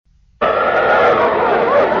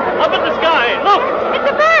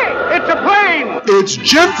It's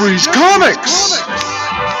Jeffrey's Comics!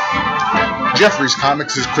 Jeffrey's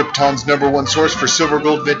Comics is Krypton's #1 source for silver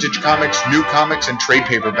gold vintage comics, new comics, and trade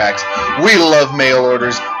paperbacks. We love mail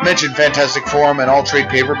orders. Mention Fantastic Forum and all trade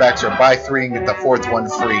paperbacks are buy 3 and get the 4th one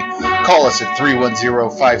free. Call us at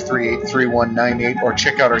 310-538-3198 or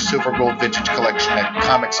check out our silver gold vintage collection at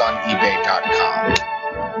comicsonebay.com.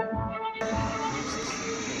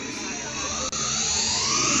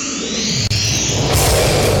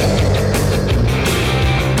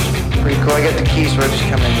 Pretty cool. I got the keys, so I just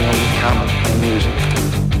come in here and comic and music.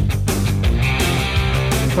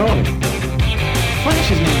 Tony.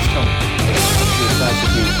 Flash's name is Tony.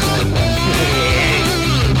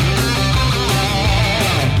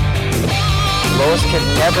 Lois could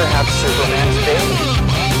never have Superman's baby.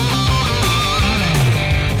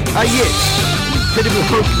 Ah, yes. Incredible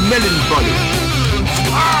Hulk Melon Bunny.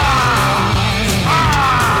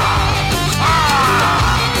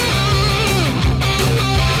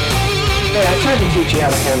 Hey, I tried to teach you how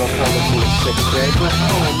to handle comics in the 6th grade, but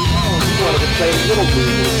oh no, you wanted to play Little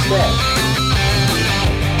Dude instead.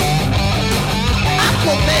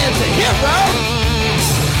 Aquaman's a hero!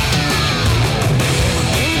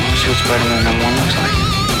 See what Spider-Man #1 looks like?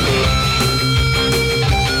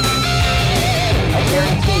 I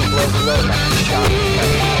guarantee you blows the load back and shot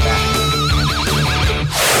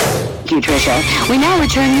Thank you, Trisha. We now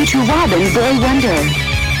return you to Robin Boy Wonder.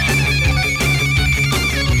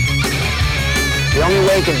 The only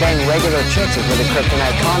way he can bang regular chicks is with a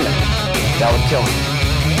kryptonite condom. That would kill him.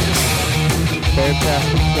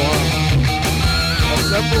 Fantastic Forum.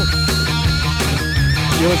 Assemble.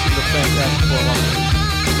 You listen to Fantastic Forum on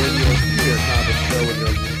your comic show and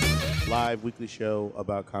your live weekly show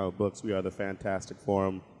about comic books. We are the Fantastic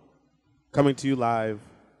Forum, coming to you live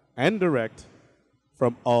and direct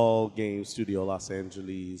from All Games Studio, Los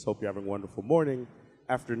Angeles. Hope you're having a wonderful morning,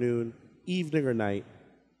 afternoon, evening, or night.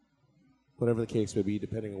 Whatever the case may be,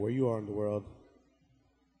 depending on where you are in the world.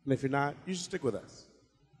 And if you're not, you should stick with us,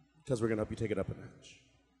 because we're going to help you take it up a notch.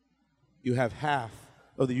 You have half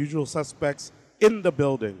of the usual suspects in the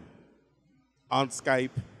building. On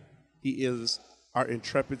Skype, he is our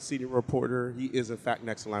intrepid senior reporter. He is, in fact,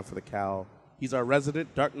 next in line for the cowl. He's our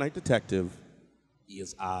resident Dark Knight detective. He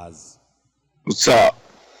is Oz. What's up?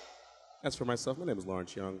 As for myself, my name is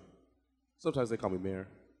Lawrence Young. Sometimes they call me Mayor.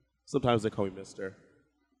 Sometimes they call me Mister.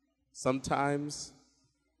 Sometimes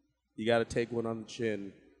you got to take one on the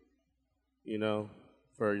chin, you know,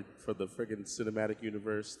 for the friggin' cinematic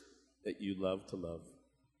universe that you love to love.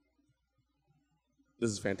 This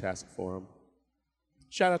is Fantastic Forum.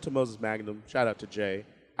 Shout out to Moses Magnum. Shout out to Jay.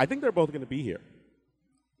 I think they're both going to be here.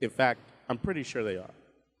 In fact, I'm pretty sure they are.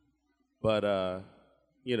 But,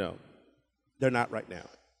 you know, they're not right now.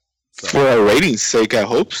 So. For our ratings' sake, I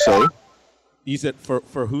hope so. You said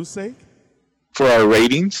for whose sake? For our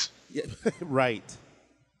ratings? Yeah, right,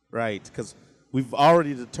 because we've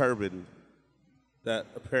already determined that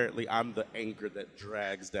apparently I'm the anchor that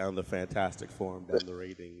drags down the Fantastic Forum, down the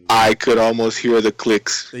ratings. I could almost hear the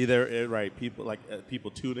clicks. They're right. People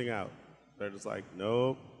people tuning out. They're just like,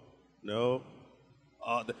 nope.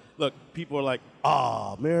 Look, people are like,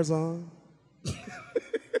 Mayor's on. We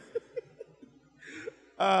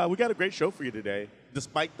got a great show for you today,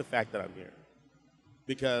 despite the fact that I'm here.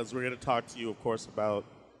 Because we're going to talk to you, of course, about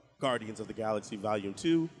Guardians of the Galaxy Volume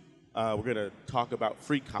 2. We're going to talk about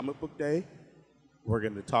Free Comic Book Day. We're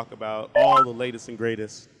going to talk about all the latest and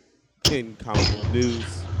greatest in comic book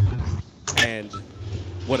news and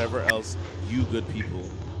whatever else you good people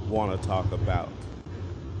want to talk about.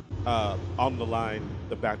 On the line,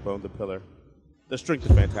 the backbone, the pillar, the strength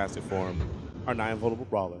of Fantastic Forum, our non-vulnerable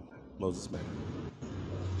brawler, Moses Mann.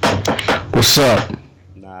 What's up?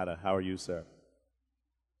 Nada. How are you, sir?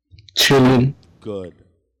 Chilling. Good.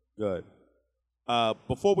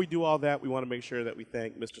 Before we do all that, we want to make sure that we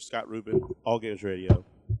thank Mr. Scott Rubin, All Games Radio,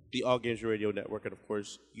 the All Games Radio Network, and of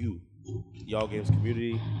course you, the All Games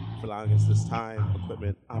community, for allowing us this time,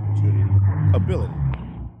 equipment, opportunity, ability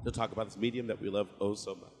to talk about this medium that we love oh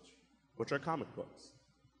so much, which are comic books.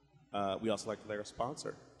 We also like to thank our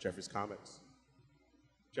sponsor, Jeffrey's Comics.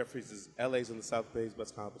 Jeffrey's is LA's in the South Bay's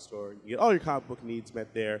best comic book store. You can get all your comic book needs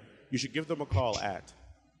met there. You should give them a call at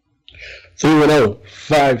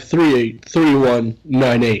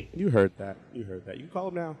 310-538-3198. You heard that. You can call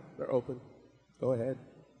them now. They're open. Go ahead.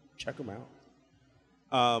 Check them out.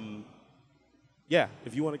 Yeah,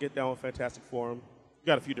 if you want to get down with Fantastic Forum, we've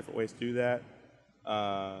got a few different ways to do that.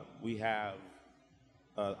 We have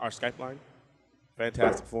our Skype line,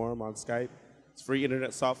 Fantastic Forum on Skype. It's free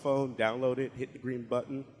internet soft phone. Download it, hit the green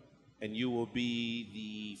button, and you will be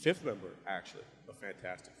the 5th member, actually, of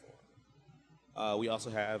Fantastic Forum. We also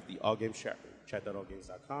have the All Games chat,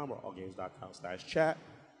 chat.allgames.com or allgames.com/chat,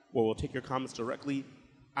 where we'll take your comments directly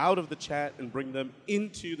out of the chat and bring them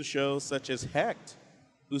into the show, such as Hecht,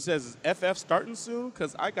 who says, is FF starting soon?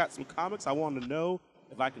 Because I got some comics I want to know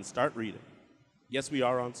if I can start reading. Yes, we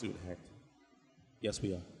are on soon, Hecht. Yes,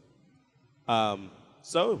 we are.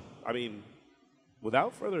 So, I mean,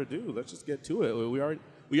 without further ado, let's just get to it.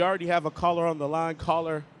 We already have a caller on the line.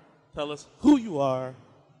 Caller, tell us who you are,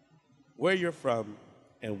 where you're from,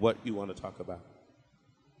 and what you want to talk about.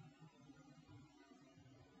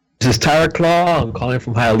 This is Tyler Claw. I'm calling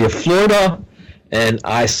from Hialeah, Florida, and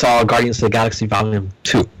I saw Guardians of the Galaxy Volume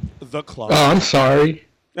 2. The Claw. Oh, I'm sorry.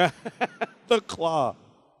 The Claw.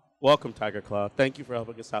 Welcome, Tiger Claw. Thank you for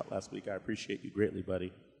helping us out last week. I appreciate you greatly,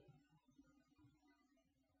 buddy.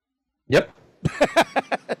 Yep.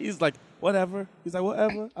 He's like, whatever. He's like,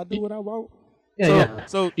 whatever. I do what I want.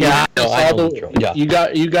 So You got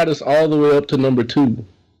us all the way up to number 2.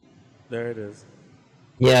 There it is.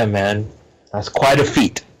 Yeah, man. That's quite a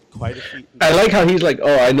feat. Quite a feat. I like how he's like,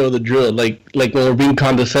 oh, I know the drill. Like when we're being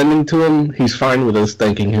condescending to him, he's fine with us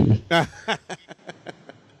thanking him.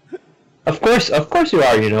 Of course you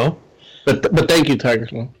are, you know. But thank you, Tiger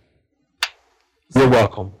Claw. You're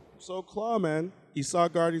welcome. So, Claw, man, you saw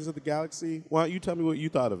Guardians of the Galaxy. Why don't you tell me what you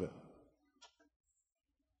thought of it?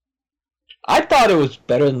 I thought it was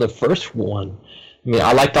better than the first one. I mean,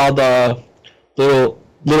 I liked all the little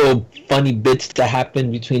funny bits that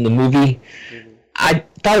happened between the movie. Mm-hmm. I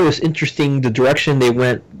thought it was interesting the direction they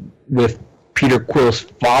went with Peter Quill's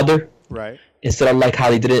father. Right. Instead of like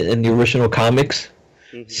how they did it in the original comics.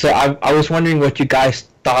 Mm-hmm. So I was wondering what you guys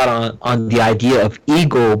thought on the idea of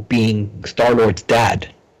Ego being Star-Lord's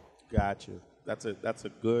dad. Gotcha. That's a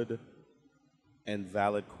good and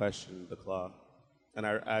valid question, the Claw. And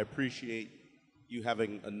I appreciate you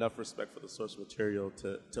having enough respect for the source material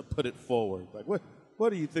to put it forward. Like, what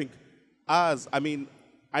do you think? Oz, I mean,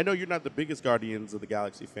 I know you're not the biggest Guardians of the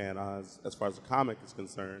Galaxy fan, Oz, as far as the comic is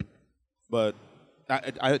concerned, but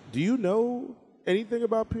do you know anything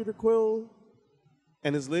about Peter Quill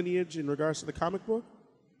and his lineage in regards to the comic book?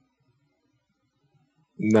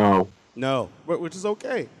 No. No, which is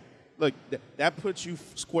okay. Look, that puts you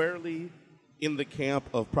squarely in the camp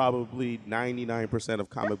of probably 99% of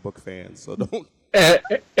comic book fans. So don't.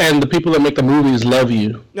 And the people that make the movies love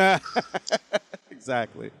you.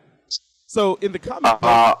 Exactly. So in the comic book,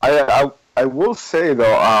 I will say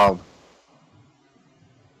though,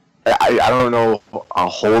 I don't know a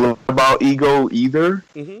whole lot about Ego either.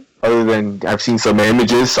 Mm-hmm. Other than I've seen some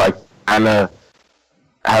images, so I kind of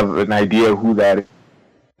have an idea of who that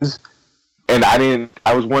is. And I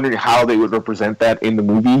was wondering how they would represent that in the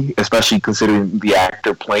movie, especially considering the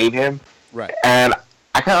actor playing him. Right. And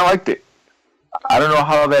I kind of liked it. I don't know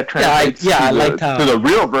how that translates to the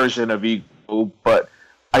real version of Ego, but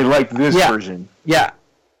I like this version. Yeah,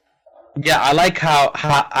 I like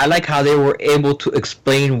how they were able to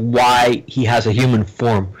explain why he has a human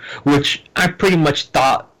form, which I pretty much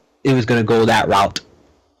thought it was going to go that route.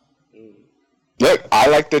 Look, I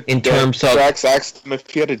like the in terms of Drax asked him if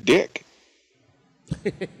he had a dick.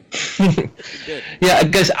 Yeah,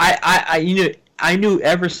 because I knew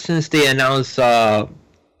ever since they announced Kurt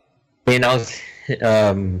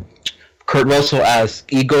Russell as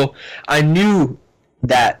Ego, I knew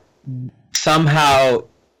that somehow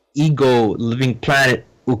Ego Living Planet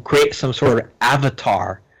will create some sort of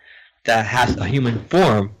avatar that has a human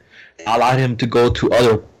form, allowed him to go to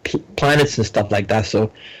other planets and stuff like that. So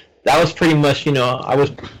that was pretty much, I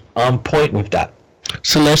was on point with that.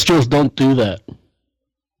 Celestials don't do that.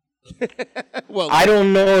 Well, I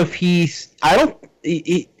don't know if he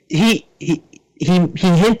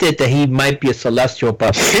hinted that he might be a Celestial,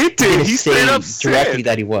 but he didn't say directly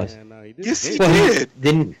that he was. Yeah, no, he didn't. Yes, he did.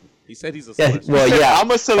 He said he's a Celestial. Well, yeah. I'm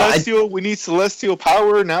a Celestial. We need Celestial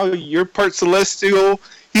power. Now you're part Celestial.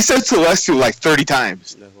 He said Celestial like 30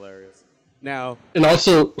 times. That's hilarious. Now, and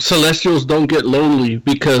also, Celestials don't get lonely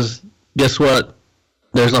because guess what?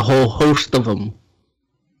 There's a whole host of them.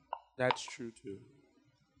 That's true too.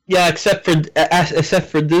 Yeah, except for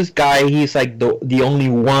this guy, he's like the only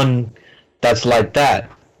one that's like that,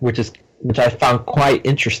 which I found quite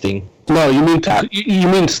interesting. No, you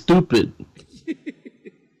mean stupid.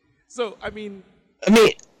 So I mean,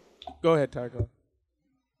 go ahead, Tarko.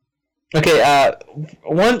 Okay,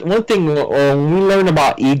 one thing when we learn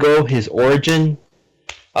about Ego, his origin,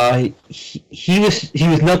 he was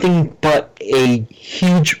nothing but a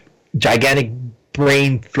huge, gigantic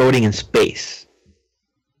brain floating in space.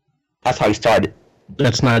 That's how he started.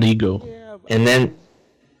 That's not Ego. Yeah, and then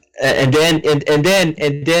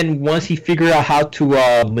once he figured out how to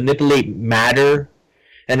manipulate matter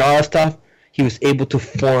and all that stuff, he was able to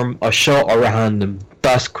form a shell around them,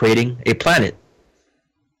 thus creating a planet.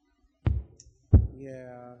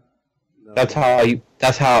 Yeah. No. That's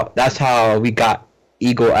how we got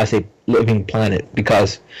Ego as a living planet,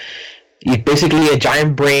 because he's basically a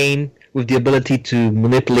giant brain with the ability to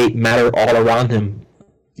manipulate matter all around him,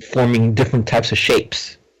 forming different types of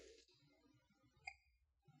shapes.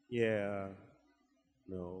 Yeah.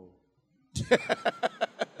 No.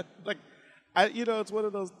 Like, it's one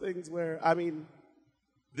of those things where, I mean,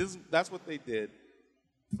 that's what they did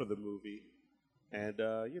for the movie. And,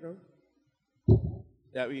 I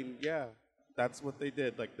mean, yeah, that's what they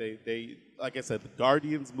did. Like, they like I said, the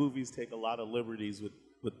Guardians movies take a lot of liberties with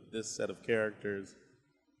this set of characters.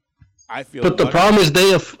 I feel. But the problem is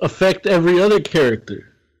they affect every other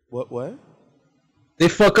character. What? They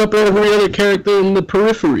fuck up every other character in the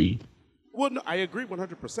periphery. Well, no, I agree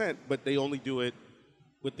 100%, but they only do it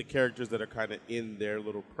with the characters that are kind of in their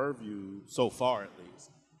little purview so far, at least.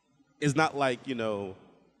 It's not like,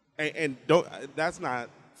 and don't. That's not,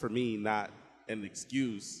 for me, not an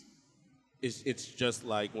excuse. It's just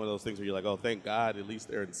like one of those things where you're like, oh, thank God, at least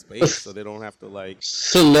they're in space, so they don't have to like.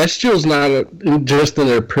 Celestial's not just in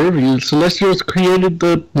their purview. Celestial's created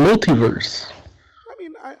the multiverse. I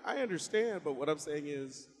mean, I understand, but what I'm saying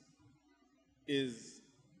is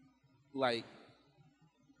like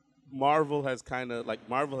Marvel has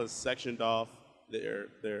sectioned off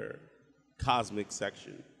their cosmic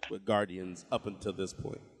section with Guardians up until this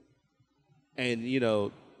point, and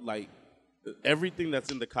like. Everything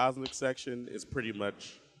that's in the cosmic section is pretty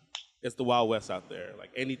much, it's the Wild West out there. Like,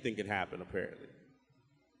 anything can happen, apparently.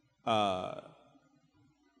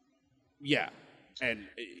 Yeah. And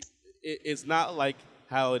it's not like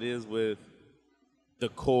how it is with the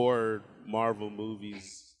core Marvel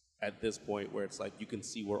movies at this point, where it's like you can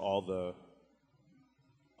see where all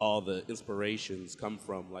the inspirations come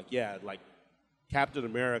from. Like, yeah, like Captain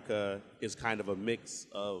America is kind of a mix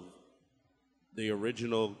of the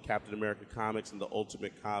original Captain America comics and the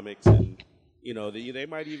Ultimate comics, and they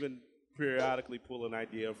might even periodically pull an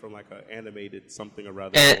idea from like an animated something or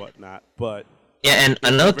other or whatnot. But yeah, and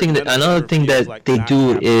another thing that like they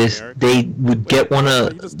do is they would get one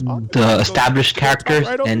of the established characters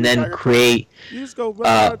and then create. You just go,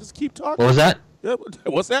 just keep talking. What was that?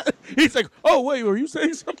 What's that? He's like, oh wait, were you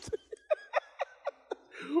saying something?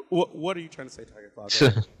 What are you trying to say, Tiger Claw?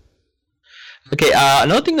 Okay,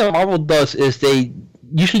 another thing that Marvel does is they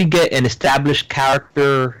usually get an established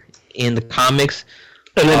character in the comics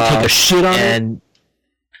and then take a shit on it.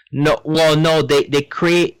 No, they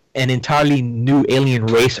create an entirely new alien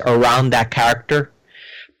race around that character,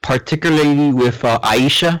 particularly with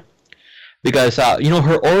Aisha, because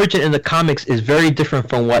her origin in the comics is very different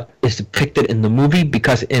from what is depicted in the movie.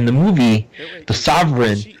 Because in the movie, the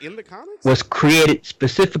Sovereign was created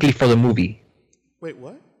specifically for the movie. Wait,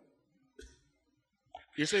 what?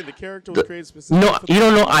 You're saying the character was created specifically? No, you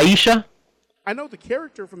don't know Aisha? I know the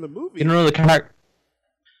character from the movie. You don't know the character?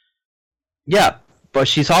 Yeah, but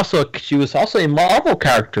she was also a Marvel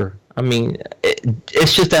character. I mean,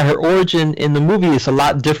 it's just that her origin in the movie is a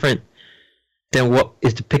lot different than what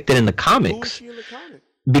is depicted in the comics. Who is she in the comic?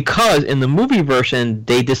 Because in the movie version,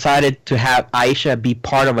 they decided to have Aisha be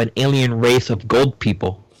part of an alien race of gold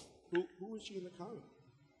people. Who is she in the comic?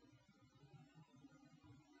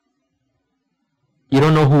 You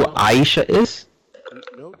don't know who Aisha is?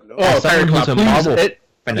 No. Oh, Tiger Claw,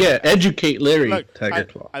 educate Larry. Tiger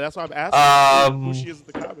Claw. That's why I'm asking who she is in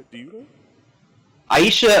the comic. Do you know?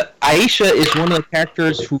 Aisha is one of the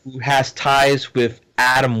characters who has ties with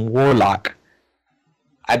Adam Warlock.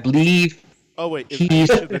 I believe. Oh wait, is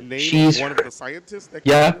Aisha the name of one of the scientists that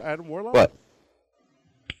killed Adam Warlock? What?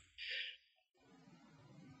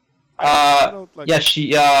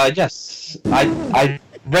 Yes. I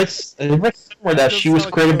read somewhere that she was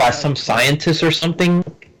created by some scientist or something,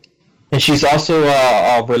 and she's also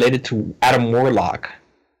related to Adam Warlock.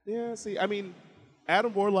 Yeah, see, I mean,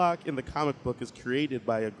 Adam Warlock in the comic book is created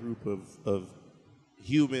by a group of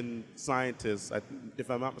human scientists. If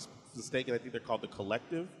I'm not mistaken, I think they're called the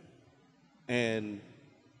Collective, and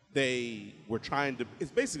they were trying to.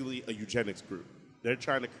 It's basically a eugenics group. They're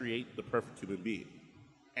trying to create the perfect human being,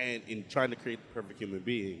 and in trying to create the perfect human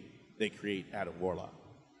being, they create Adam Warlock.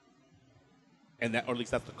 And that, or at least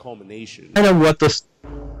that's the culmination. Kind of what the.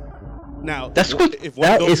 Now that's what.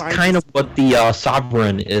 That is kind of what the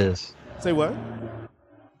Sovereign is. Say what?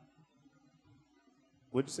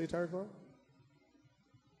 What'd you say, Tiger Claw?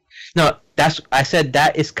 No, I said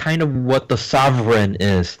that is kind of what the Sovereign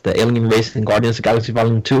is. The alien race in Guardians of the Galaxy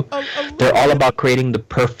Volume 2. They're all about creating the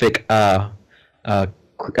perfect,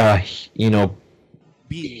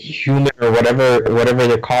 human or whatever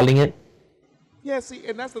they're calling it. Yeah, see,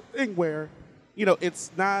 and that's the thing where,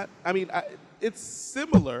 it's not. I mean, it's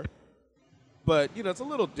similar, but it's a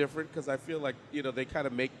little different because I feel like they kind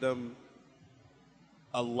of make them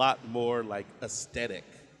a lot more like aesthetic,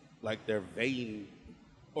 like they're vain,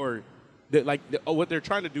 or what they're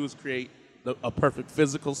trying to do is create a perfect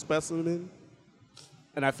physical specimen,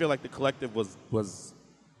 and I feel like the Collective was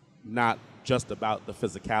not just about the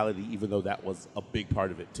physicality, even though that was a big part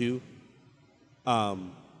of it too.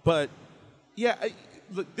 But yeah,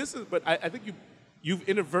 I think you've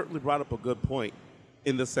inadvertently brought up a good point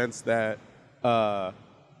in the sense that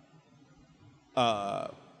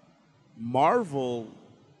Marvel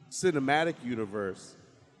Cinematic Universe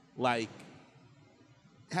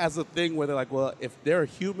has a thing where they're like, well, if they're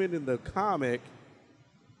human in the comic,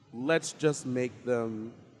 let's just make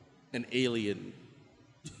them an alien.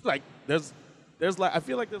 there's I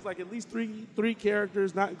feel like there's at least three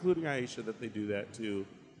characters, not including Aisha, that they do that to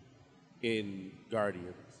in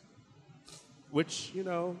Guardians. Which,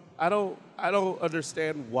 I don't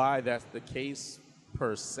understand why that's the case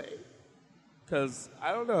per se. Because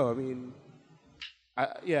I don't know. I mean,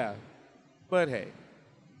 yeah. But hey,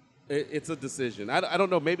 it's a decision. I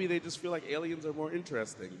don't know. Maybe they just feel like aliens are more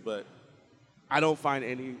interesting. But I don't find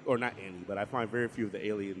but I find very few of the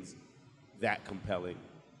aliens that compelling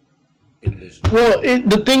in this show. Well,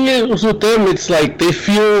 the thing is with them, it's like they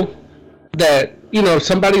feel that, if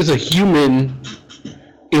somebody's a human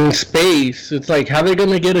in space, it's like, how are they going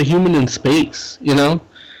to get a human in space, I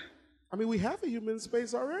mean, we have a human in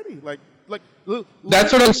space already.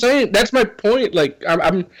 That's what I'm saying. That's my point.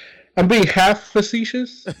 I'm being half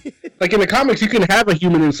facetious. In the comics, you can have a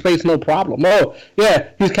human in space, no problem. Oh, yeah,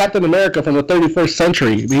 he's Captain America from the 31st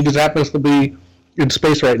century. He just happens to be in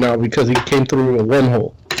space right now because he came through a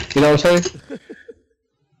wormhole. You know what I'm saying?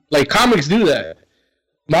 Comics do that.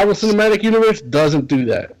 Marvel Cinematic Universe doesn't do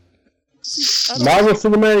that. Marvel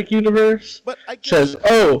Cinematic Universe says,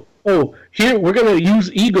 oh, here we're gonna use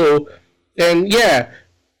Ego, and yeah,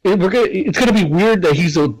 it's gonna be weird that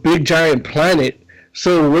he's a big giant planet,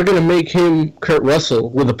 so we're gonna make him Kurt Russell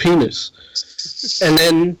with a penis, and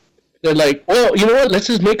then they're like, oh, you know what? Let's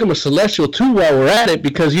just make him a Celestial too while we're at it,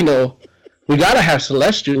 because we gotta have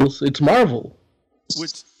Celestials. It's Marvel.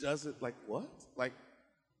 Which doesn't what?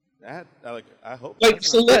 That I hope.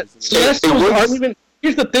 Celestials aren't even.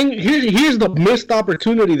 Here's the thing. Here's the missed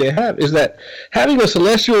opportunity they have is that having a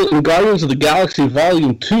Celestial in Guardians of the Galaxy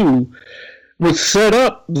Volume 2 would set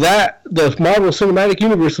up that the Marvel Cinematic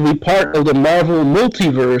Universe will be part of the Marvel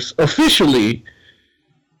Multiverse officially,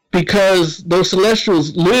 because those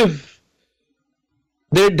Celestials live.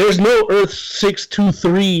 There's no Earth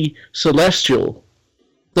 623 Celestial.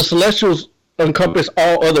 The Celestials encompass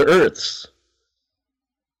all other Earths.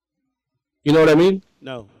 You know what I mean?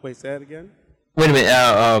 No. Wait, say that again? Wait a minute.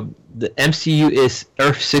 The MCU is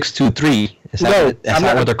Earth 623. Is that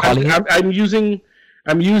what they're calling it?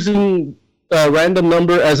 I'm using a random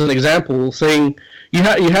number as an example, saying you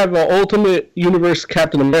have an Ultimate Universe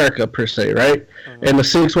Captain America per se, right? Uh-huh. And the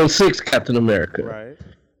 616 Captain America. Right.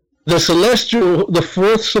 The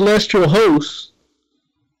fourth Celestial host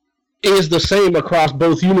is the same across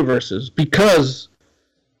both universes because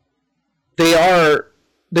they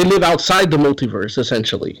live outside the multiverse,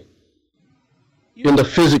 essentially, in the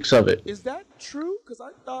physics of it. Is that true? Because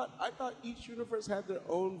I thought each universe had their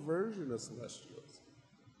own version of Celestials.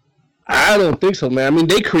 I don't think so, man. I mean,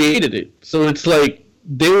 they created it, so it's like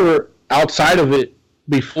they were outside of it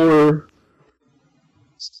before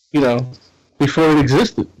it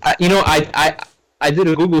existed. I did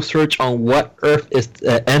a Google search on what Earth is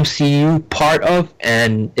the MCU part of,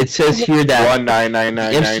 and it says here that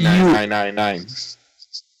 199999999.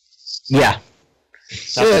 Yeah,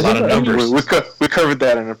 that's a lot of numbers. We covered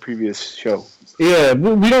that in a previous show. Yeah,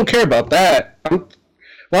 we don't care about that.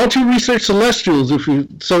 Why don't you research Celestials if you're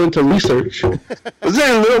so into research? Wasn't it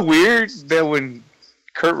a little weird that when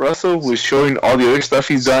Kurt Russell was showing all the other stuff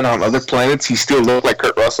he's done on other planets, he still looked like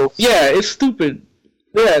Kurt Russell? Yeah, it's stupid.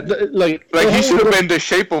 Yeah, like he should have been the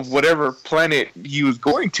shape of whatever planet he was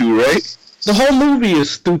going to, right? The whole movie is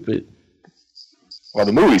stupid. Well,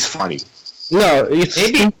 the movie's funny. No, it's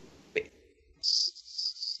maybe.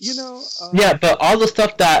 Yeah, but all the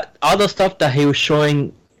stuff that he was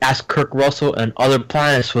showing as Kurt Russell and other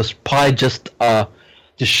planets was probably just to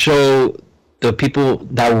show the people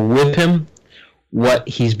that were with him what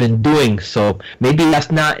he's been doing. So maybe that's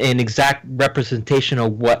not an exact representation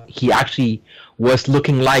of what he actually was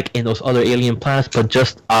looking like in those other alien planets, but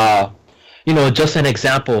just just an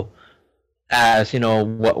example as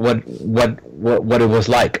what it was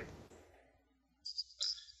like.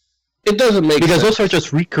 It doesn't make because sense. Those are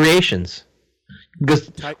just recreations.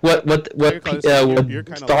 Because what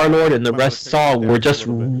Star Lord and the rest saw were just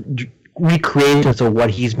recreations of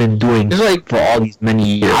what he's been doing for all these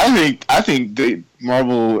many years. I think the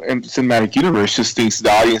Marvel Cinematic Universe just thinks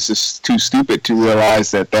the audience is too stupid to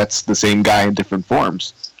realize that that's the same guy in different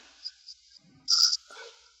forms.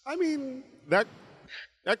 I mean, that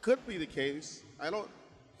could be the case. I don't.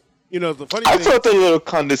 The funny I thing. felt a little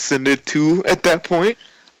condescended too at that point.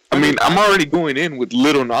 I mean, I'm already going in with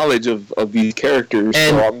little knowledge of these characters,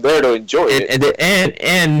 so I'm there to enjoy it.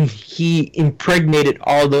 And he impregnated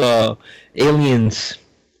all the aliens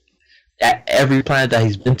at every planet that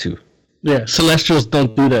he's been to. Yeah, Celestials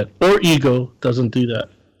don't do that, or Ego doesn't do that.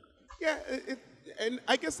 Yeah, and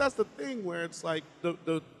I guess that's the thing where it's like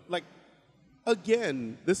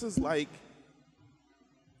again, this is like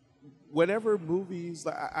whenever movies.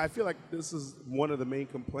 I feel like this is one of the main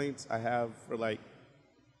complaints I have for like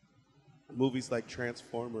movies like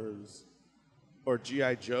Transformers or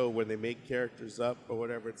G.I. Joe, when they make characters up or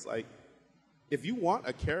whatever. It's like, if you want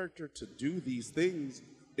a character to do these things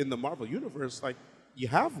in the Marvel Universe, like, you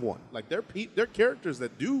have one. Like, they're characters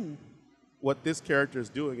that do what this character is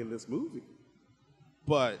doing in this movie.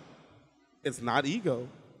 But it's not Ego,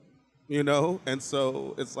 And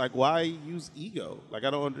so it's like, why use Ego? Like, I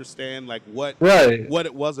don't understand, like, what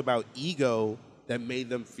it was about Ego that made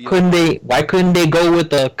them feel. Why couldn't they go with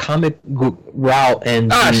the comic route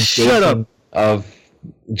and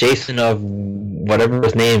Jason of whatever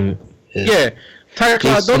his name is? Yeah, Tyler,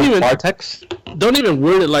 don't even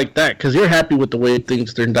word it like that, because you're happy with the way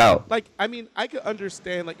things turned out. Like, I mean, I could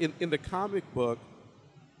understand, like, in the comic book,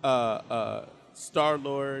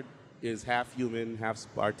 Star-Lord is half human, half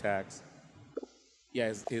Spartax.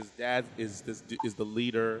 Yeah, his dad is the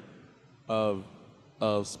leader of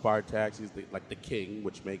Spartax. He's the king,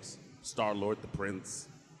 which makes Star-Lord the prince.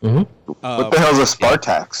 Mm-hmm. What the hell is a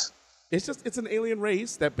Spartax? It's an alien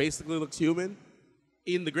race that basically looks human.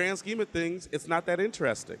 In the grand scheme of things, it's not that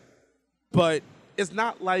interesting. But it's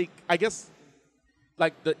not like, I guess,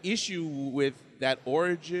 like, the issue with that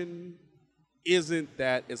origin isn't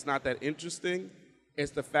that it's not that interesting. It's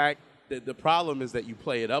the fact that the problem is that you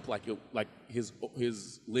play it up like his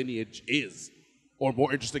lineage is, or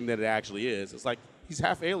more interesting than it actually is. It's like, he's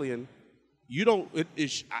half alien.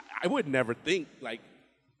 I would never think, like,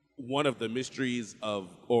 one of the mysteries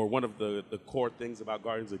or one of the core things about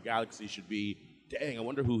Guardians of the Galaxy should be, dang, I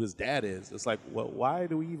wonder who his dad is. It's like, well, why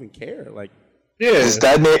do we even care? Like, yeah, his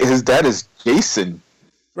dad is Jason.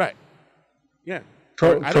 Right. Yeah.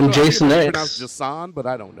 From Jason X. Pronounced Jason, but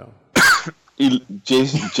I don't know.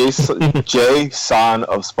 Jason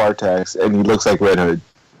of Spartax, and he looks like Red Hood.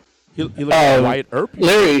 He looks like Wyatt Earp.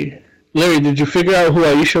 Larry, did you figure out who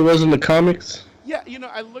Aisha was in the comics? Yeah,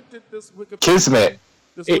 I looked at this Wikipedia. Kismet.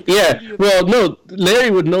 Well, no,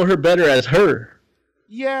 Larry would know her better as her.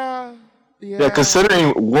 Yeah. Yeah,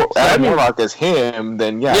 considering Adam Warlock as him,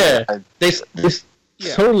 then they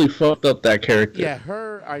totally fucked up that character. Yeah,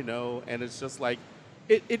 her, I know, and it's just like,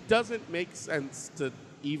 it doesn't make sense to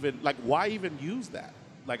even, like, why even use that?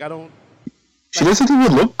 Like, I don't. She doesn't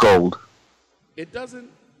even look gold. It doesn't.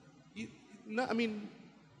 I mean,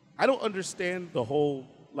 I don't understand the whole,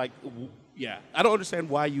 like, I don't understand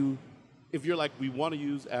why if you're like, we want to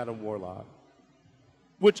use Adam Warlock,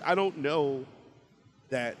 which I don't know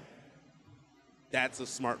that's a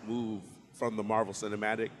smart move from the Marvel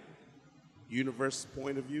Cinematic Universe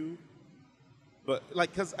point of view. But,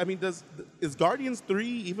 like, because, I mean, is Guardians 3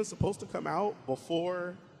 even supposed to come out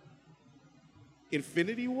before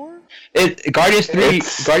Infinity War? Guardians 3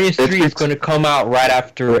 is going to come out right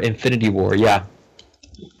after Infinity War, yeah.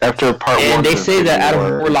 After part 1. And they say that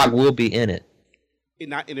Adam Warlock will be in it.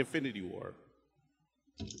 Not in Infinity War.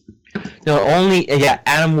 No,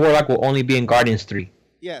 Adam Warlock will only be in Guardians 3.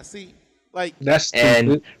 Yeah, see, like, that's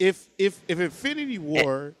if Infinity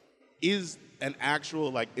War is an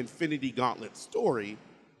actual, like, Infinity Gauntlet story,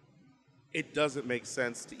 it doesn't make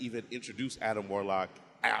sense to even introduce Adam Warlock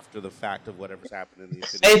after the fact of whatever's happened in the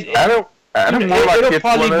Infinity Gauntlet. It'll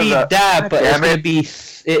probably be that, but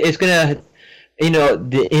it's gonna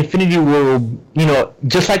the Infinity War will,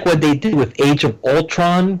 just like what they did with Age of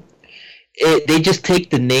Ultron, they just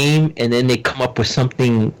take the name and then they come up with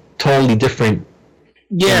something totally different.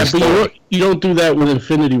 Yeah, but you don't do that with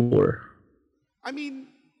Infinity War. I mean,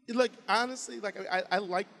 like, honestly, like,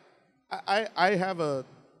 I have a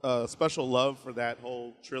special love for that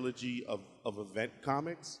whole trilogy of event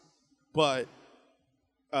comics, but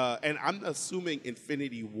and I'm assuming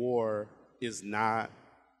Infinity War is not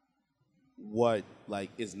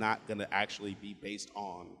is not going to actually be based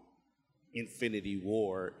on Infinity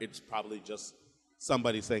War. It's probably just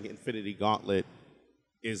somebody saying Infinity Gauntlet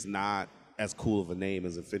is not as cool of a name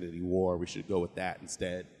as Infinity War. We should go with that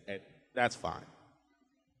instead, and that's fine.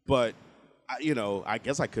 But I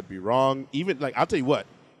guess I could be wrong. Even like I'll tell you what,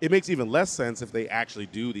 it makes even less sense if they actually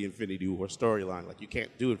do the Infinity War storyline. Like you can't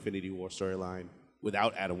do Infinity War storyline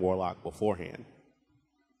without Adam Warlock beforehand,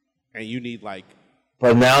 and you need like.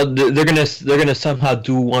 But now they're gonna somehow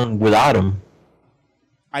do one without him.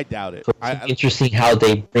 I doubt it. So it's interesting how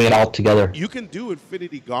they bring it all together. You can do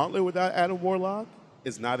Infinity Gauntlet without Adam Warlock.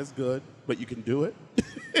 It's not as good, but you can do it.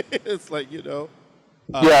 It's like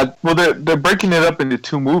yeah, well, they're breaking it up into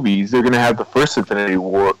 2 movies. They're gonna have the first Infinity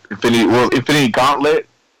Gauntlet.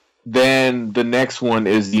 Then the next one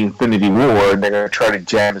is the Infinity War, and they're gonna try to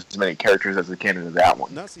jam as many characters as they can into that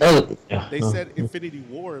one. No, see, they said Infinity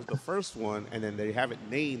War is the first one, and then they haven't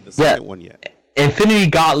named the second one yet. Infinity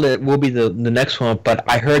Gauntlet will be the next one, but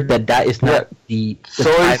I heard that is not the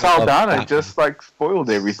Zoe Saldana just like spoiled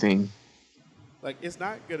everything. Like it's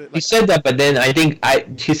not gonna. He said that, but then I think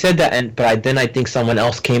he said that, but then I think someone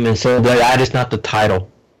else came and said that is not the title.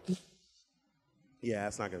 Yeah,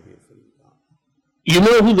 it's not gonna be Infinity Gauntlet. You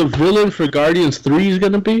know who the villain for Guardians 3 is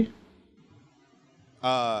gonna be?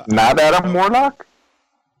 Not Adam Warlock?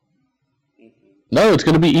 No, it's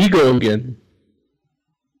gonna be Ego again.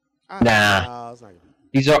 Nah,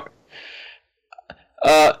 these are.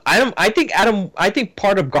 I think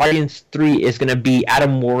part of Guardians 3 is gonna be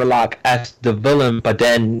Adam Warlock as the villain, but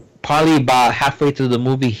then probably about halfway through the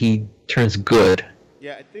movie he turns good.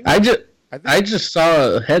 Yeah, I just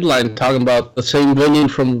saw a headline talking about the same villain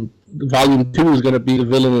from Volume 2 is gonna be the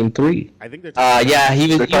villain in 3. I think they're.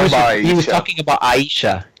 He was talking about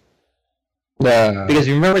Aisha. Because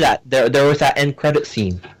remember that there was that end credit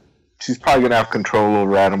scene. She's probably gonna have control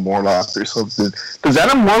over Adam Warlock or something. Does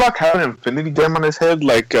Adam Warlock have an infinity gem on his head?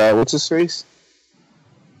 Like what's his face?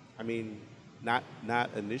 I mean, not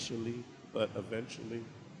initially, but eventually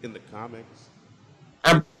in the comics.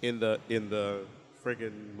 In the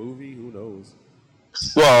friggin' movie, who knows?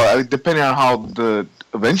 Well, depending on how the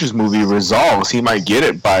Avengers movie resolves, he might get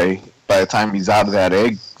it by the time he's out of that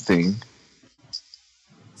egg thing.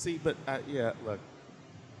 See, but yeah, look,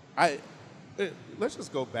 let's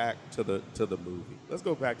just go back to the movie. Let's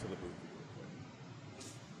go back to the movie.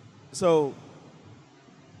 So,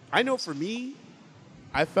 I know for me,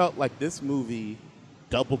 I felt like this movie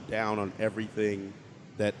doubled down on everything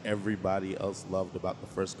that everybody else loved about the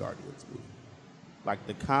first Guardians movie. Like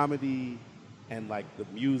the comedy and like the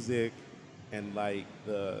music and like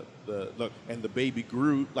the look and the baby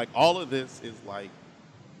Groot, like all of this is like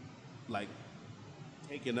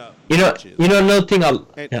taken up. You know another thing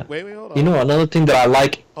wait, hold on. You know another thing that I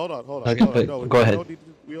like. Hold on. Okay, No, go ahead.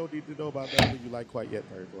 We don't need to know about that thing you like quite yet,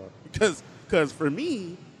 very well. Because for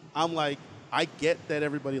me, I'm like, I get that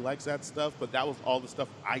everybody likes that stuff, but that was all the stuff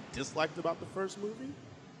I disliked about the first movie.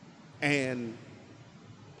 And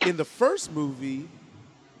in the first movie,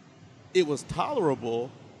 it was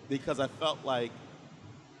tolerable because I felt like,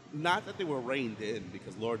 not that they were reined in,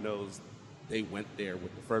 because Lord knows they went there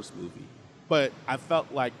with the first movie, but I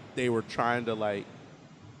felt like they were trying to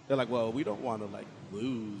they're like, well, we don't want to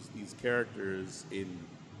lose these characters in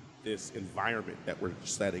this environment that we're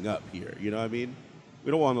setting up here. You know what I mean?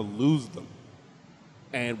 We don't want to lose them.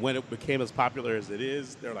 And when it became as popular as it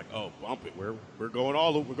is, they're like, "Oh, bump it! We're going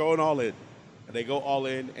all in," and they go all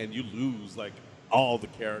in, and you lose all the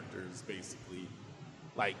characters basically,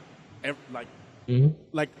 like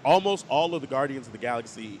almost all of the Guardians of the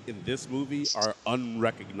Galaxy in this movie are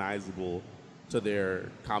unrecognizable to their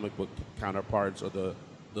comic book counterparts or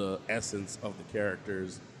the essence of the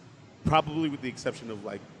characters, probably with the exception of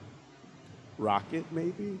Rocket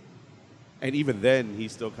maybe. And even then, he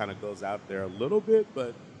still kind of goes out there a little bit,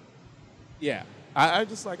 but yeah, I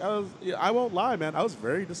won't lie, man. I was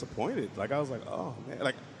very disappointed. I was like, oh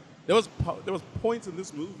man, there was points in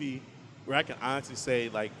this movie where I can honestly say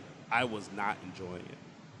I was not enjoying it,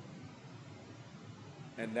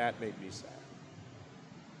 and that made me sad.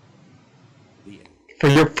 The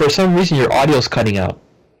end. For some reason, your audio's cutting out.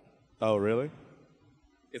 Oh really?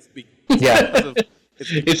 Yeah.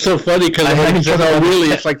 It's so funny because when you said, "Oh, really?"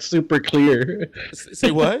 it's super clear. Say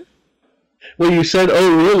what? When you said,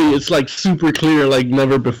 "Oh, really?" it's super clear, like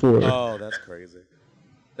never before. Oh, that's crazy.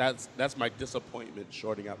 That's my disappointment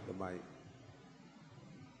shorting out the mic.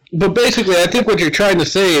 But basically, I think what you're trying to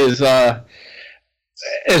say is,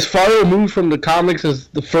 as far removed from the comics as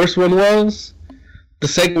the first one was, the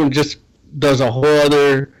second one just does a whole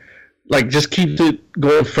other, just keeps it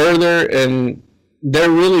going further, and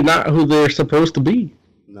they're really not who they're supposed to be.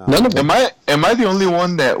 No. None of them. Am I the only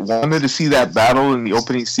one that wanted to see that battle in the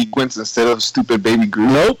opening sequence instead of stupid baby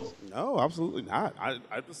Groot? Nope. No, absolutely not. I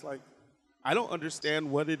just I don't understand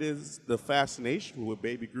what it is, the fascination with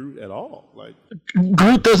Baby Groot at all. Like,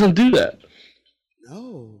 Groot doesn't do that.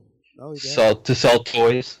 no, he doesn't. To sell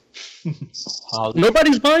toys.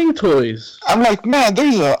 Nobody's buying toys. I'm like, man,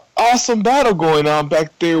 there's an awesome battle going on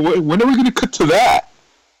back there. When are we gonna cut to that?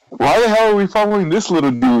 Why the hell are we following this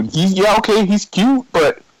little dude? He's cute,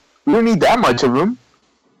 but we don't need that much of him.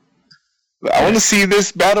 I want to see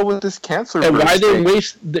this battle with this cancer. And why they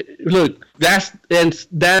waste? Look,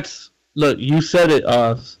 look. You said it,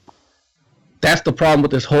 Oz. That's the problem with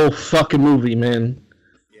this whole fucking movie, man.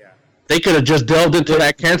 Yeah. They could have just delved into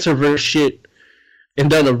that Cancerverse shit and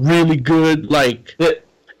done a really good, like,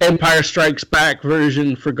 Empire Strikes Back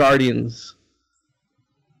version for Guardians.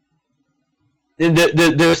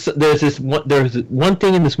 There's one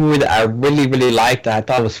thing in this movie that I really, really liked that I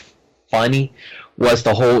thought was funny was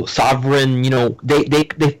the whole Sovereign. You know, they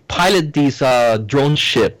pilot these drone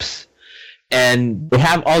ships, and they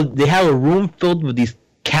have a room filled with these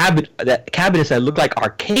cabinets that look like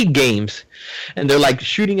arcade games, and they're like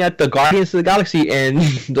shooting at the Guardians of the Galaxy, and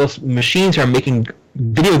those machines are making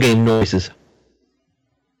video game noises.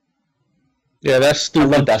 Yeah, that's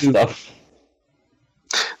stupid. I love that stuff.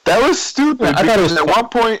 That was stupid. I thought it was at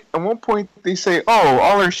one point they say, "Oh,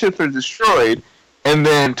 all our ships are destroyed," and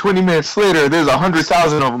then 20 minutes later, there's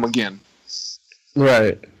 100,000 of them again.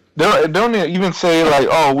 Right. They don't even say like,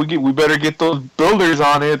 "Oh, we better get those builders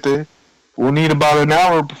on it. We'll need about an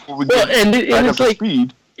hour before we get back up to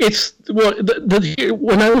speed." It's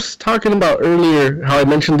when I was talking about earlier how I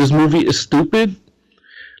mentioned this movie is stupid.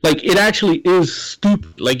 Like, it actually is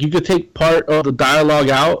stupid. Like, you could take part of the dialogue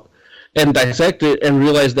out and dissect it and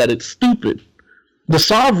realize that it's stupid. The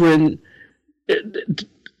Sovereign,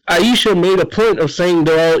 Aisha made a point of saying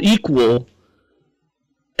they're all equal,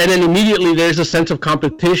 and then immediately there's a sense of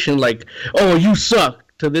competition, like, oh, you suck,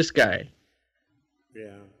 to this guy.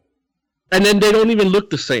 Yeah. And then they don't even look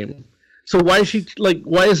the same. So why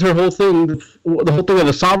is her whole thing, the whole thing of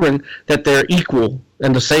the Sovereign, that they're equal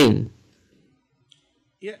and the same?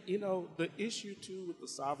 Yeah, you know, the issue too with the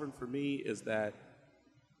Sovereign for me is that,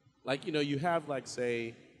 like, you know, you have, like,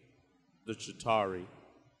 say, the Chitauri,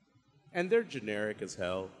 and they're generic as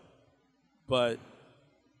hell, but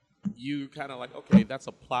you kind of like, okay, that's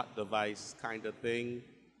a plot device kind of thing,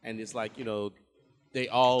 and it's like, you know, they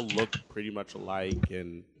all look pretty much alike,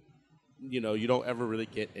 and, you know, you don't ever really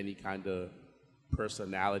get any kind of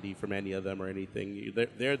personality from any of them or anything.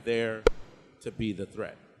 They're there to be the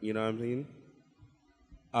threat, you know what I mean?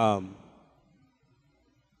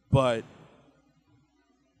 But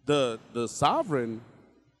the Sovereign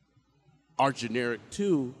are generic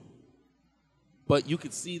too, but you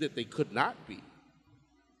could see that they could not be.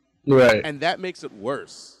 Right. And that makes it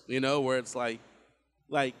worse, you know, where it's like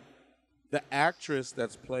the actress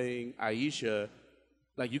that's playing Aisha,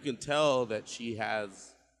 like, you can tell that she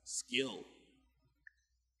has skill.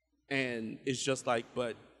 And it's just like,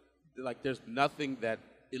 but like, there's nothing that,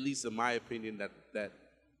 at least in my opinion, that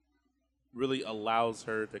really allows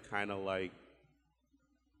her to kind of like,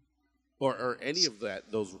 or any of that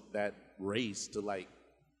race to like,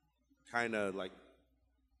 kind of like,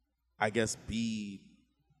 I guess be,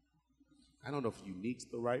 I don't know if unique's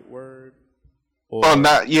the right word. Or, well,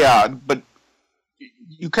 not yeah, but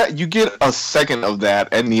you get a second of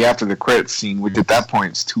that and the after the credits scene, which at that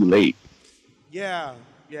point is too late. Yeah,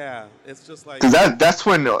 it's just like, because that's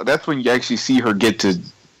when you actually see her get to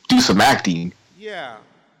do some acting. Yeah,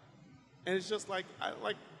 and it's just like,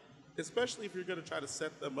 especially if you're gonna try to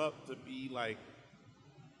set them up to be like,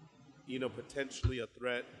 you know, potentially a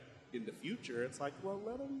threat in the future. It's like, well,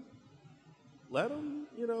 let them,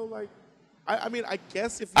 you know, like, I mean, I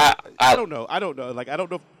guess if you, I don't know, like, I don't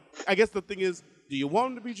know. I guess the thing is, do you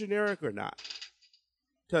want them to be generic or not?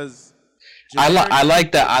 Because I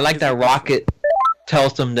like that Rocket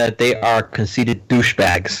tells them that they are conceited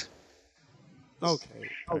douchebags. Okay.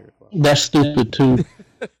 That's stupid too.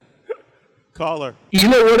 Caller. You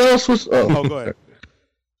know what else was? Oh, go ahead.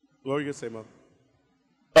 What were you gonna say, Mo?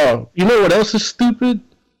 Oh, you know what else is stupid?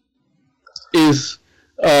 Is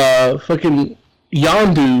fucking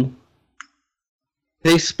Yondu.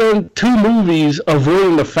 They spent 2 movies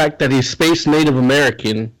avoiding the fact that he's space Native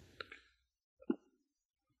American,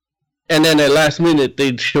 and then at last minute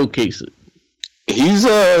they'd showcase it. He's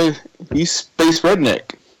space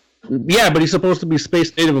redneck. Yeah, but he's supposed to be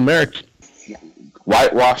space Native American.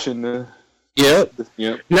 Whitewashing the. Yep.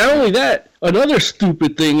 Not only that, another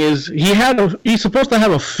stupid thing is he's supposed to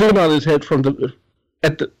have a fin on his head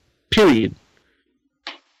at the period.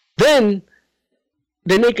 Then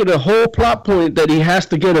they make it a whole plot point that he has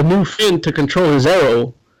to get a new fin to control his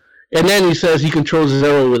arrow, and then he says he controls his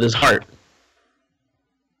arrow with his heart.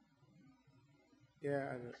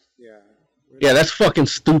 Yeah. Yeah, that's fucking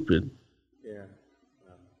stupid. Yeah.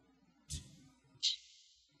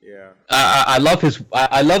 Yeah. I love his.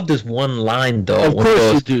 I love this one line though. Of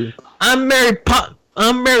course you do. I'm Mary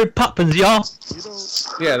Poppins, y'all. You don't.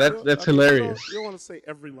 Yeah, that's hilarious. You don't want to say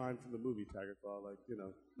every line from the movie, Tiger Claw. Like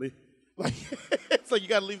it's like you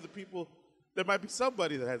got to leave the people. There might be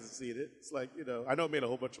somebody that hasn't seen it. It's like, I know it made a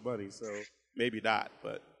whole bunch of money, so maybe not.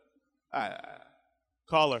 But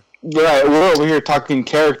caller. Right, we're over here talking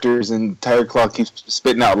characters, and Tiger Claw keeps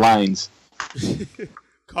spitting out lines.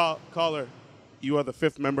 Caller, you are the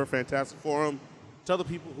 5th member of Fantastic Forum. Tell the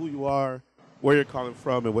people who you are, where you're calling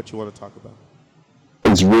from, and what you want to talk about.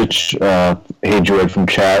 It's Rich. Hey, Jared from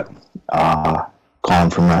chat. Calling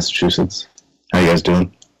from Massachusetts. How you guys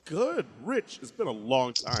doing? Good. Rich, it's been a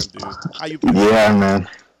long time, dude. How you been? Yeah, man.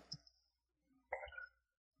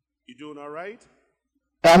 You doing all right?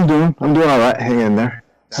 I'm doing all right. Hang in there.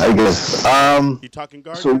 I guess. You talking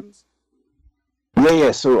Guardians?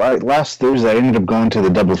 Yeah. So last Thursday, I ended up going to the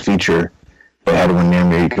double feature. They had one near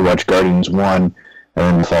me. You could watch Guardians 1, and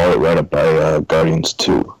then follow it right up by Guardians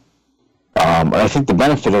 2. I think the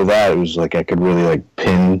benefit of that was like I could really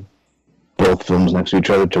pin both films next to each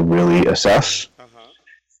other to really assess.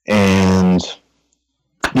 And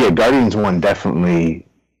yeah, Guardians 1 definitely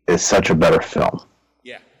is such a better film.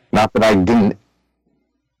 Yeah. Not that I didn't.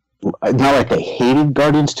 Not like I hated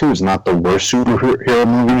Guardians 2. It's not the worst superhero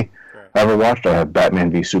movie I ever watched. I have Batman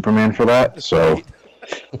v Superman for that. So.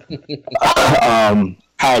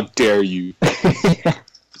 How dare you?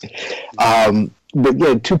 But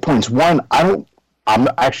yeah, 2 points. One, I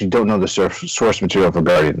actually don't know the source material for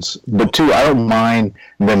Guardians. But 2, I don't mind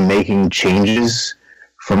them making changes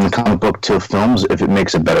from the comic book to films if it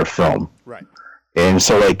makes a better film. Right. And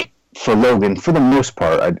so, for Logan, for the most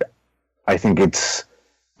part, I think it's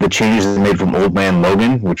the changes they made from Old Man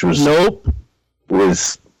Logan, which was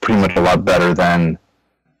pretty much a lot better than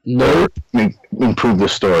improve the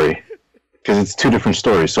story. Because it's 2 different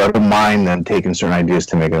stories, so I don't mind them taking certain ideas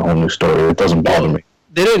to make a whole new story. It doesn't bother me.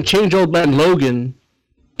 They didn't change Old Man Logan.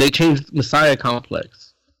 They changed Messiah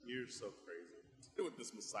Complex. You're so crazy with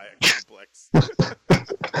this Messiah Complex.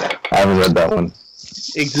 I haven't read that one.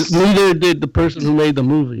 Neither did the person who made the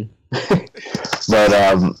movie. But,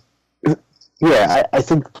 yeah, I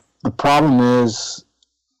think the problem is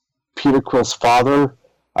Peter Quill's father.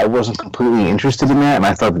 I wasn't completely interested in that, and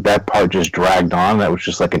I thought that part just dragged on. That was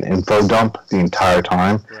just like an info dump the entire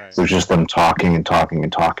time. Right. It was just them talking and talking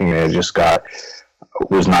and talking, and I just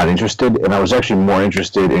was not interested. And I was actually more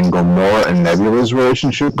interested in Gamora and Nebula's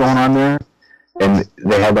relationship going on there. And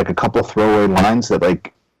they had a couple throwaway lines that I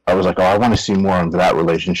was like, oh, I want to see more of that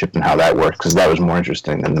relationship and how that works, because that was more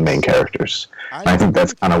interesting than the main characters. I think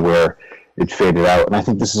that's kind of where it faded out. And I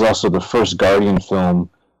think this is also the first Guardian film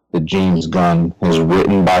that James Gunn has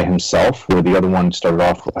written by himself, where the other one started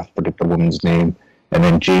off with, I forget the woman's name, and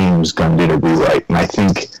then James Gunn did a rewrite. And I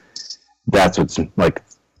think that's what's, the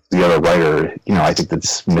other writer, I think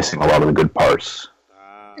that's missing a lot of the good parts.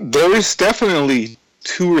 There is definitely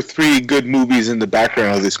 2 or 3 good movies in the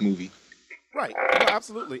background of this movie. Right, no,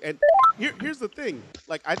 absolutely. And here's the thing.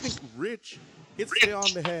 I think Rich hits it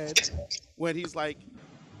on the head when he's like,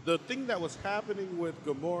 the thing that was happening with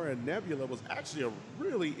Gamora and Nebula was actually a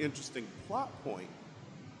really interesting plot point.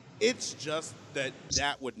 It's just that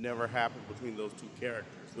would never happen between those 2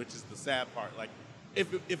 characters, which is the sad part.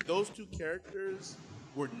 If those 2 characters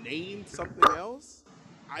were named something else,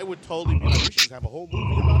 I would totally be like, we should have a whole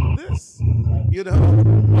movie about this,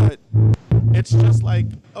 But it's just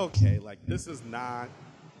okay, this is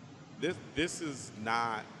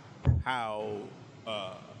not how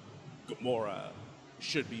Gamora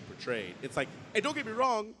should be portrayed. It's and don't get me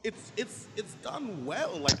wrong, it's done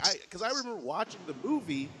well. Because I remember watching the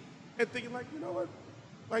movie and thinking you know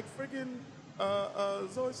what, friggin'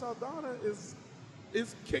 Zoe Saldana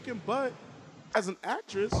is kicking butt as an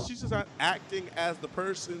actress. She's just not acting as the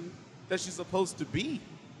person that she's supposed to be.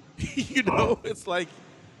 It's the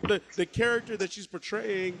character that she's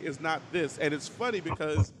portraying is not this. And it's funny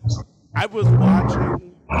because I was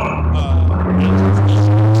watching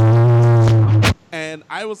and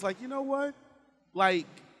I was like, you know what?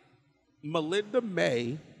 Melinda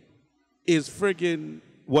May is friggin'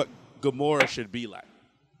 what Gamora should be like.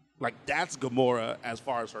 That's Gamora as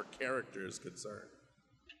far as her character is concerned.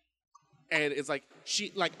 And it's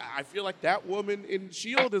she, I feel like that woman in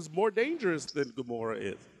S.H.I.E.L.D. is more dangerous than Gamora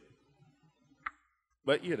is.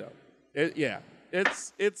 But,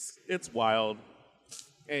 it's wild.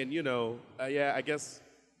 And, yeah, I guess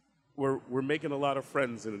we're making a lot of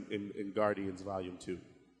friends in Guardians Volume 2.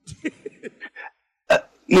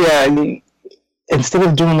 Yeah, I mean, and instead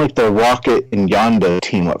of doing like the Rocket and Yondu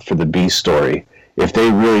team up for the B story, if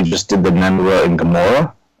they really just did the Nebula and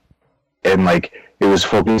Gamora, and like it was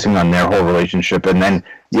focusing on their whole relationship, and then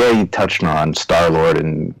you touched on Star-Lord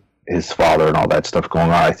and his father and all that stuff going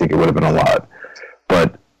on, I think it would have been a lot.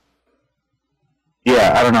 But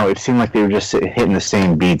yeah, I don't know. It seemed like they were just hitting the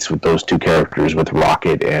same beats with those two characters, with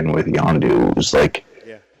Rocket and with Yondu. It was like,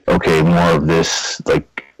 okay, more of this.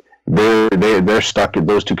 Like they're stuck.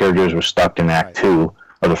 Those two characters were stuck in Act 2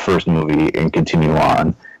 of the first movie and continue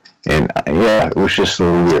on. And it was just a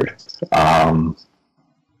little weird.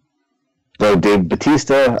 So Dave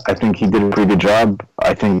Bautista, I think he did a pretty good job.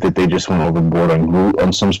 I think that they just went overboard on Groot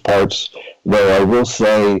on some parts. Though I will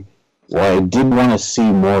say, while I did want to see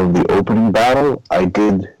more of the opening battle, I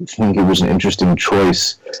did think it was an interesting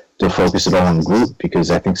choice to focus it all on Groot, because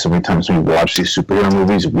I think so many times when we watch these superhero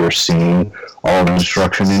movies, we're seeing all the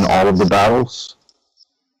destruction in all of the battles.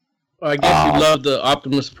 I guess you love the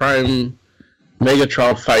Optimus Prime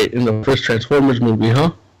Megatron fight in the first Transformers movie,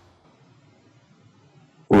 huh?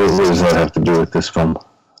 What does that have to do with this film?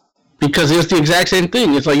 Because it's the exact same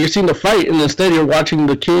thing. It's like you're seeing the fight, and instead you're watching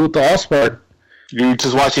the kid with the Allspark. You're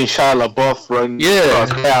just watching Shia LaBeouf run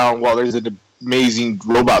down while there's an amazing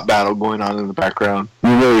robot battle going on in the background.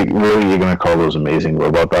 Really, you're going to call those amazing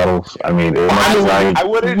robot battles? I mean, I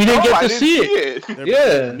wouldn't. We didn't get to see it.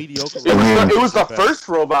 Yeah, mediocre. It was the first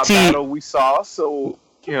robot battle we saw, so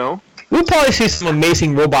we'll probably see some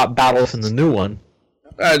amazing robot battles in the new one.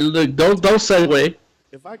 Look, don't segue.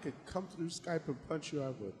 If I could come through Skype and punch you, I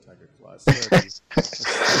would, Tiger Claws.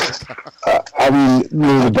 I mean,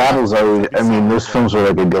 the battles are. I mean, those films are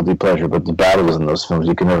like a guilty pleasure, but the battles in those films,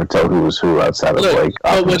 you can never tell who was who outside of like.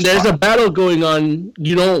 But when there's a battle going on,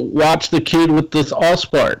 you don't watch the kid with this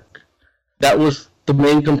Allspark. That was the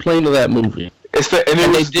main complaint of that movie. It was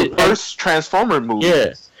the first Transformer movie.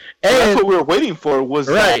 Yeah, and that's what we were waiting for was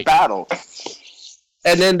that battle.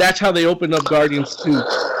 And then that's how they opened up Guardians 2.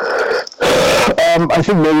 I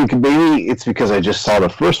think maybe it's because I just saw the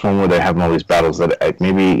first one where they have all these battles that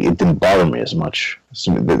maybe it didn't bother me as much.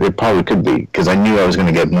 So it probably could be because I knew I was going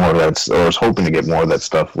to get more of that, or I was hoping to get more of that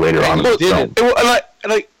stuff later on. It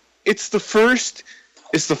was the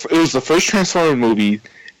first Transformer movie,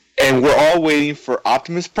 and we're all waiting for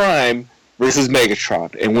Optimus Prime versus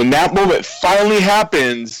Megatron. And when that moment finally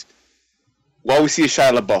happens, we see a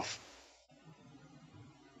Shia LaBeouf,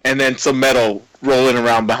 and then some metal rolling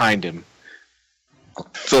around behind him.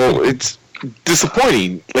 So it's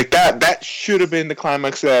disappointing. Like that should have been the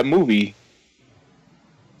climax of that movie.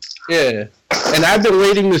 Yeah, and I've been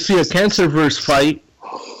waiting to see a Cancerverse fight,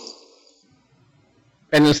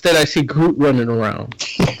 and instead I see Groot running around,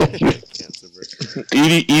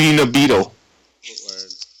 eating a beetle.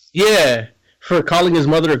 Yeah, for calling his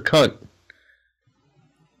mother a cunt.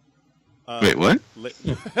 Wait, what?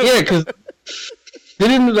 Yeah, because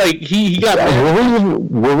didn't he got.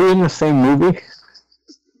 Were we in the same movie?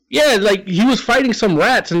 Yeah, like he was fighting some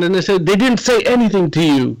rats, and then they said they didn't say anything to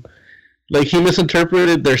you. Like he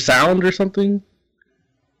misinterpreted their sound or something.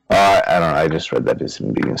 I don't know. I just read that as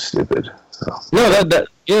him being stupid. So. No,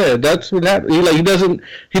 that's what happened. He doesn't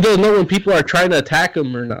know when people are trying to attack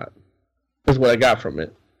him or not. That's what I got from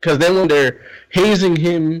it. Because then when they're hazing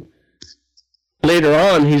him later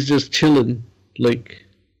on, he's just chilling. Like,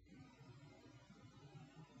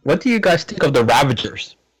 what do you guys think of the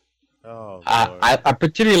Ravagers? Oh, I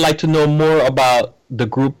particularly like to know more about the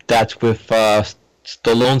group that's with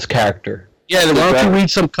Stallone's character. Yeah, why don't you read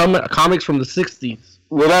some comics from the 60s?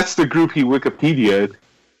 Well, that's the group he Wikipedia'd.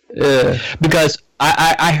 Because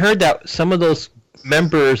I heard that some of those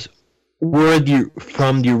members were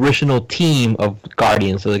from the original team of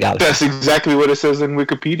Guardians of the Galaxy. That's exactly what it says in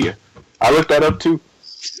Wikipedia. I looked that up too.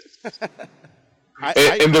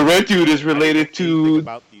 And the red dude is related to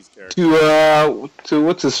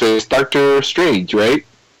what's his face? Doctor Strange, right?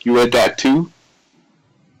 You read that too?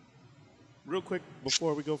 Real quick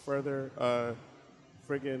before we go further,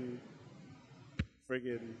 friggin'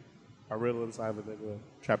 our riddle inside of Enigma,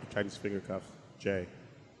 trapped in Chinese finger cuffs. Jay,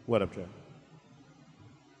 what up, Jay?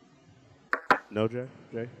 No, Jay?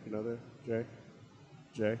 Jay, you know that?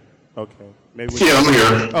 Jay? Okay, maybe. I'm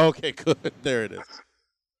here. Okay, good. There it is.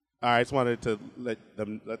 I just wanted to let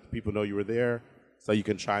the people know you were there, so you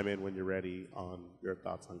can chime in when you're ready on your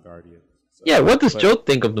thoughts on Guardians. So, yeah, what does Joe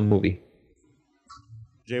think of the movie?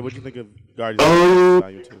 Jay, what do you think of Guardians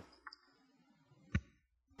Volume 2?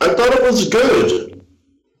 I thought it was good.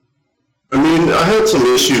 I mean, I had some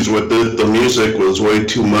issues with it. The music was way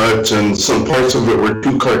too much, and some parts of it were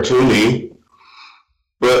too cartoony.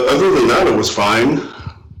 But other than that, it was fine.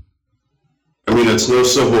 I mean, it's no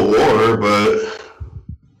Civil War, but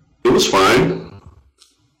it was fine.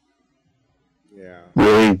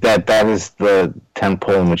 Really, that is the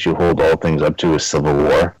tentpole in which you hold all things up to is Civil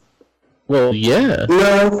War. Well, yeah.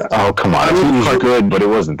 No. Oh, come on. It was good, but it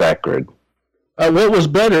wasn't that good. What was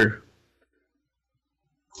better?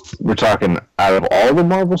 We're talking out of all the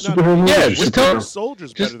Marvel superhero movies? Yeah, just tell Winter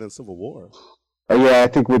Soldier's better than Civil War. Oh, yeah, I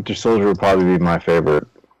think Winter Soldier would probably be my favorite.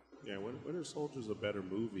 Yeah, Winter Soldier's a better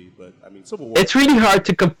movie, but I mean, Civil War. It's really hard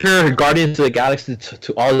to compare Guardians of the Galaxy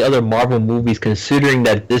to all the other Marvel movies, considering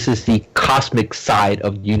that this is the cosmic side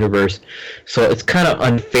of the universe. So it's kind of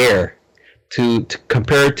unfair to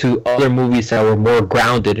compare it to other movies that were more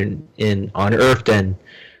grounded in on Earth than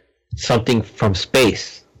something from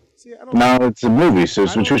space. See, No, it's a movie, so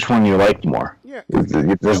it's which one you like more. Yeah.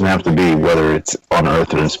 It doesn't have to be whether it's on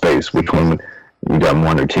Earth or in space. Which one you got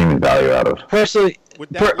more entertainment value out of? Personally,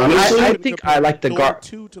 I think I like the Thor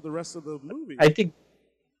 2 to the rest of the movie. I think.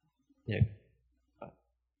 Yeah.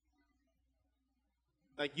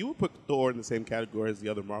 Like, you would put Thor in the same category as the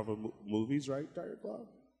other Marvel movies, right, Dr. Claw?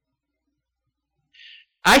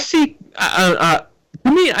 I see. To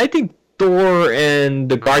me, I think Thor and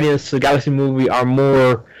the Guardians of the Galaxy movie are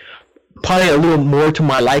probably a little more to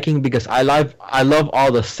my liking because I love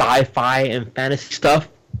all the sci-fi and fantasy stuff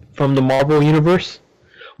from the Marvel universe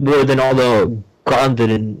more than all the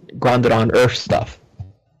grounded on Earth stuff.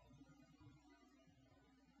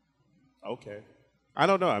 Okay, I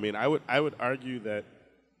don't know. I mean, I would argue that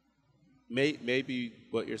maybe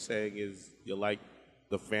what you're saying is you like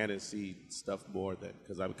the fantasy stuff more than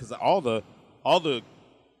because all the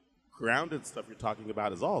grounded stuff you're talking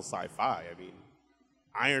about is all sci-fi. I mean,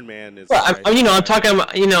 Iron Man is. Well, I'm talking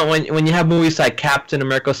about when you have movies like Captain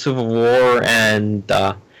America: Civil War and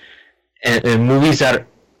movies that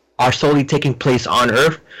are solely taking place on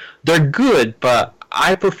Earth, they're good, but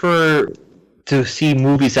I prefer to see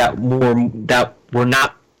movies that were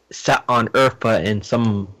not set on Earth but in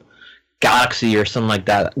some galaxy or something like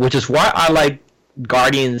that. Which is why I like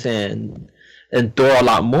Guardians and Thor a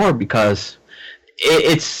lot more because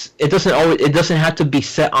it doesn't have to be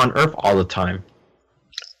set on Earth all the time.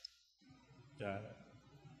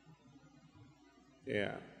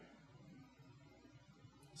 Yeah.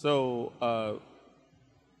 So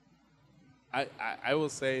I will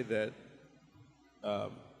say that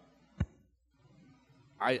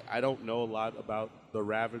I don't know a lot about the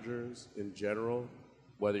Ravagers in general,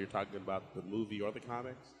 whether you're talking about the movie or the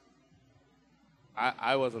comics.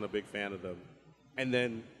 I wasn't a big fan of them. And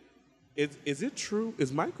then, is it true?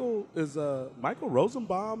 Is Michael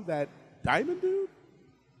Rosenbaum that Diamond dude?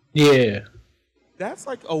 Yeah. That's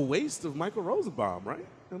like a waste of Michael Rosenbaum, right?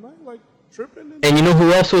 Am I like tripping? And you know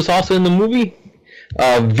who else was also in the movie?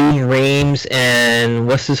 Ving Rhames and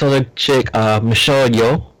what's this other chick? Michelle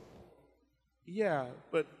Yeoh. Yeah,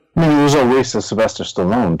 but I mean, it was a waste of Sylvester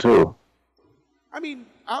Stallone too. I mean,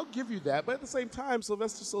 I'll give you that, but at the same time,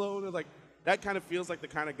 Sylvester Stallone is like that kind of feels like the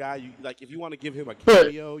kind of guy you like. If you want to give him a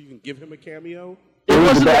cameo, you can give him a cameo.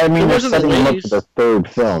 They're setting him up for the third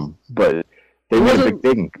film, but they made a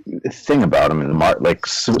big thing about him in the like.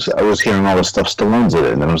 I was hearing all this stuff Stallone's in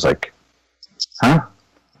it, and then I was like, huh?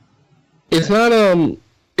 It's not it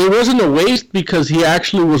wasn't a waste because he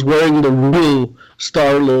actually was wearing the real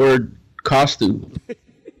Star-Lord costume.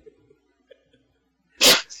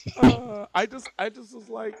 I just was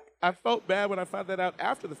like, I felt bad when I found that out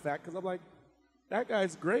after the fact because I'm like, that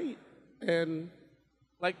guy's great, and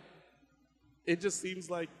like, it just seems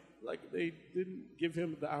like they didn't give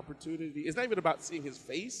him the opportunity. It's not even about seeing his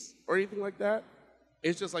face or anything like that.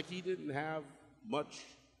 It's just like he didn't have much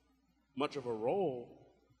of a role,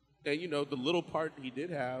 and the little part he did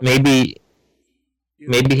have. Maybe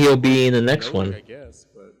he'll be in the next one. I guess,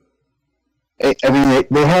 but. I mean,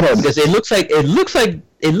 they had a because it looks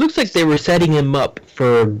like they were setting him up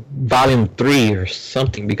for Volume 3 or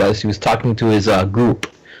something because he was talking to his group.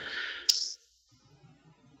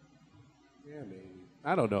 Yeah, maybe.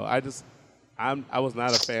 I don't know. I was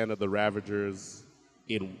not a fan of the Ravagers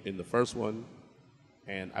in the first one,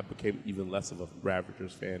 and I became even less of a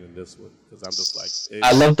Ravagers fan in this one because I'm just like.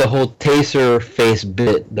 I love the whole taser face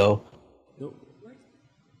bit though.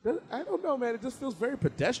 I don't know, man. It just feels very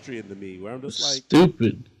pedestrian to me. Where I'm just like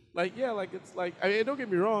stupid. Like it's like. I mean, don't get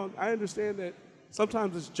me wrong. I understand that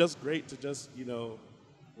sometimes it's just great to just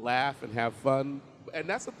laugh and have fun, and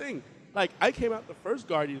that's the thing. Like I came out the first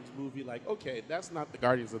Guardians movie like, okay, that's not the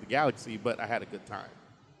Guardians of the Galaxy, but I had a good time.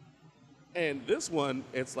 And this one,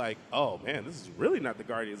 it's like, oh man, this is really not the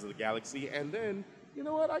Guardians of the Galaxy. And then you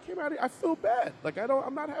know what? I came out. I feel bad. Like I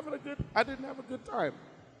didn't have a good time.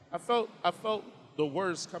 I felt the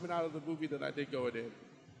worst coming out of the movie than I did going in.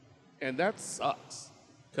 And that sucks.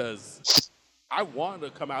 Because I want to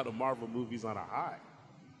come out of Marvel movies on a high.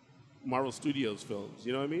 Marvel Studios films.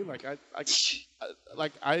 You know what I mean? Like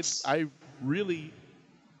I really,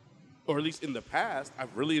 or at least in the past,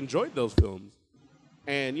 I've really enjoyed those films,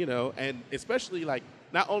 and and especially like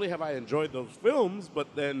not only have I enjoyed those films, but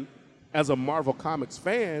then as a Marvel Comics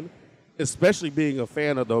fan, especially being a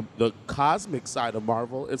fan of the cosmic side of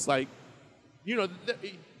Marvel, it's like, you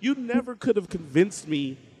never could have convinced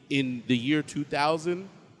me in the year 2000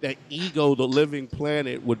 that Ego the Living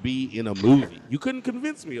Planet would be in a movie. You couldn't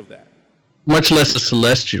convince me of that. Much less a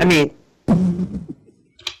Celestial. I mean,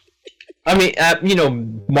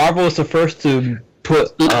 Marvel was the first to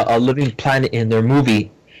put a living planet in their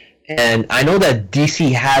movie, and I know that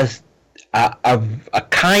DC has a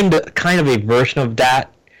kind of a version of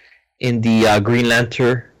that in the Green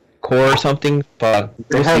Lantern Corps or something. But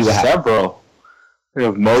they have several. They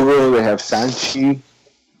have Mogul. They have Sanchi.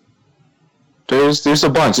 There's a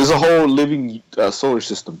bunch. There's a whole living solar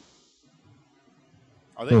system.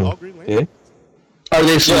 Are they all Green Lanterns? Yeah. Are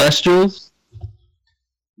they Celestials?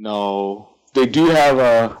 No. They do have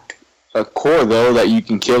a core, though, that you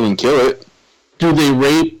can kill and kill it. Do they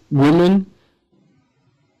rape women?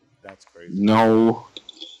 That's crazy. No.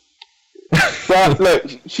 But, look,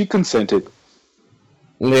 she consented.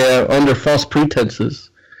 Yeah, under false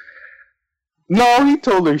pretenses. No, he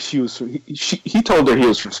told her he told her he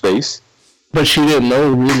was from space. But she didn't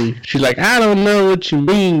know, really. She's like, I don't know what you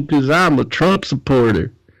mean, because I'm a Trump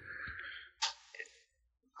supporter.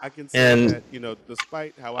 I can say that,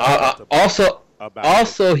 despite how I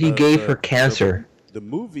he gave her cancer. The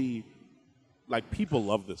movie, like, people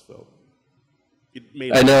love this film. It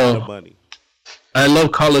made a lot of money. I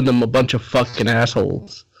love calling them a bunch of fucking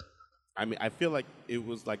assholes. I mean, I feel like it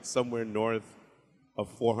was like somewhere north of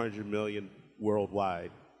 400 million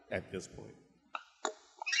worldwide at this point.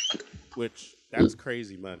 Which, that's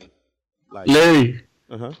crazy money. Like, Larry,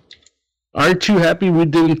 aren't you happy we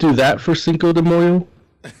didn't do that for Cinco de Mayo?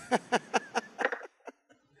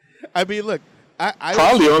 I mean, look, I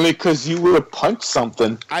probably only because you would have punched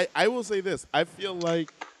something. I will say this. I feel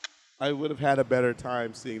like I would have had a better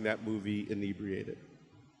time seeing that movie inebriated.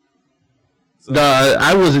 So, No,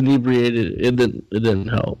 I was inebriated. It didn't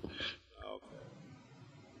help. Okay.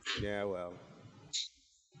 Yeah, well,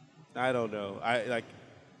 I don't know.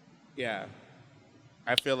 Yeah,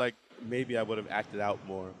 I feel like maybe I would have acted out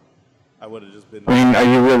more. I would have just been. I mean, are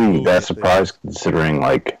you really that surprised considering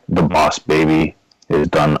like the Boss Baby has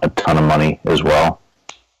done a ton of money as well?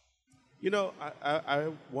 I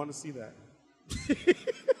want to see that.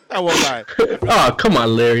 I won't lie. Oh, come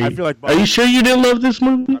on, Larry. I feel like are you sure you didn't love this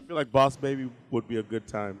movie? I feel like Boss Baby would be a good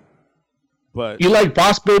time, but you like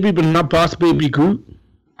Boss Baby, but not Boss Baby Groot.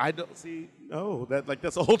 I don't see. No,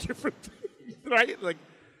 that's a whole different thing, right? Like,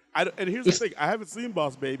 and here's the thing: I haven't seen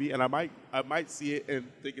Boss Baby, and I might see it and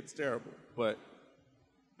think it's terrible, but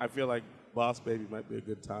I feel like Boss Baby might be a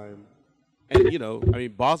good time. And I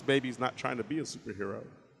mean, Boss Baby's not trying to be a superhero.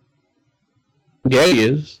 Yeah, he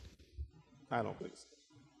is. I don't think so.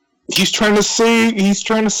 He's trying to save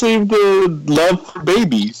the love for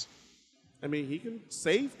babies. I mean, he can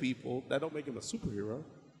save people. That don't make him a superhero.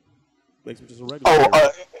 Makes him just a regular.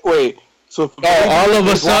 Wait. So all of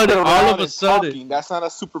a sudden, talking, that's not a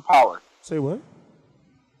superpower. Say what?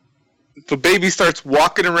 If a baby starts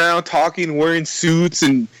walking around, talking, wearing suits,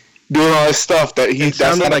 and doing all this stuff, that's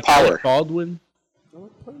not a power. Alec Baldwin.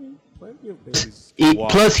 Plenty of babies.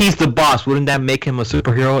 Plus, he's the boss. Wouldn't that make him a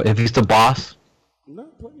superhero if he's the boss? No,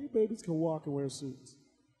 plenty of babies can walk and wear suits.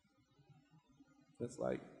 That's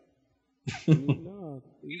like.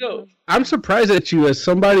 I'm surprised at you as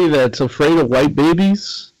somebody that's afraid of white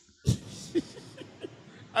babies.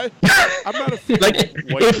 I'm not afraid like, of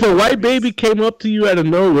white if a white baby came up to you out of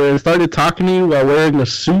nowhere and started talking to you while wearing a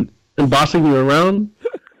suit and bossing you around,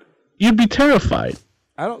 you'd be terrified.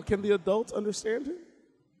 Can the adults understand him?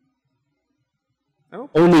 I don't.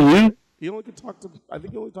 Only you? He only can talk to. I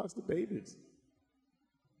think he only talks to babies.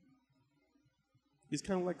 He's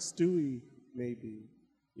kind of like Stewie, maybe.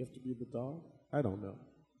 You have to be the dog? I don't know.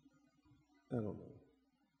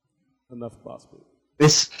 Enough Boss Baby.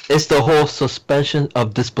 It's the whole suspension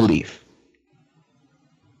of disbelief.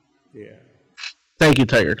 Yeah. Thank you,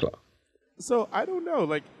 Tiger Claw. So, I don't know.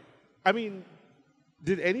 Like, I mean,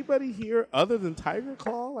 did anybody here other than Tiger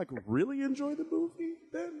Claw, like, really enjoy the movie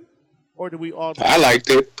then? Or did we all... I liked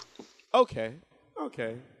it. Okay.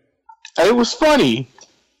 It was funny.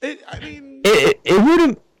 It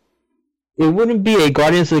wouldn't be a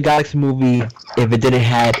Guardians of the Galaxy movie if it didn't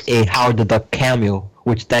have a Howard the Duck cameo,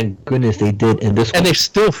 which thank goodness they did in this one. And they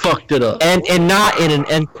still fucked it up. And not in an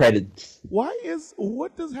end credits. What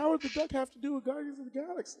does Howard the Duck have to do with Guardians of the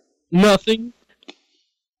Galaxy? Nothing.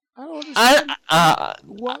 I don't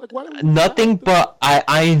understand. Nothing, but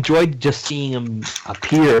I enjoyed just seeing him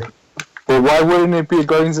appear. But why wouldn't it be a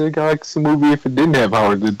Guardians of the Galaxy movie if it didn't have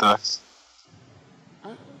Howard the Duck?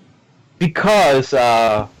 Because,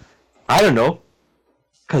 I don't know.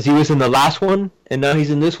 Because he was in the last one, and now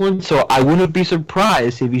he's in this one, so I wouldn't be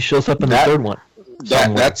surprised if he shows up in the third one.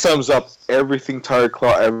 That sums up everything Tyler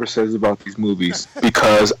Claw ever says about these movies,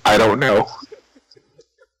 because I don't know.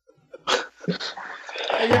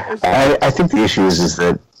 I think the issue is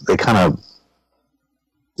that they kind of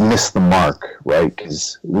miss the mark, right?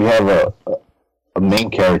 Because we have a main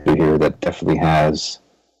character here that definitely has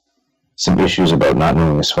some issues about not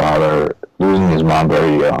knowing his father, losing his mom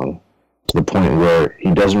very young, to the point where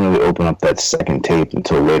he doesn't really open up that second tape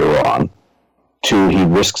until later on. 2, he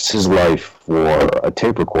risks his life for a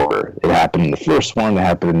tape recorder. It happened in the first one, it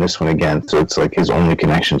happened in this one again, so it's like his only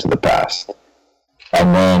connection to the past.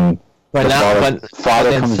 And then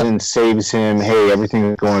father comes in, saves him, hey, everything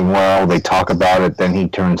is going well, they talk about it, then he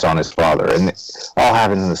turns on his father. And it all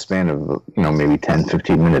happens in the span of, maybe 10,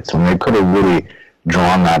 15 minutes, when they could have really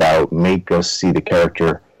drawn that out, make us see the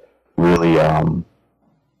character really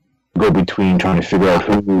go between trying to figure out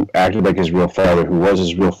who acted like his real father, who was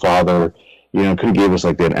his real father. Could have gave us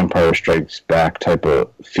like that Empire Strikes Back type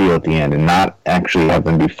of feel at the end, and not actually have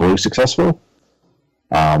them be fully successful.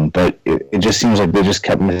 But it just seems like they just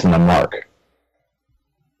kept missing the mark.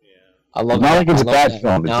 Yeah, I love. Not like it's a bad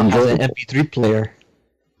film. Now it has an MP3 player.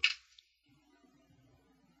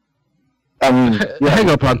 I mean, hang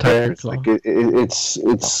up on Tyler. Like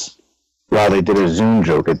it's. Wow, they did a Zoom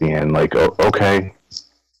joke at the end. Like, oh, okay,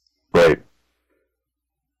 right.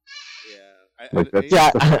 I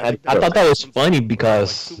thought that was funny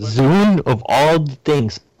because Zune, of all the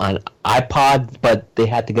things on iPod, but they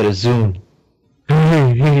had to get a Zune.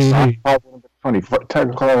 Funny.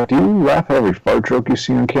 Do you laugh at every fart joke you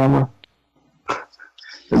see on camera? I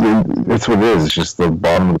mean, that's what it is. It's just the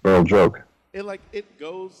bottom of the barrel joke. I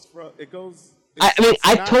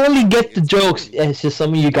totally get the jokes. It's just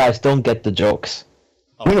some of you guys don't get the jokes.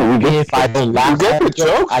 If I don't laugh at the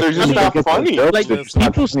jokes, they're just not funny. Like,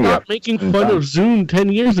 people stopped making fun of Zune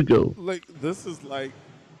 10 years ago. Like, this is like,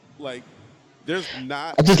 there's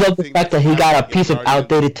not... I just love the fact that he got a piece of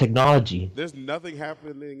outdated technology. There's nothing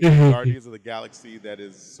happening in Guardians of the Galaxy that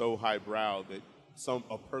is so highbrow that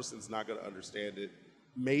a person's not going to understand it.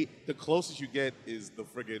 The closest you get is the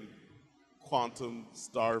friggin' quantum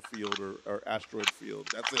star field or asteroid field.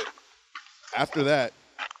 That's it. After that...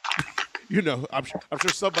 I'm sure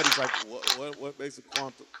somebody's like, what makes it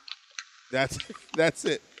quantum? That's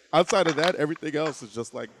it. Outside of that, everything else is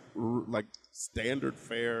just like standard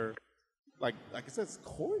fare. Like I said, it's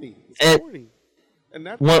corny. It's corny. And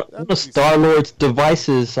one of Star-Lord's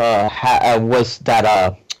devices was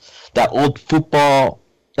that old football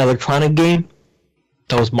electronic game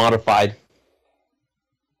that was modified.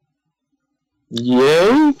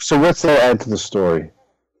 Yeah. So what's that add to the story?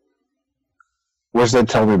 What's that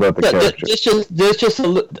tell me about the character? There's just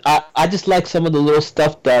I just like some of the little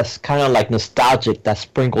stuff that's kind of like nostalgic that's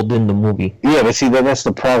sprinkled in the movie. Yeah, but see, that's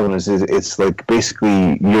the problem. Is it's like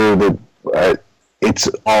basically it's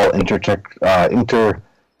all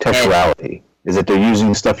intertextuality. Is that they're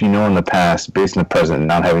using stuff in the past based in the present, and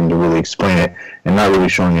not having to really explain it, and not really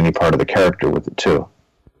showing any part of the character with it too.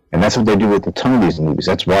 And that's what they do with a ton of these movies.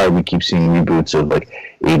 That's why we keep seeing reboots of like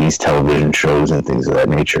 80s television shows and things of that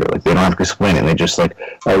nature. Like they don't have to explain it. They just like,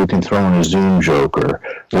 we can throw in a Zoom joke, or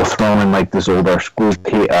we'll throw in like this old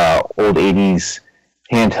 80s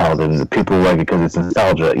handheld, and the people like it because it's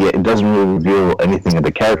nostalgia. Yeah, it doesn't really reveal anything of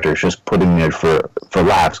the character. It's just putting it for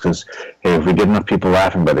laughs. Because hey, if we get enough people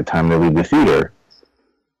laughing by the time they leave the theater,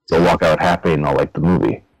 they'll walk out happy and they'll like the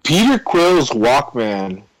movie. Peter Quill's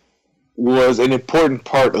Walkman was an important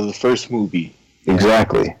part of the first movie.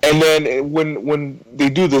 Exactly. And then when they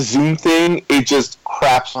do the Zoom thing, it just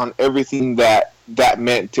craps on everything that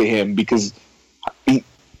meant to him, because it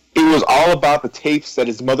was all about the tapes that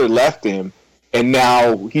his mother left him, and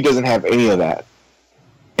now he doesn't have any of that.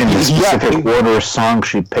 And the specific order of songs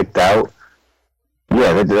she picked out,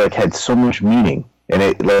 they like had so much meaning. And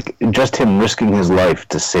it like just him risking his life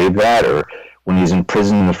to save that, or when he's in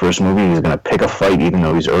prison in the first movie, he's going to pick a fight even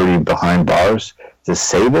though he's already behind bars to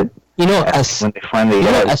save it. When they finally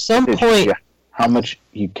at some point, how much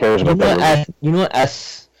he cares about that. At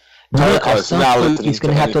some point he's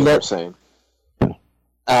going to have to let.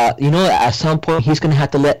 At some point he's going to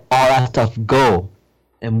have to let all that stuff go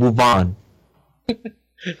and move on.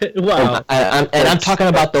 Wow. I'm talking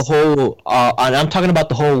about the whole. I'm talking about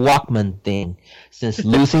the whole Walkman thing. Since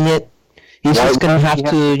losing it, he's just gonna have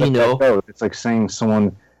to, It's like saying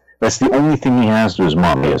someone That's the only thing he has to his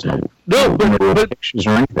mom. He has no pictures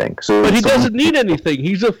or anything. So but he doesn't need anything.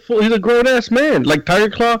 He's a grown ass man. Like Tiger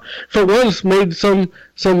Claw, for once, made some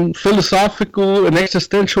philosophical and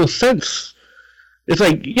existential sense. It's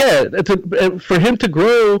like, yeah, for him to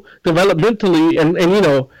grow developmentally and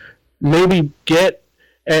maybe get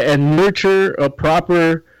and nurture a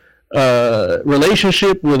proper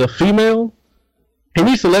relationship with a female, he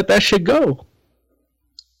needs to let that shit go.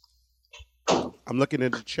 I'm looking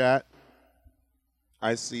at the chat.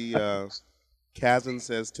 I see Kazan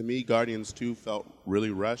says, to me, Guardians 2 felt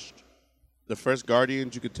really rushed. The first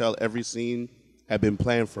Guardians, you could tell every scene had been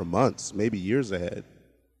planned for months, maybe years ahead.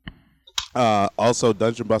 Also,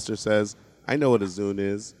 Dungeon Buster says, I know what a Zune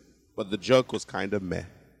is, but the joke was kind of meh.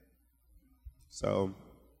 So,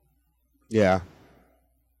 yeah.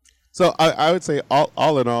 So I would say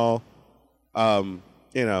all in all, Borat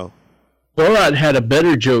had a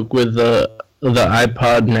better joke with the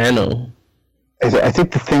iPod Nano. I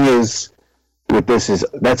think the thing is with this is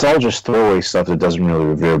that's all just throwaway stuff that doesn't really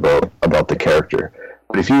reveal about the character.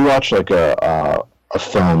 But if you watch like a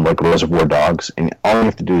film like Reservoir Dogs, and all you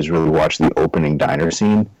have to do is really watch the opening diner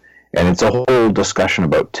scene, and it's a whole discussion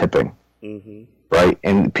about tipping, right?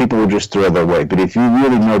 And people will just throw their way. But if you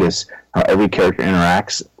really notice how every character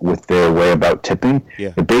interacts with their way about tipping,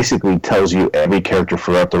 it basically tells you every character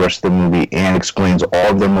throughout the rest of the movie and explains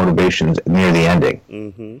all of their motivations near the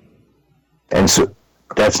ending. And so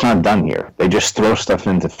that's not done here. They just throw stuff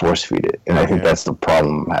in to force feed it. And I think that's the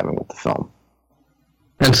problem I'm having with the film.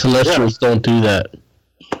 And Celestials don't do that.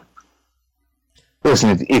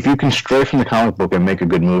 Listen, if you can stray from the comic book and make a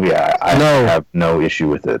good movie, I have no issue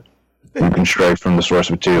with it. You can stray from the source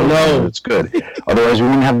material. No, it's good. Otherwise, we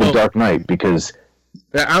wouldn't have The Dark Knight because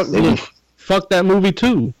fuck that movie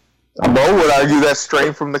too. Mo would argue that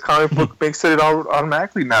straying from the comic book makes it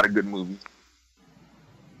automatically not a good movie.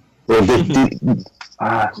 Well,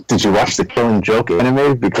 did you watch the Killing Joke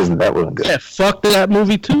animated? Because that wasn't good. Yeah, fuck that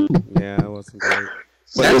movie too. Yeah, it wasn't great.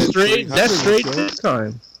 That's straight this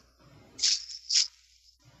time.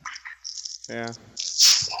 Yeah.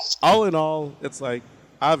 All in all, it's like,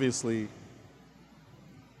 obviously,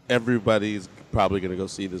 everybody's probably going to go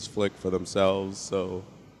see this flick for themselves, so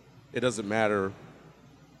it doesn't matter,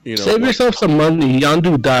 Save yourself some money.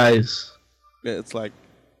 Yondu dies. It's like,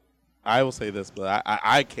 I will say this, but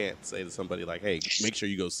I can't say to somebody like, hey, make sure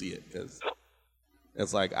you go see it, because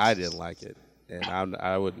it's like, I didn't like it, and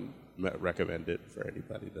I wouldn't recommend it for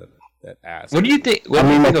anybody that asks. What do you think?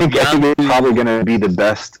 I think it's probably going to be the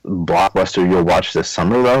best blockbuster you'll watch this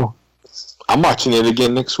summer, though. I'm watching it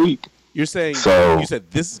again next week. You're saying you said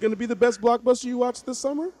this is going to be the best blockbuster you watch this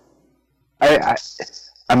summer? I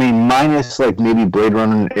mean, minus like maybe Blade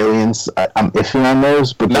Runner and Aliens. I'm iffy on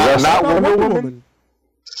those, but not Wonder Woman.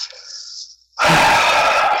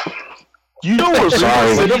 You know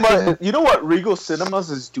what Regal Cinemas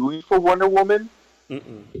is doing for Wonder Woman?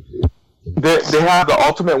 They have the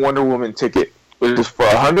Ultimate Wonder Woman ticket, which is for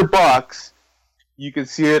 $100. You can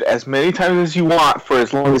see it as many times as you want for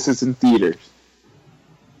as long as it's in theaters.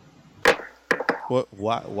 What?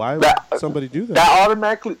 Why would somebody do that?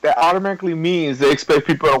 That automatically means they expect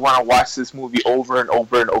people to want to watch this movie over and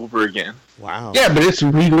over and over again. Wow. Yeah, but it's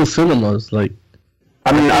Regal Cinemas. Like,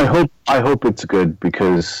 I mean, I hope it's good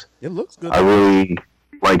because it looks good. I really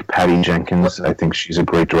like Patty Jenkins. I think she's a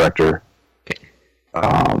great director. Okay.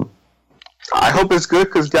 I hope it's good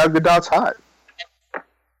because Gal Gadot's hot.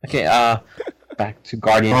 Okay. Back to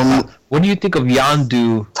Guardians. What do you think of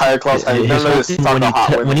Yondu? Tiger Claws.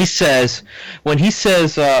 When he says, to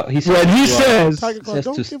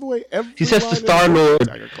Star-Lord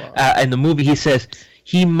in the movie, he says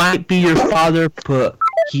he might be your father, but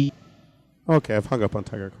he. Okay, I've hung up on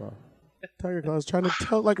Tiger Claw. Tiger Claw is trying to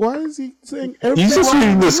tell, like, why is he saying everything? He's just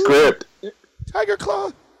reading the script. Tiger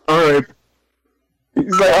Claw. All right.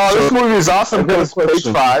 He's like, oh, this movie is awesome because page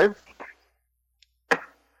 5.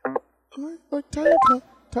 Like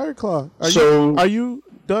Tiger Claw. Are you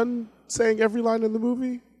done saying every line in the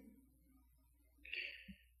movie?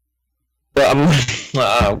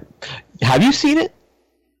 Have you seen it?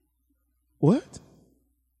 What?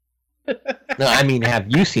 No, I mean, have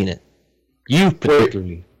you seen it? You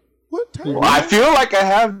particularly. What? Tiger Well, I feel like I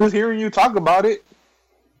have just hearing you talk about it.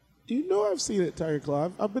 You know I've seen it, Tiger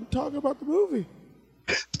Claw. I've been talking about the movie.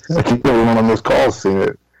 I think everyone on this call has seen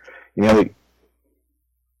it. You know,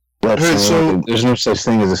 there's no such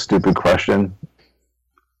thing as a stupid question.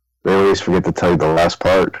 They always forget to tell you the last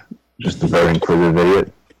part. Just a very inquisitive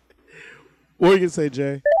idiot. What are you going to say,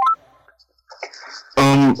 Jay?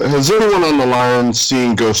 Has anyone on the line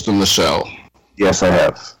seen Ghost in the Shell? Yes, I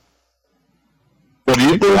have. But do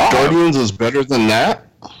you think Guardians is better than that?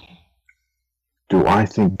 do I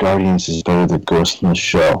think Guardians is better than Ghost in the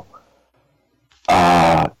Shell?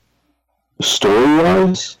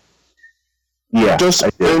 Story-wise? Yeah. Just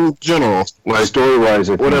in general. Like, story-wise,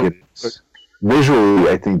 I think it's... Visually,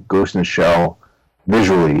 I think Ghost in the Shell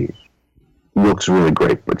visually looks really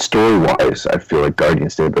great, but story-wise, I feel like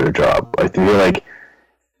Guardians did a better job. I feel like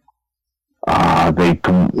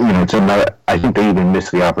it's another. I think they even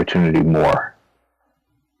missed the opportunity more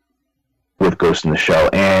with Ghost in the Shell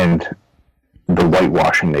and the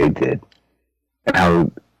whitewashing they did, and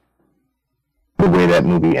how the way that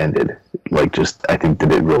movie ended, I think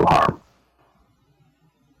did it real harm.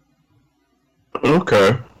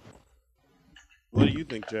 Okay. What do you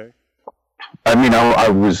think, Jay? I mean, I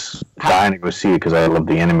was dying to go see it because I love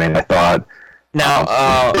the anime, and I thought.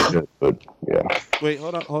 But yeah. Wait,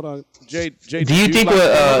 hold on. Jay, do you think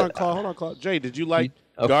hold on, Claude. Jay, did you like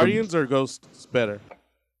Guardians or Ghosts better?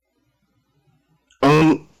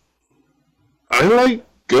 I like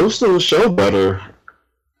Ghost in the Shell better.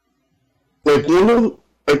 I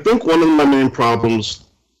think one of my main problems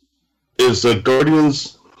is that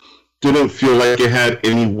Guardians didn't feel like it had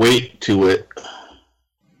any weight to it.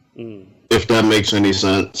 If that makes any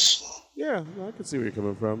sense. Yeah, I can see where you're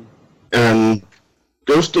coming from. And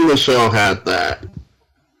Ghost in the Shell had that.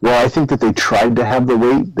 Well, I think that they tried to have the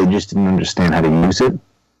weight, they just didn't understand how to use it.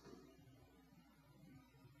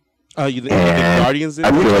 You think Guardians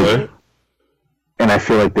didn't and I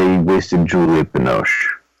feel like they wasted Juliette Binoche.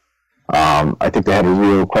 I think they had a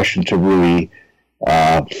real question to really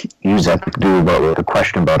use that to do about the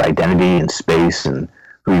question about identity and space and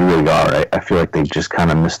who you really are. I feel like they just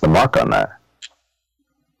kind of missed the mark on that.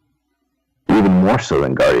 Even more so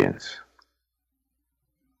than Guardians.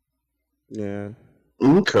 Yeah.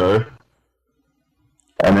 Okay.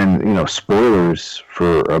 And then, spoilers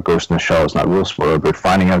for Ghost in the Shell is not real spoiler, but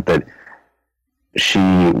finding out that she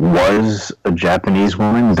was a Japanese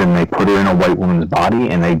woman, then they put her in a white woman's body,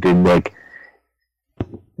 and they did,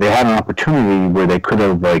 they had an opportunity where they could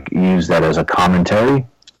have, used that as a commentary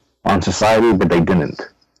on society, but they didn't.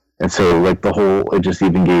 And so, it just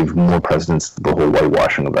even gave more precedence to the whole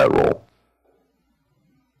whitewashing of that role.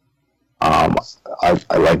 I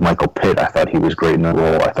like Michael Pitt. I thought he was great in the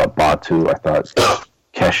role. I thought Batu. I thought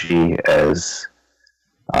Keshi as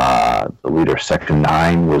the leader of Section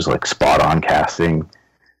 9 was, spot on casting.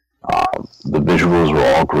 The visuals were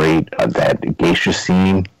all great. That geisha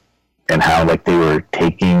scene and how, they were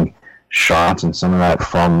taking shots and some of that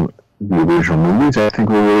from the original movies, I think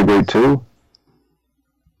were really great too.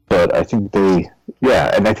 But I think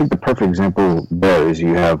and I think the perfect example there is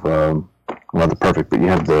you have, not the perfect, but you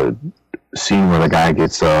have the scene where the guy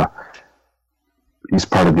gets, he's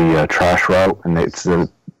part of the trash route, and it's the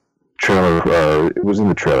trailer, it was in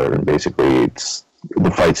the trailer, and basically it's the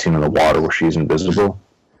fight scene in the water where she's invisible.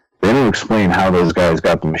 They don't explain how those guys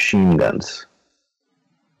got the machine guns.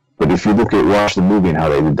 But if you watch the movie and how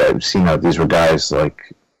they did that, you've seen how these were guys,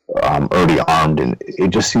 already armed, and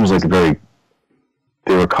it just seems like they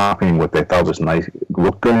were copying what they thought was nice,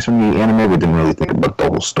 looked nice from the anime, but didn't really think about the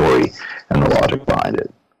whole story and the logic behind it.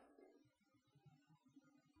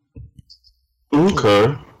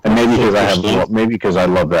 Okay. And maybe because I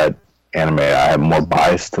love that anime, I have more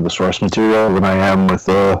bias to the source material than I am with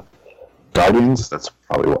Guardians. That's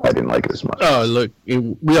probably why I didn't like it as much. Oh, look,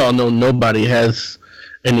 we all know nobody has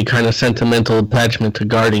any kind of sentimental attachment to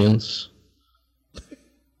Guardians.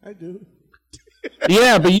 I do.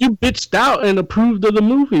 Yeah, but you bitched out and approved of the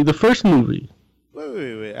movie, the first movie.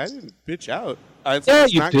 Wait. I didn't bitch out.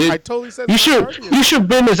 You did. I totally said you should have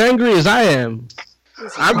been as angry as I am.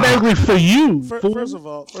 I'm angry for you. First of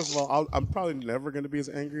all, I'm probably never going to be as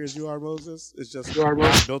angry as you are, Moses. It's just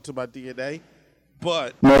built to my DNA.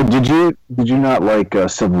 But no, did you not like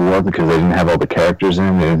Civil War because they didn't have all the characters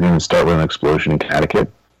in? They didn't even start with an explosion in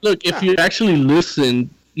Connecticut. Look, if you actually listen,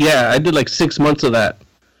 I did 6 months of that.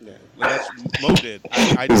 Yeah, that's Mo did.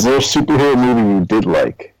 Is there a superhero movie you did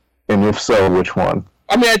like? And if so, which one?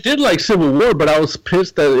 I mean, I did like Civil War, but I was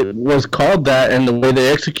pissed that it was called that, and the way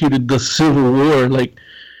they executed the Civil War,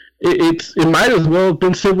 it might as well have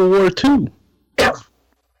been Civil War 2.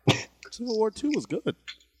 Civil War 2 was good.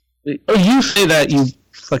 Oh, you say that, you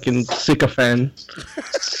fucking sycophant.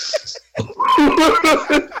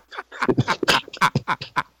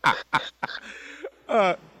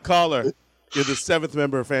 Caller, you're the 7th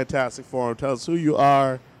member of Fantastic Forum. Tell us who you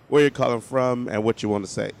are, where you're calling from, and what you want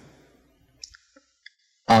to say.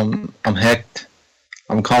 I'm Hecht.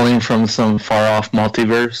 I'm calling from some far-off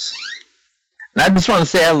multiverse. And I just want to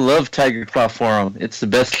say I love Tiger Claw Forum. It's the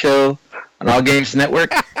best show on All Games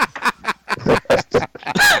Network.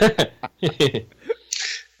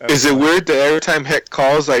 Is it weird that every time Heck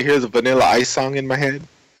calls, I hear the Vanilla Ice song in my head?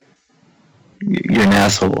 You're an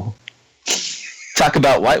asshole. Talk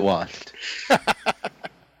about whitewashed.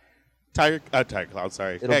 Tiger Cloud.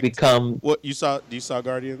 Sorry. It'll become. What you saw? You saw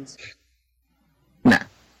Guardians? Nah.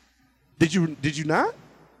 Did you not?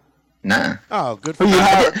 Nah. Oh, good for you.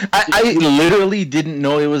 you. I literally didn't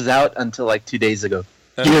know it was out until like 2 days ago.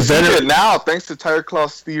 You're better now, thanks to Tiger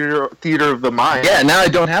Claw's Theater of the Mind. Yeah, now I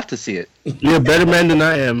don't have to see it. You're a better man than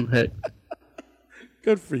I am, Heck.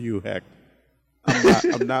 Good for you, Heck.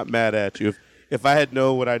 I'm not mad at you. If I had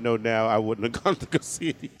known what I know now, I wouldn't have gone to go see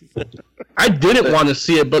it either. I didn't want to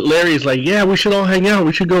see it, but Larry's like, yeah, we should all hang out.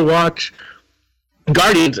 We should go watch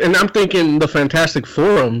Guardians. And I'm thinking the Fantastic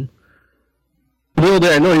Forum. Little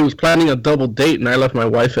did I know he was planning a double date, and I left my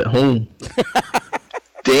wife at home.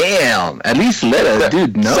 Damn! At least let a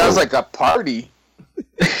dude know. Sounds like a party.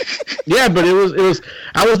 Yeah, but it was.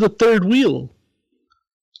 I was the third wheel.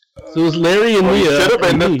 So it was Larry and me. Should have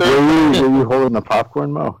been the third. Were you holding the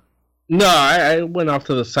popcorn, Mo? No, I went off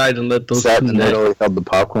to the side and let those. Sat and literally held the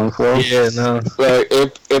popcorn for us? Yeah, no. Like,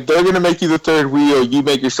 if they're gonna make you the third wheel, you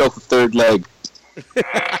make yourself the third leg.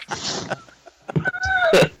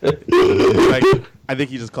 I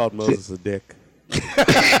think he just called Moses a dick.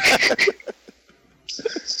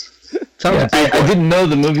 Yeah, I didn't know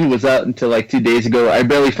the movie was out until like 2 days ago. I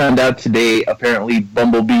barely found out today. Apparently,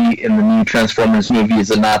 Bumblebee in the new Transformers movie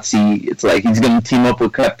is a Nazi. It's like he's going to team up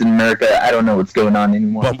with Captain America. I don't know what's going on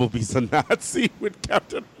anymore. Bumblebee's a Nazi with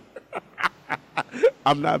Captain America.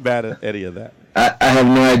 I'm not bad at any of that. I have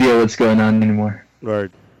no idea what's going on anymore.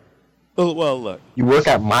 Right. Well, look. You work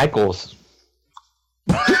at Michael's.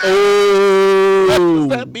 Oh, what does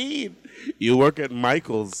that mean? You work at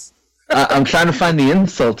Michael's. I'm trying to find the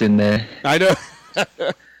insult in there. I know.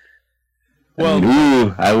 Well,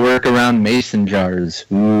 ooh, I work around mason jars.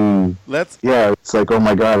 Ooh. Yeah, it's like, oh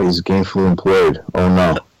my god, he's gainfully employed. Oh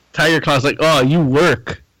no. Tiger Claw's like, oh, you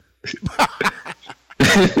work.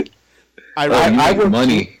 I work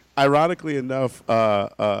money. Ironically enough,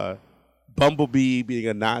 Bumblebee being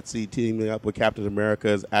a Nazi teaming up with Captain America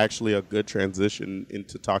is actually a good transition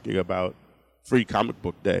into talking about Free Comic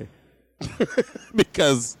Book Day.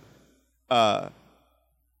 Because Marvel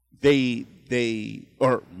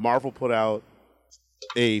put out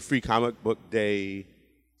a Free Comic Book Day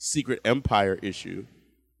Secret Empire issue,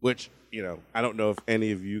 which, I don't know if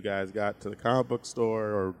any of you guys got to the comic book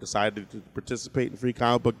store or decided to participate in Free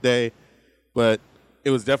Comic Book Day, but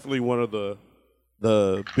it was definitely one of the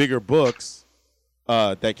bigger books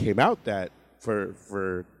that came out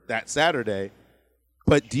for that Saturday.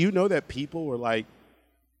 But do you know that people were like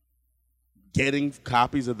getting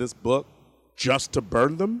copies of this book just to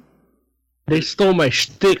burn them? They stole my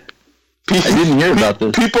shtick. I didn't hear about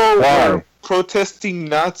this. People were protesting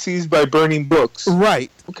Nazis by burning books.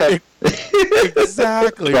 Right. Okay.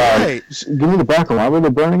 Exactly. Right. Give me the background. Why were they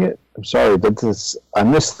burning it? I'm sorry, I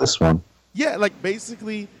missed this one. Yeah,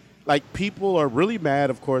 basically, people are really mad,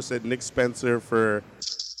 of course, at Nick Spencer for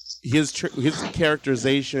his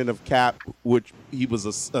characterization of Cap, which he was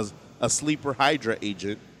a sleeper Hydra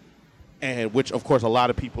agent, and which, of course, a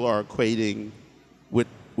lot of people are equating with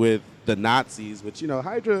the Nazis, which,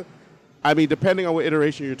 Hydra, I mean, depending on what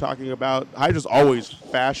iteration you're talking about, Hydra's always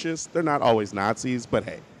fascist. They're not always Nazis, but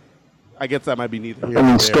hey, I guess that might be neither here nor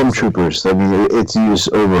there. Stormtroopers, it's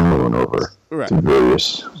used over and over and over. Right. To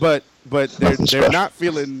various. But they're not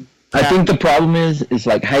feeling... I think the problem is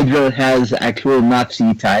like Hydra has actual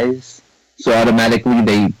Nazi ties, so automatically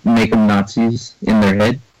they make them Nazis in their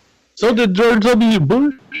head. So did George W.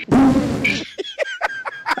 Bush.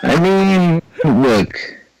 I mean, look.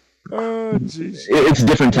 Oh, jeez. It's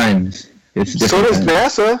different times. It's different. So does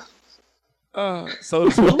times. NASA. So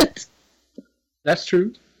does what? That's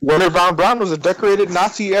true. Werner von Braun was a decorated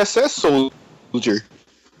Nazi SS soldier.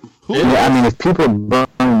 Yeah, I mean, if people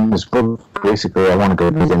burn this book, basically, I want to go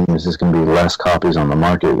to the news. There's going to be less copies on the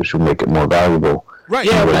market, which will make it more valuable. Right.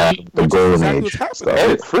 Yeah, the golden age.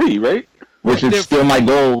 And it's free, right? Which is still my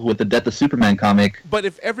goal with the Death of Superman comic. But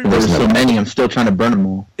if everyone... There's so many, I'm still trying to burn them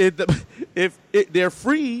all. If they're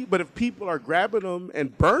free, but if people are grabbing them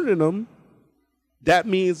and burning them, that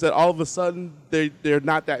means that all of a sudden there are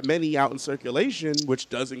not that many out in circulation, which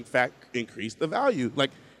does in fact increase the value.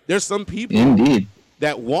 Like, there's some people Indeed.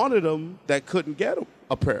 that wanted them that couldn't get them,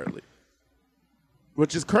 apparently.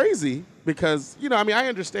 Which is crazy because, I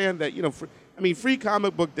understand that, Free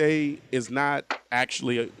Comic Book Day is not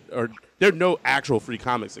actually, there are no actual free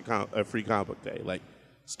comics at Free Comic Book Day. Like,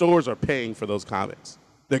 stores are paying for those comics.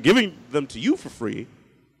 They're giving them to you for free,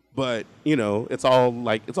 but, it's all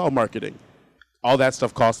marketing. All that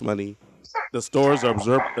stuff costs money. The stores are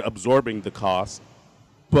absorbing the cost.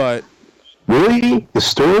 But really, the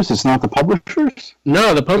stores? It's not the publishers?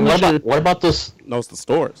 No, the publisher. What about those? No, it's the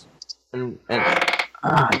stores.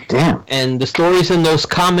 Damn. And the stories in those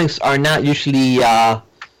comics are not usually, I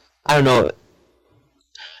don't know.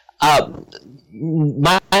 I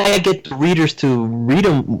get the readers to read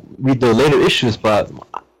the later issues, but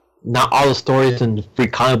not all the stories in the free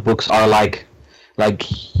comic books are like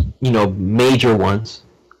major ones.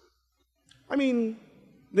 I mean,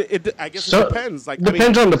 I guess So, it depends. Like,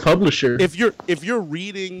 depends on the publisher. If you're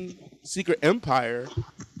reading Secret Empire,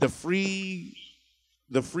 the free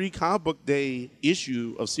comic book day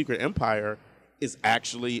issue of Secret Empire is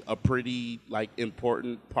actually a pretty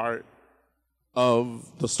important part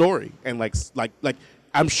of the story. And like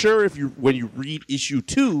I'm sure when you read issue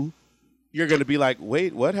 2, you're gonna be like,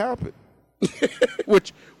 wait, what happened?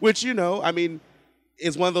 which I mean,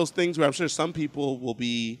 is one of those things where I'm sure some people will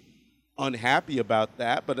be unhappy about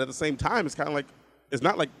that, but at the same time, it's kind of like, it's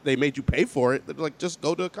not like they made you pay for it. They're like, just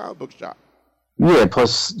go to a comic book shop. Yeah,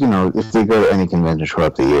 plus, if they go to any convention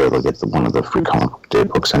throughout the year, they'll get one of the free comic book day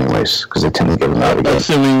books anyways, because they tend to give them out again.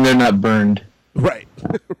 Assuming they're not burned. Right.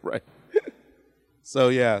 Right. So,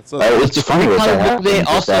 yeah. So it's funny what that happened They just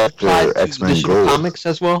also after apply to X-Men digital Gold. comics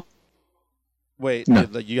as well. Wait, No.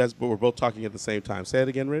 you guys were both talking at the same time. Say it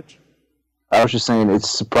again, Rich. I was just saying, it's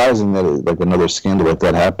surprising that another scandal like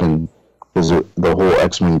that happened, because the whole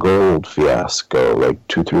X-Men Gold fiasco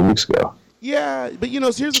 2-3 weeks ago. Yeah, but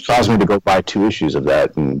here's the It caused me to go buy 2 issues of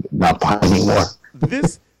that and not buy anymore.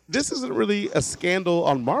 This isn't really a scandal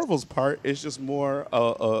on Marvel's part. It's just more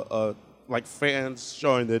like fans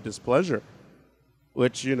showing their displeasure,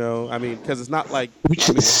 which I mean, because it's not like Which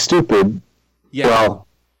is stupid. Yeah. Well,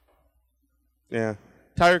 yeah.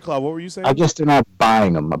 Tiger Claw, what were you saying? I guess they're not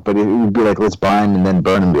buying them, but it would be like, let's buy them and then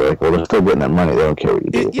burn them. Be like, well, they're still getting that money. They don't care what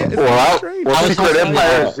you do with them. Well, Secret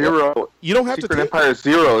Empire Zero. You don't have Secret Empire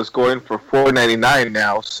Zero is going for $4.99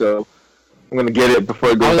 now, so I'm gonna get it before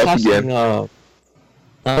it I goes was up asking, again.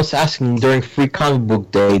 I was asking during Free Comic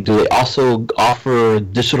Book Day, do they also offer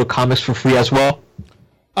digital comics for free as well?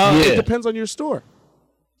 It depends on your store.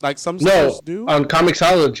 Like some stores do. On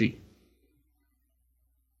Comixology.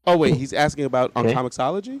 Oh wait, he's asking about on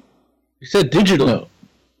Comixology? He said digital. No.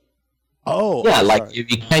 Oh, yeah, I'm like sorry.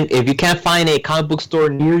 if you can't find a comic book store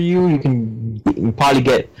near you, you can probably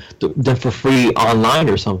get them for free online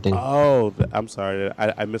or something. Oh, I'm sorry,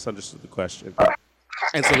 I misunderstood the question.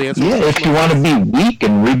 And so the answer Yeah, if you want to be weak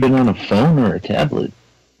and read it on a phone or a tablet.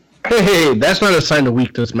 Hey, that's not a sign of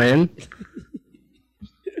weakness, man.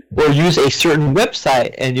 Or use a certain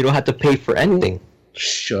website and you don't have to pay for anything.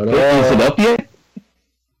 Shut up. Is it up yet?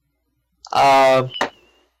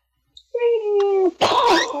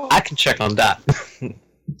 I can check on that.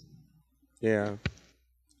 Yeah.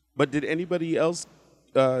 But did anybody else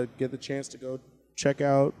get the chance to go check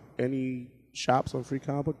out any shops on Free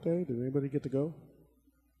Comic Book Day? Did anybody get to go?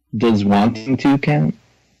 Does wanting to count?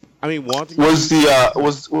 I mean, wanting Was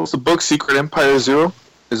the book Secret Empire Zero?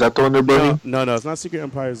 Is that the one they're burning? No, it's not Secret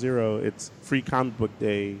Empire Zero. It's Free Comic Book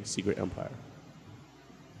Day Secret Empire.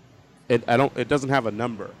 It doesn't have a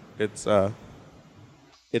number.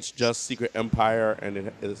 It's just Secret Empire, and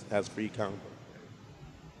it has free comic book.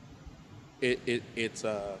 It's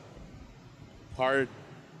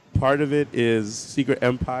part of it is Secret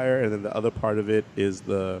Empire, and then the other part of it is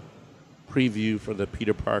the preview for the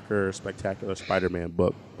Peter Parker Spectacular Spider-Man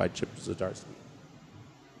book by Chip Zdarsky.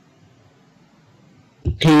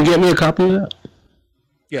 Can you get me a copy of that?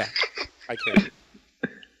 Yeah, I can.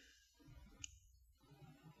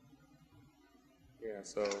 Yeah,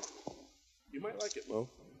 so you might like it, Mo.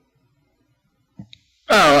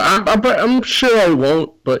 Oh, I'm sure I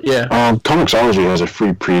won't, but yeah. Comixology has a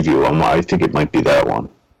free preview. I think it might be that one.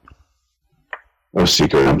 Of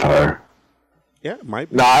Secret Empire. Yeah, it might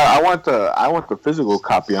be. No, I want the physical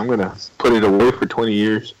copy. I'm gonna put it away for 20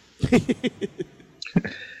 years.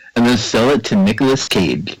 And then sell it to Nicolas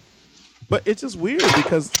Cage. But it's just weird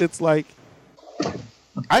because it's like,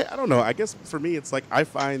 I don't know. I guess for me, it's like I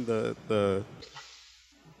find the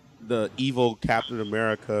evil Captain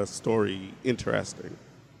America story interesting,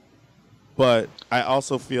 but I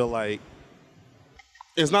also feel like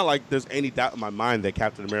it's not like there's any doubt in my mind that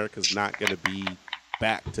Captain America's not going to be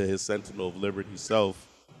back to his Sentinel of Liberty self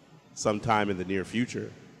sometime in the near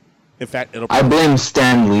future. In fact, I blame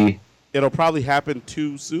Stan Lee. It'll probably happen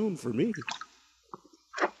too soon for me.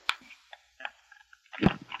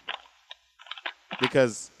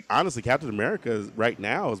 Because honestly, Captain America right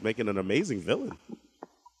now is making an amazing villain.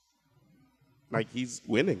 Like, he's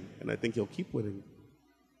winning, and I think he'll keep winning.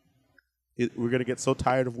 We're going to get so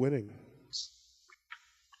tired of winning.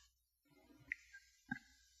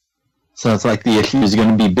 Sounds like the issue is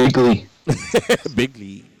going to be Big League. Big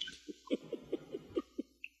League.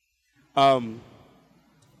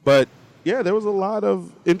 But yeah, there was a lot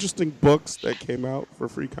of interesting books that came out for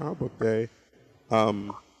Free Comic Book Day.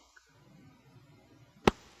 You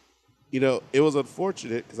know, it was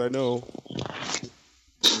unfortunate because I know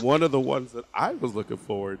one of the ones that I was looking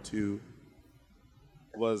forward to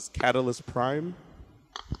was Catalyst Prime.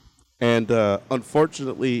 And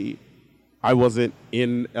unfortunately, I wasn't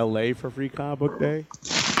in LA for Free Comic Book Day.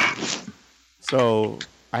 So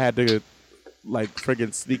I had to like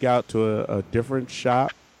friggin' sneak out to a different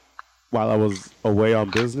shop while I was away on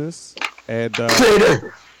business. And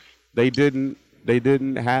they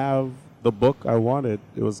didn't have the book I wanted.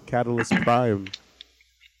 It was Catalyst Prime.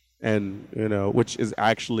 And, you know, which is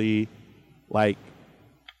actually like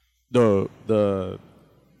the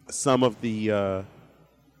some of the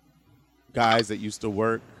guys that used to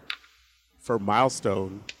work for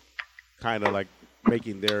Milestone kind of like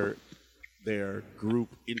making their group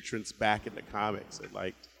entrance back into comics and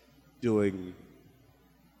like doing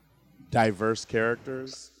diverse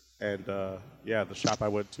characters. And yeah, the shop I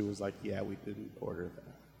went to was like, yeah, we didn't order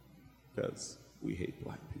that because we hate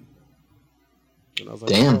black people. And I was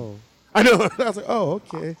like, damn. Oh. I know. I was like, oh,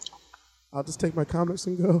 okay. I'll just take my comics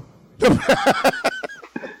and go.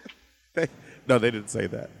 No, they didn't say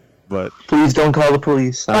that. But please don't call the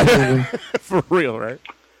police. For real, right?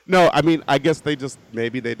 No, I mean, I guess they just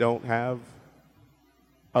maybe they don't have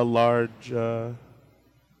a large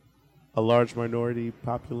minority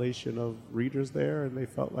population of readers there, and they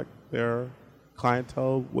felt like their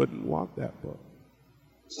clientele wouldn't want that book.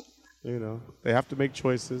 You know, they have to make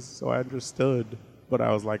choices, so I understood, but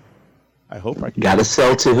I was like, I hope I can. Gotta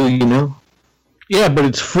sell to who you know. Yeah, but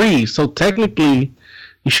it's free, so technically,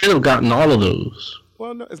 you should have gotten all of those.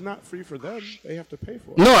 Well, no, it's not free for them. They have to pay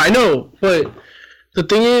for it. No, I know, but the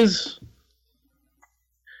thing is,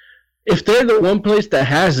 if they're the one place that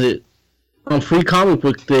has it on Free Comic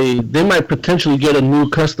Book Day, they might potentially get a new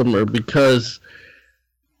customer because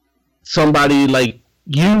somebody like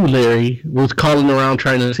you, Larry, was calling around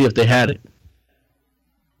trying to see if they had it.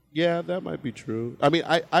 Yeah, that might be true. I mean,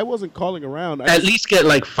 I wasn't calling around. At least get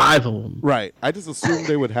like 5 of them. Right. I just assumed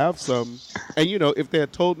they would have some. And, you know, if they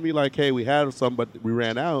had told me, like, hey, we had some, but we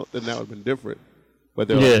ran out, then that would have been different. But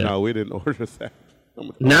they're like, no, we didn't order that.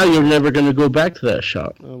 Like, now you're never going to go back to that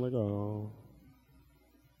shop. I'm like, oh.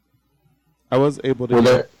 I was able to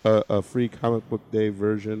get a Free Comic Book Day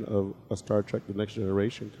version of a Star Trek The Next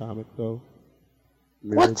Generation comic, though.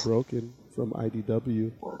 Mirror Broken from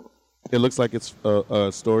IDW. It looks like it's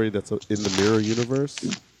a story that's in the Mirror universe.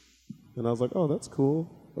 And I was like, oh, that's cool.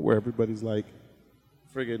 Where everybody's like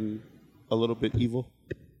friggin' a little bit evil.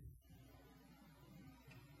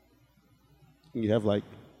 And you have like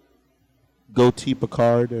Goatee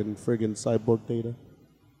Picard and friggin' Cyborg Data.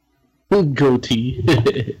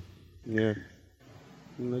 Goatee. Yeah.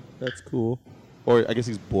 That's cool. Or I guess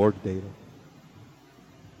he's Borg Data.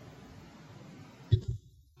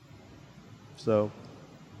 So,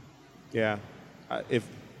 yeah, if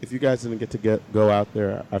you guys didn't get to go out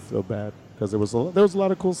there, I feel bad because there was a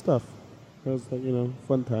lot of cool stuff. It was like, you know,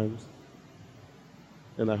 fun times.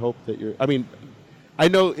 And I hope that I mean, I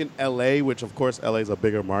know in LA, which of course LA is a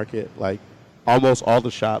bigger market, like almost all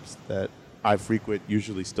the shops that I frequent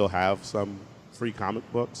usually still have some free comic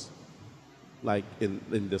books, like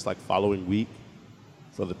in this like following week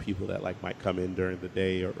for the people that like might come in during the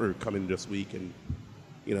day or come in this week and.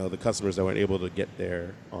 You know, the customers that weren't able to get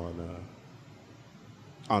there on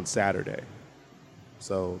Saturday.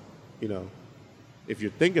 So, you know, if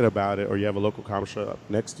you're thinking about it or you have a local comic shop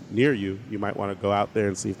near you, you might want to go out there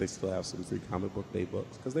and see if they still have some Free Comic Book Day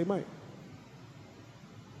books, because they might.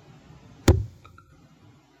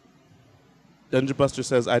 Dungeon Buster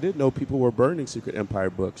says, I didn't know people were burning Secret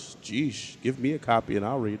Empire books. Geesh, give me a copy and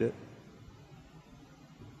I'll read it.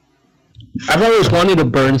 I've always wanted to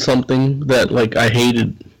burn something that like I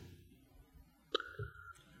hated.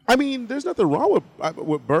 I mean, there's nothing wrong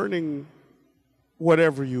with burning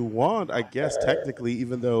whatever you want, I guess, technically,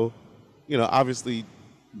 even though, you know, obviously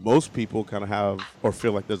most people kind of have or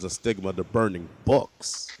feel like there's a stigma to burning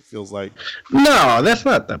books. It feels like... No, that's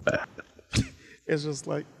not that bad. It's just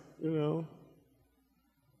like, you know,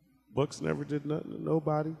 books never did nothing to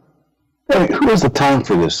nobody. Hey, who has the time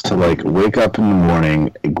for this to like wake up in the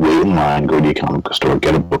morning, wait in line, go to your comic book store,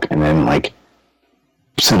 get a book, and then like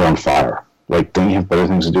set it on fire? Like, don't you have better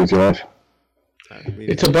things to do with your life? I mean,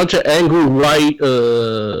 it's a bunch of angry white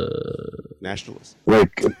nationalists.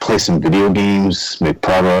 Like play some video games, make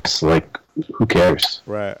progress. Like, who cares?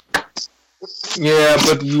 Right. Yeah,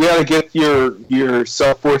 but you gotta get your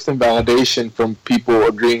self-worth and validation from people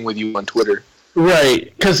agreeing with you on Twitter.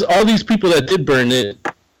 Right, because all these people that did burn it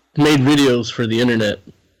made videos for the internet.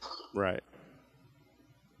 Right.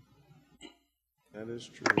 That is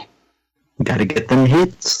true. Gotta get them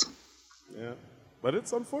hits. Yeah, but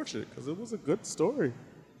it's unfortunate because it was a good story.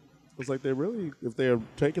 It's like they really, if they had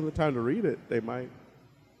taken the time to read it, they might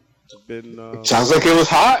have been. Sounds like it was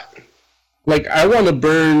hot. Like, I want to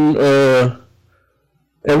burn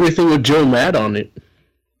everything with Joe Mad on it.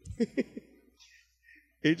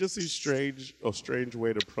 He just sees strange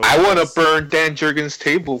way to protest. I want to burn Dan Jurgens'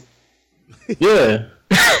 table. Yeah.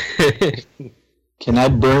 Can I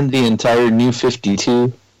burn the entire New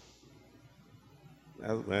 52?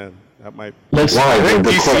 Man, that might. I think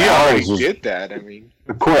the DC Court already Owls did that. I mean,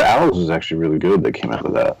 the Court Owls was actually really good. That came out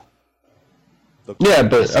of that. Yeah,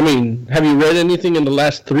 but I mean, have you read anything in the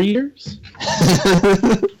last 3 years?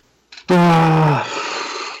 I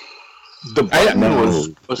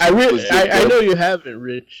know you haven't,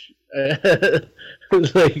 Rich.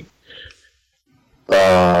 Like,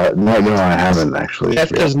 no, I haven't actually.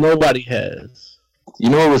 That's because nobody has. You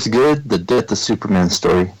know what was good? The Death of Superman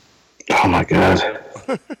story. Oh my god.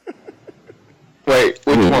 Wait,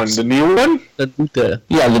 which one? The new one?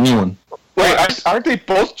 Yeah, the new one. Wait, aren't they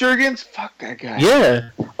both Jurgens? Fuck that guy. Yeah.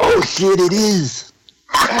 Oh shit, it is.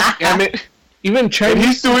 God damn it. Even Chinese. And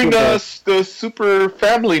he's doing the Super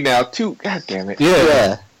Family now too. God damn it.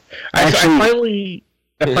 Yeah. I finally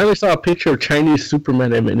saw a picture of Chinese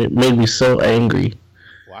Superman and it made me so angry.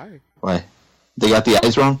 Why? They got the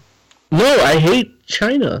eyes wrong? No, I hate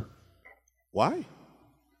China. Why?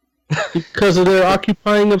 Because of their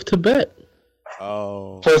occupying of Tibet.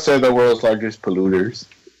 Oh. Plus, they're the world's largest polluters.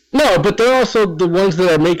 No, but they're also the ones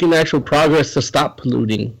that are making actual progress to stop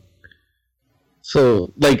polluting.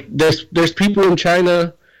 So, like, there's people in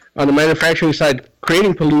China on the manufacturing side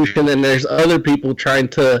creating pollution, and there's other people trying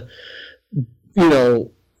to,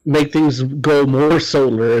 make things go more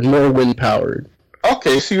solar and more wind powered.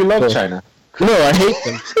 Okay, so you love China. No, I hate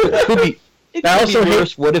them. I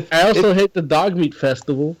also hate the dog meat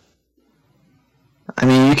festival. I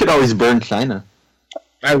mean, you could always burn China.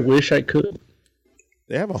 I wish I could.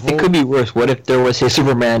 They have a whole. It could be worse. What if there was a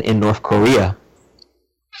Superman in North Korea?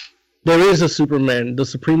 There is a Superman. The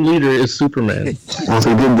Supreme Leader is Superman. Well,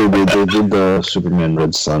 they did the Superman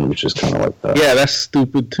Red Sun, which is kind of like that. Yeah, that's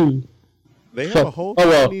stupid too. They have a whole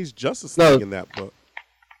Chinese Justice League in that book.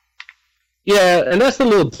 Yeah, and that's a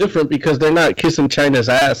little different because they're not kissing China's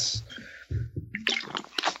ass.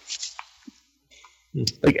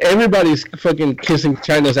 Like, everybody's fucking kissing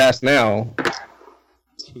China's ass now.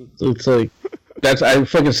 So it's like,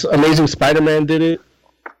 Amazing Spider-Man did it.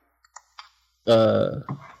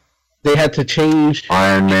 They had to change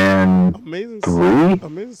Iron Man 3?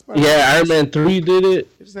 Amazing Spider-Man. Yeah, Iron Man 3 did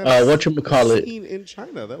it. Whatchamacallit? Scene in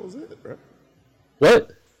China, that was it, bro.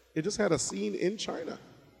 What? It just had a scene in China.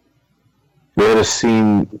 They had a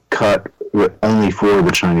scene cut only for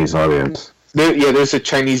the Chinese audience. There's a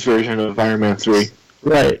Chinese version of Iron Man 3.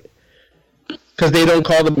 Right. Because they don't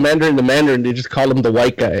call the Mandarin, they just call him the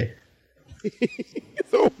white guy.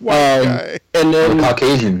 The white guy. And then the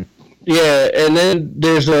Caucasian. Yeah, and then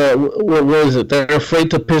there's what is it? They're afraid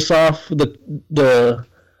to piss off the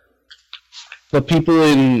people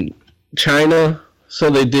in China, so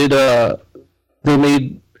they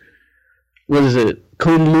made what is it?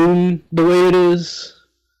 Kunlun the way it is.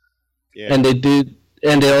 Yeah. And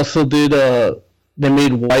they also did they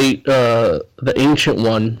made white the ancient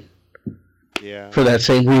one. Yeah. For that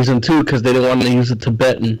same reason too, because they didn't want to use the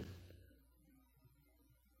Tibetan.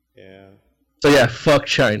 Yeah. So yeah, fuck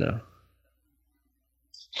China.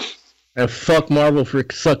 And fuck Marvel for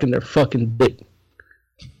sucking their fucking dick.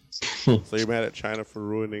 So you're mad at China for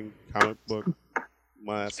ruining comic book?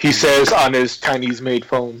 He says on his Chinese-made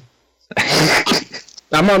phone.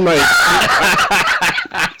 I'm on my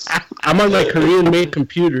Korean-made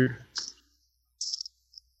computer.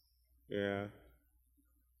 Yeah.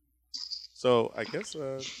 So I guess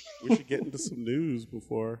we should get into some news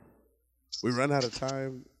before we run out of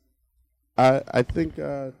time. I think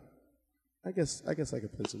I guess I could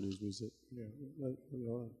play some news music. Yeah.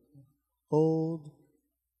 Hold.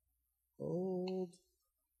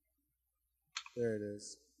 There it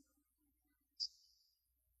is.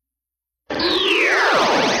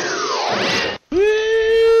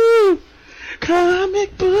 Woo!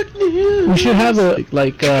 Comic book news. We should have a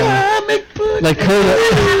comic book like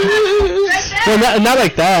well, not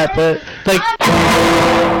like that, but like.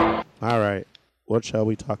 All right. What shall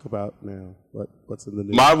we talk about now? What's in the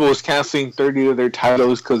news? Marvel is canceling 30 of their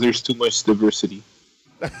titles because there's too much diversity.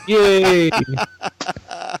 Yay!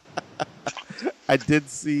 I did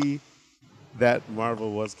see that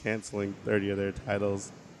Marvel was canceling 30 of their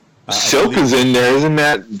titles. Silk is in there, isn't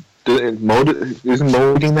that? Isn't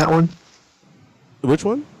Mo reading that one? Which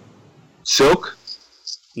one? Silk.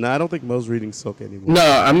 No, I don't think Mo's reading Silk anymore. No,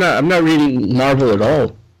 I'm not. I'm not reading Marvel at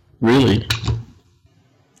all. Really.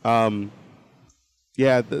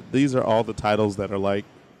 Yeah, these are all the titles that are like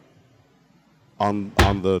on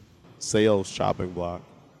the sales shopping block.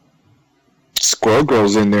 Squirrel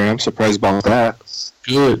Girl's in there. I'm surprised about that.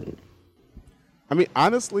 Good. I mean,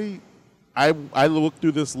 honestly, I looked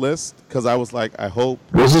through this list because I was like, I hope.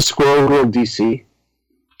 Was the Squirrel Girl DC?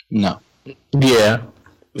 No. Yeah.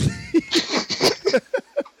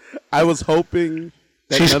 I was hoping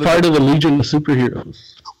that she's part of the Legion of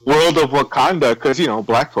Superheroes. World of Wakanda, because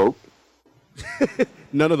black folk.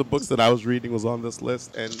 None of the books that I was reading was on this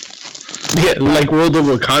list, and yeah, like World of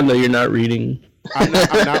Wakanda, you're not reading. I'm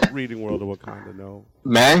not reading World of Wakanda. No.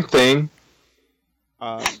 Man Thing.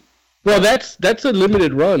 Well, that's a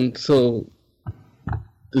limited run, so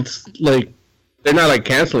it's like they're not like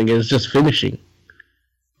canceling it; it's just finishing.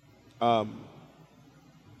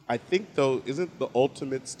 I think though, isn't the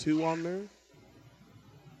Ultimates 2 on there?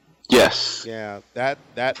 Yes. Yeah,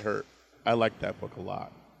 that hurt. I like that book a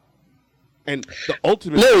lot. And the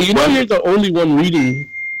Ultimates. No, you know you're the only one reading.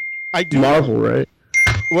 I do Marvel, right?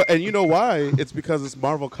 Well, and you know why? It's because it's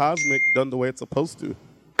Marvel Cosmic done the way it's supposed to.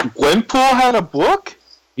 Gwenpool had a book?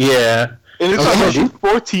 Yeah. And it's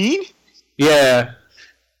 114? Yeah.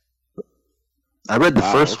 I read the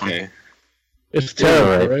first one. It's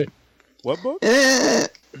terrible, right? What book?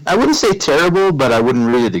 I wouldn't say terrible, but I wouldn't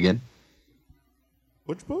read it again.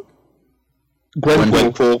 Which book?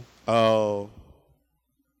 Gwenpool. Oh.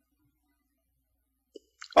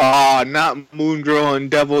 Oh, not Moongirl and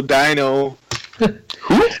Devil Dino.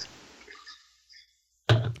 Who?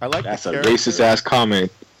 I like that's the a racist ass comment.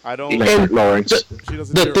 I don't. Lawrence.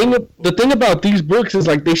 The thing about these books is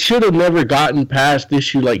like they should have never gotten past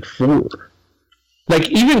issue like 4. Like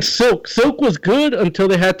even Silk was good until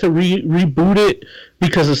they had to reboot it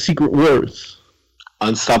because of Secret Wars.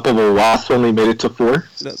 Unstoppable Wasp only made it to 4.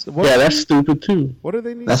 Yeah, that's stupid too. What do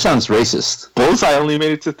they need? That sounds racist. Bullseye only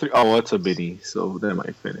made it to 3. Oh, it's a mini, so that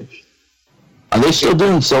might finish. Are they still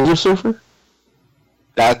doing Silver Surfer?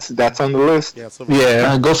 That's on the list.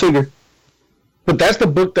 Yeah. Go figure. But that's the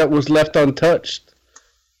book that was left untouched.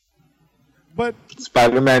 But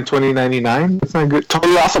Spider-Man 2099? That's not good.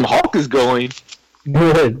 Totally Awesome Hulk is going.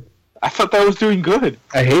 Good. I thought that was doing good.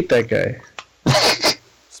 I hate that guy.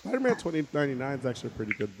 Spider-Man 2099 is actually a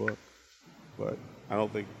pretty good book, but I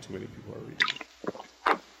don't think too many people are reading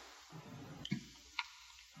it.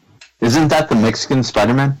 Isn't that the Mexican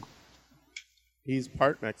Spider-Man? He's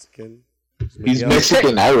part Mexican. He's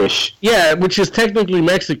Mexican Irish. Yeah, which is technically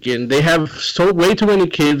Mexican. They have way too many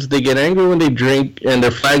kids. They get angry when they drink, and their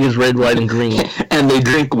flag is red, white, and green. And they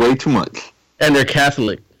drink way too much. And they're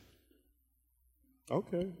Catholic.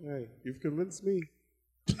 Okay, hey, you've convinced me.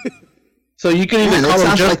 So you can either call them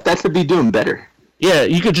sounds just like that could be doing better. Yeah,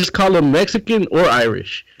 you could just call them Mexican or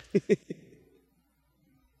Irish.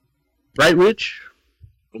 Right, Rich?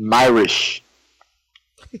 Myrish.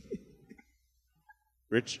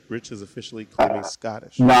 Rich is officially claiming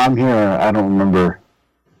Scottish. No, I'm here. I don't remember.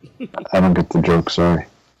 I don't get the joke, sorry.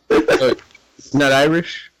 Not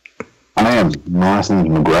Irish? I am. My last name's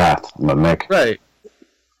McGrath. I'm a Mick. Right.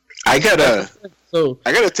 I gotta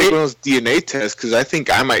take one of those DNA tests because I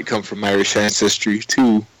think I might come from Irish ancestry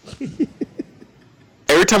too.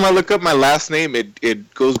 Every time I look up my last name,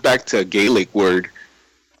 it goes back to a Gaelic word.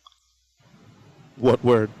 What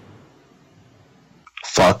word?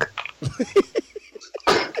 Fuck.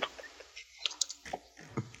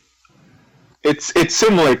 It's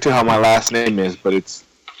similar to how my last name is, but it's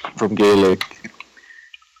from Gaelic.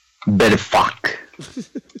 Better fuck.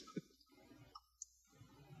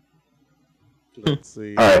 Let's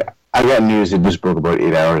see. Alright, I got news that just broke about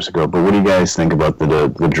 8 hours ago, but what do you guys think about the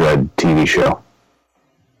Dredd TV show?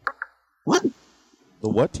 What? The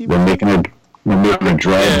what TV? They're making a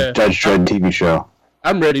Dredd, Judge Dredd TV show.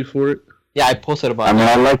 I'm ready for it. Yeah, I posted about it. I mean,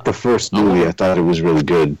 I liked the first movie. I thought it was really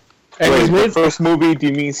good. Wait, the first movie, do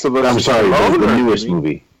you mean Sylvester I'm sorry, the newest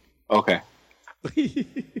movie. Okay.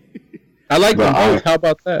 I like them both. How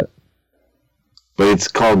about that? But it's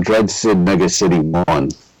called Dredd Sid Mega City 1.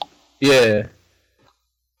 Yeah.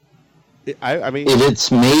 I mean, if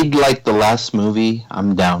it's made like the last movie,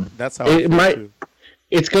 I'm down. That's how it might. Too.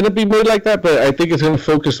 It's gonna be made like that, but I think it's gonna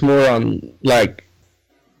focus more on like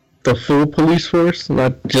the full police force,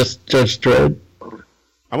 not just Judge Dredd.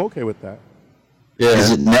 I'm okay with that. Yeah.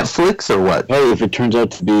 Is it Netflix or what? Hey, if it turns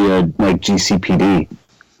out to be like GCPD,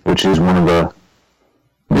 which is one of the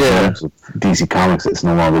Yeah. DC Comics, it's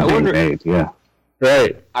no longer being made. Yeah.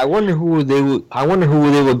 Right. I wonder who they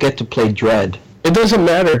will get to play Dredd. It doesn't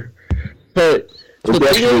matter. But the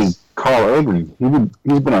thing is, Carl Urban,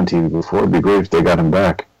 he's been on TV before. It'd be great if they got him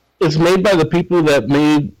back. It's made by the people that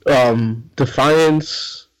made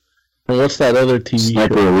Defiance, and what's that other TV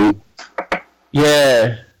Sniper show? Elite.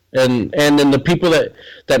 Yeah, and then the people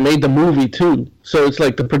that made the movie too. So it's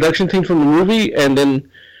like the production team from the movie, and then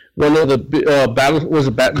one of the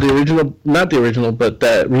the original, not the original, but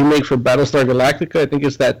that remake for Battlestar Galactica. I think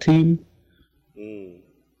it's that team.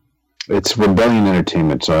 It's Rebellion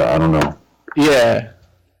Entertainment, so I don't know. Yeah,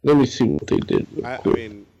 let me see what they did.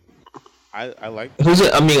 I like. Who's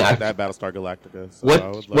it? I mean, that Battlestar Galactica. So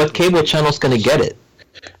what cable channel's gonna get it?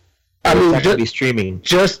 I mean, gonna be streaming.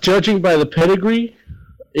 Just judging by the pedigree,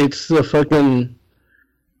 it's the fucking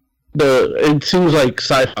It seems like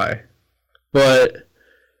sci-fi, but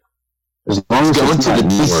as long as go it's into not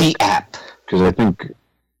the DC network, app, because I think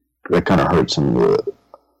that kind of hurts some of the.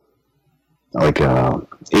 Like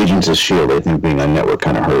Agents of S.H.I.E.L.D., I think being on network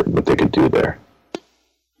kind of hurt what they could do there.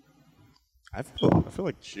 I feel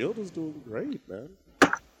like S.H.I.E.L.D. is doing great, man.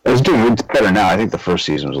 It's better now. I think the first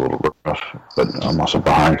season was a little rough, but I'm also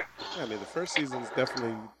behind. Yeah, I mean, the first season is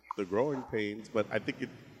definitely the growing pains, but I think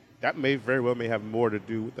that may have more to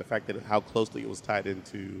do with the fact that how closely it was tied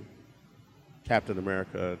into Captain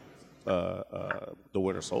America, the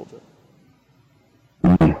Winter Soldier.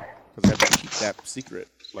 Because they had to keep that secret.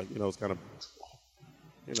 Like, it's kind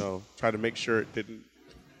of, try to make sure it didn't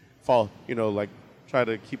fall, like try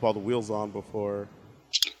to keep all the wheels on before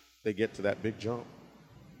they get to that big jump.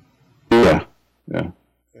 Yeah.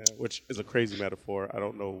 Which is a crazy metaphor. I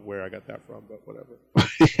don't know where I got that from, but whatever.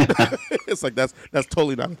 It's like that's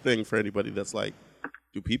totally not a thing for anybody that's like,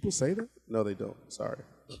 do people say that? No, they don't. Sorry.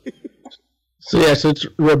 So it's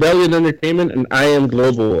Rebellion Entertainment and I Am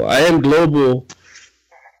Global. I Am Global.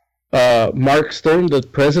 Mark Stern, the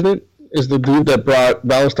president, is the dude that brought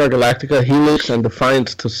Battlestar Galactica, Helix, and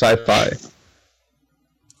Defiance to sci-fi.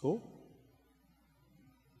 Cool.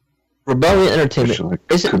 Rebellion Entertainment.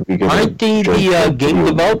 Aren't they the game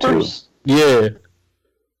developers? Yeah.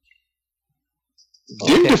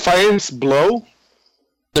 Didn't Defiance blow?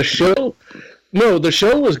 The show? No, the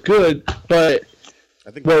show was good, but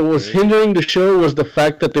what was hindering the show was the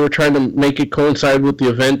fact that they were trying to make it coincide with the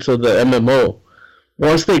events of the MMO.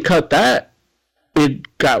 Once they cut that,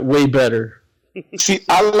 it got way better. See,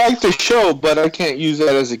 I like the show, but I can't use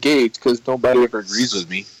that as a gauge because nobody ever agrees with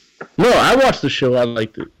me. No, I watched the show. I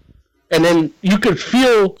liked it. And then you could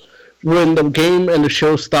feel when the game and the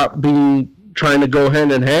show stopped trying to go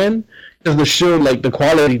hand in hand, because the show, like, the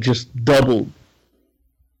quality just doubled.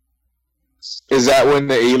 Is that when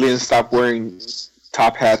the aliens stopped wearing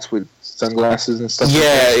top hats with sunglasses and stuff?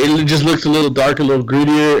 Yeah, it just looks a little darker, a little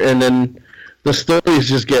grittier, and then the stories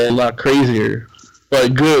just get a lot crazier.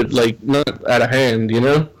 But good, like, not out of hand,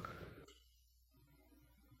 It's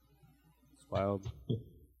wild.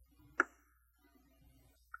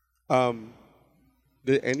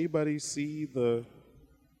 Did anybody see the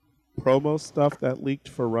promo stuff that leaked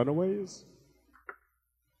for Runaways?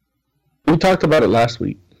 We talked about it last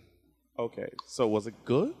week. Okay, so was it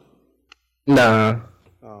good? Nah.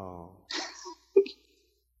 Oh.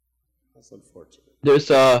 That's unfortunate. There's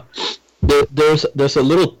a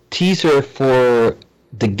little teaser for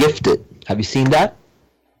The Gifted. Have you seen that?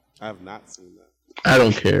 I have not seen that. I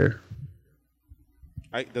don't care.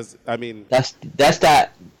 That's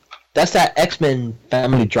that X-Men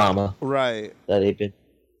family drama. Right. That they've been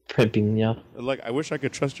primping, yeah. Like, I wish I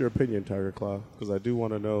could trust your opinion, Tiger Claw, because I do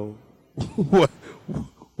want to know what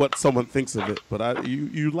someone thinks of it. But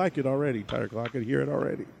you like it already, Tiger Claw. I could hear it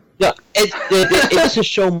already. Yeah, it doesn't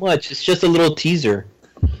show much. It's just a little teaser.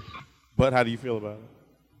 But how do you feel about it?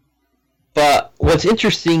 But what's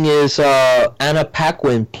interesting is Anna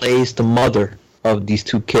Paquin plays the mother of these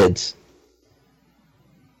two kids.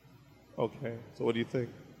 Okay, so what do you think?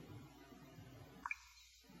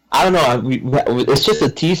 I don't know. It's just a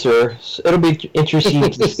teaser. So it'll be interesting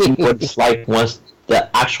to see what it's like once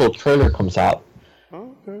the actual trailer comes out.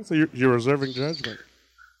 Oh, okay, so you're reserving judgment.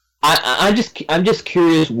 I'm just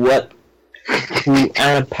curious who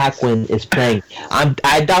Anna Paquin is playing.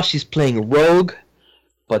 I doubt she's playing Rogue,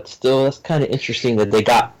 but still, that's kind of interesting that they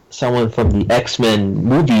got someone from the X-Men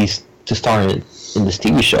movies to star in this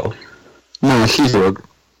TV show. No, she's Rogue.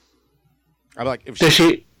 I'm like, if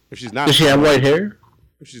she's not, does she have white hair?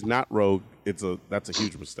 If she's not Rogue, that's a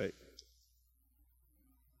huge mistake.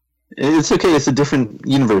 It's okay. It's a different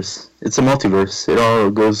universe. It's a multiverse. It all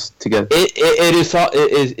goes together.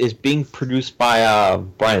 It is being produced by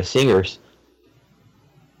Bryan Singers.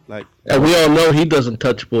 Like, and we all know he doesn't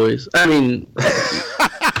touch boys. I mean,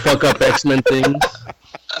 fuck up X-Men things.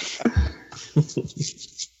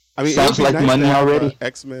 I mean, sounds like money already.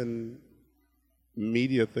 X-Men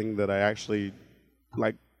media thing that I actually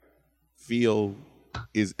like feel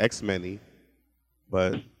is X-Men-y,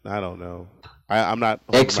 but I don't know. I'm not.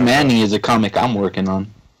 X-Men-y is a comic I'm working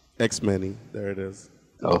on. X-Men-y, there it is.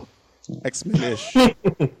 Oh, X-Men-ish,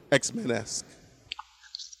 X-Men-esque.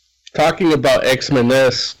 Talking about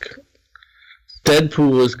X-Men-esque,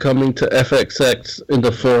 Deadpool is coming to FXX in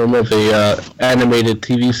the form of a animated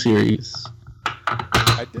TV series.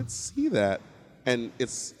 I did see that, and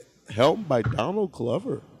it's helmed by Donald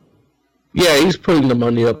Glover. Yeah, he's putting the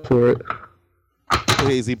money up for it.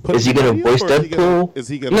 Wait, is he going to voice Deadpool? Is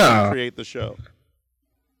he going to create the show?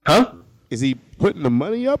 Huh? Is he putting the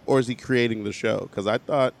money up, or is he creating the show? Because I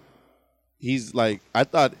thought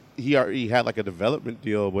he already had like a development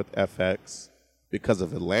deal with FX because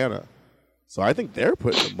of Atlanta. So I think they're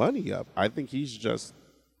putting the money up. I think he's just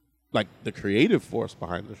like the creative force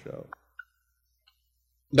behind the show.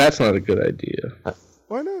 That's not a good idea.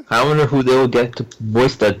 Why not? I wonder who they'll get to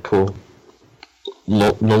voice Deadpool.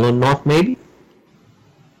 Nolan North, maybe?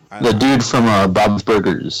 The dude from Bob's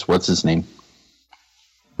Burgers. What's his name?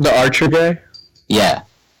 The Archer guy? Yeah.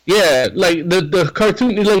 Yeah, like the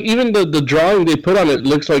cartoon, like even the drawing they put on it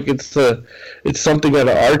looks like it's something out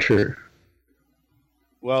of Archer.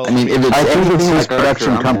 Well, I mean, I think it's his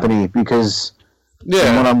production company because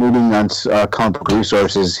from what I'm reading on Comic Book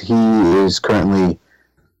Resources, he is currently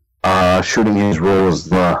shooting his role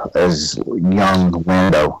as young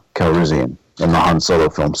Lando Calrissian in the Han Solo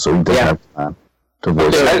film, so he doesn't have time to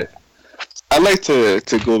voice it. I'd like to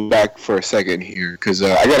go back for a second here because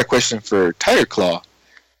I got a question for Tiger Claw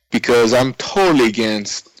because I'm totally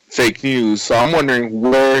against fake news. So I'm wondering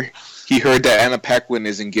where he heard that Anna Paquin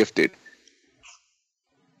isn't gifted.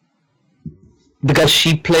 Because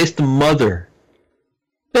she plays the mother.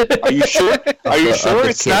 Are you sure? Are you sure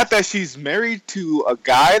it's not that she's married to a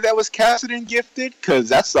guy that was casted in Gifted? Because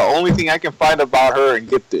that's the only thing I can find about her in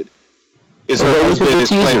Gifted. Is her husband is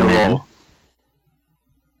playing a role.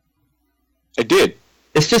 I did.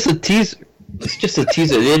 It's just a teaser. It's just a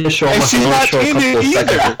teaser. They didn't show much. She's not in it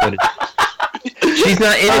either. She's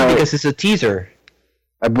not in it because it's a teaser.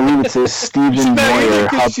 I believe it says Stephen Moyer,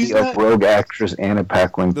 hubby of rogue actress Anna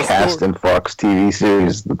Paquin, cast in Fox TV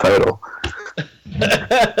series. The title.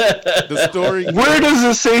 The story. Where does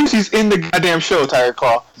it say she's in the goddamn show, Tiger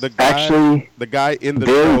Claw? The guy in the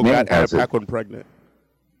show got Anna Paquin pregnant,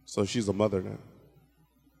 so she's a mother now.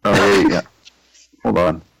 Oh yeah. Hold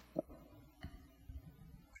on.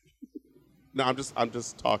 No, I'm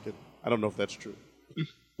just talking. I don't know if that's true.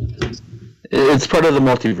 It's part of the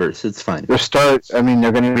multiverse. It's fine.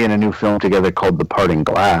 They're going to be in a new film together called The Parting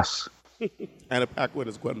Glass. Anna Paquin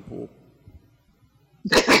is Gwenpool.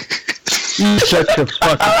 Shut the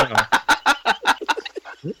fuck up.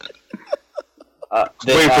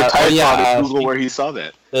 Wait for Tyson to Google where he saw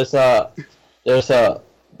that. There's a.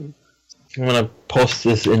 I'm gonna post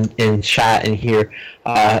this in chat in here.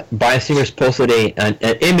 Bryan Singer's posted an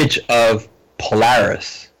image of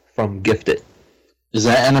Polaris from Gifted. Is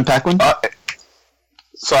that Anna Paquin?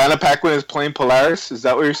 So Anna Paquin is playing Polaris? Is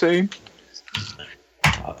that what you're saying?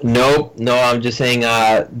 No, I'm just saying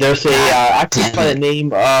there's a actress by the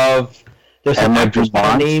name of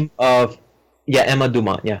Emma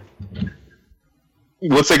Dumont, yeah.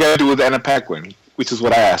 What's that got to do with Anna Paquin? Which is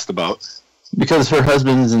what I asked about. Because her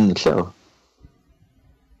husband's in the show.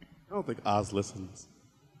 I don't think Oz listens.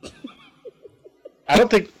 I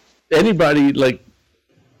don't think anybody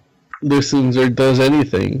listens or does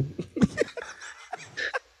anything.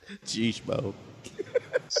 Jeez, Bo.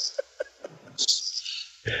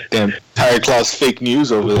 Damn, Tiger Claw's fake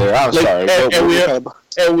news over there. I'm sorry.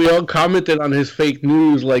 And we all commented on his fake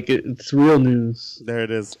news like it's real news. There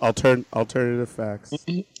it is. Alternative facts.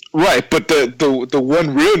 Right, but the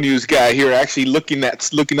one real news guy here actually looking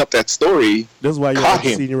up that story. This is why you're a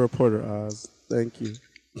senior reporter, Oz. Thank you.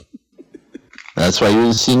 That's why you're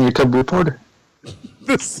the senior cub reporter.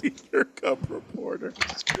 The senior cub reporter.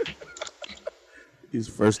 He's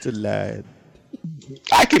first in line.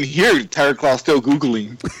 I can hear Tiger Claw still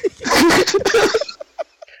Googling.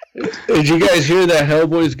 Did you guys hear that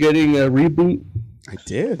Hellboy's getting a reboot? I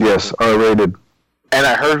did. Yes, R-rated. And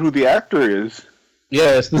I heard who the actor is.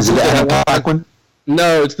 Yeah, it's the dude that I wanted.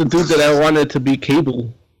 No, it's the dude that I wanted to be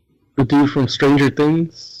Cable. The dude from Stranger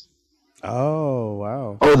Things. Oh,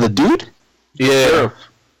 wow. Oh, the dude? Yeah. Sure.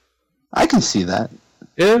 I can see that.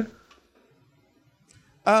 Yeah.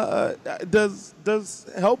 Does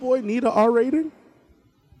Hellboy need an R rating?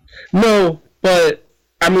 No, but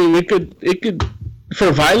I mean it could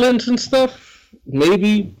for violence and stuff,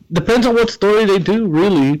 maybe. Depends on what story they do,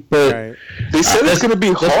 really. But they said it's going to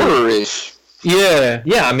be horror-ish. Yeah.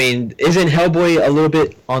 Yeah, I mean, isn't Hellboy a little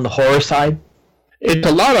bit on the horror side? It's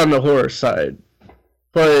a lot on the horror side.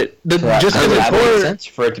 But just because it's horror... Makes sense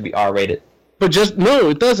for it to be R-rated. But no,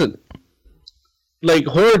 it doesn't. Like,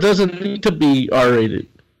 horror doesn't need to be R-rated.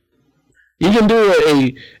 You can do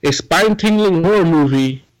a spine-tingling horror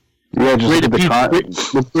movie. Yeah, just rated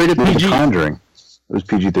rated PG. The Conjuring. It was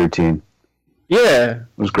PG-13. Yeah. It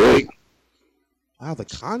was great. Wow, The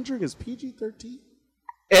Conjuring is PG-13?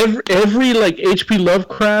 Every like H.P.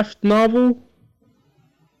 Lovecraft novel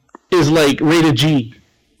is like rated G.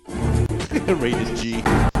 Rated G.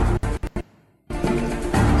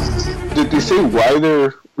 Did they say why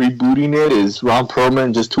they're rebooting it? Is Ron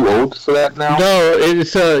Perlman just too old for that now? No,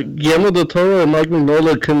 it's Guillermo del Toro and Mike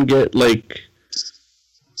Mignola couldn't get like.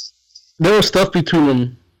 There was stuff between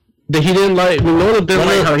them that he didn't like. Mignola didn't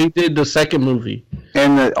like how he did the second movie.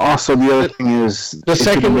 And also the other thing is, the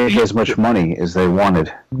second didn't make as much money as they wanted.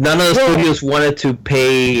 None of the studios wanted to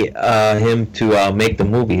pay him to make the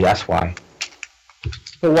movie. That's why.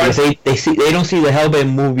 But why? They don't see the Hellboy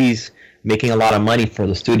movies making a lot of money for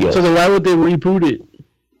the studios. So then why would they reboot it?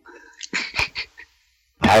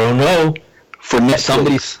 I don't know. For Netflix.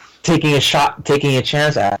 Somebody's taking a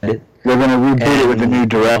chance at it. They're going to reboot it with a new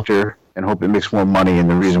director and hope it makes more money. And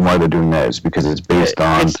the reason why they're doing that is because it's based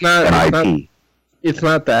on an IP. It's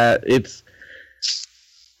not that.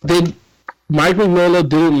 Mike Mignola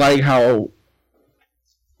didn't like how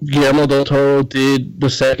Guillermo del Toro did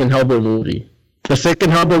the second Hellboy movie. The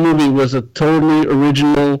second Hellboy movie was a totally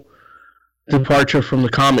original departure from the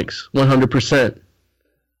comics, 100%.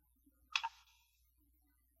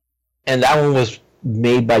 And that one was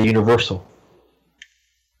made by Universal.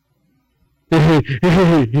 Who has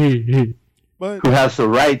the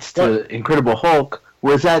rights to Incredible Hulk?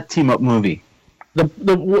 Where's that team-up movie? The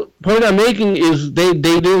point I'm making is they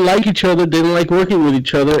didn't like each other, they didn't like working with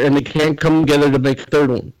each other, and they can't come together to make a third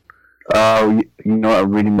one. You know,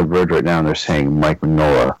 I'm reading The Verge right now, and they're saying Mike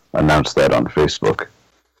Mignola announced that on Facebook.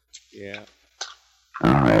 Yeah.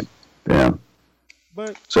 All right. Yeah.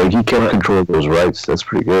 But so he can't control those rights. That's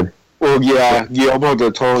pretty good. Well, yeah, Guillermo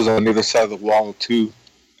del Toro's on the other side of the wall too.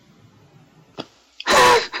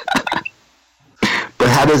 But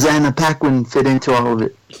how does Anna Paquin fit into all of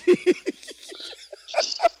it?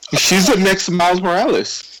 She's the next Miles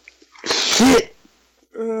Morales. Shit.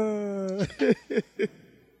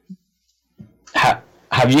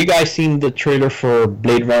 Have you guys seen the trailer for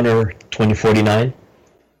Blade Runner 2049?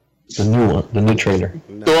 The new one, the new trailer.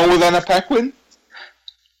 No. The one with Anna Paquin?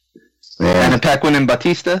 Yeah. Anna Paquin and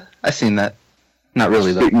Batista? I seen that. Not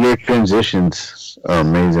really though. Your transitions are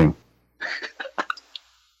amazing.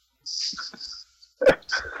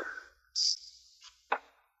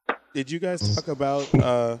 Did you guys talk about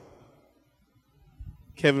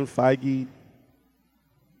Kevin Feige?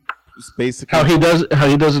 Basically, how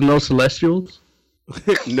he doesn't know Celestials?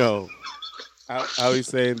 No, I was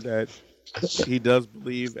saying that he does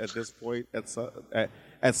believe at this point, at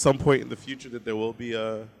some point in the future, that there will be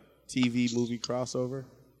a TV movie crossover.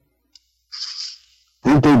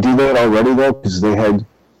 Didn't they do that already though? Because they had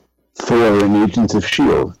Thor and Agents of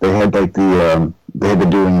S.H.I.E.L.D. They had like they had to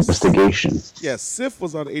do an investigation. Yeah, Sif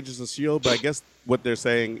was on Agents of S.H.I.E.L.D., but I guess what they're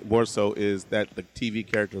saying more so is that the TV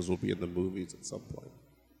characters will be in the movies at some point.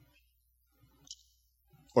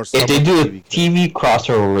 Or if they do a TV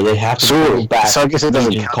crossover, they have to go back. So I guess it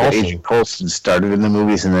doesn't count that Agent Coulson started in the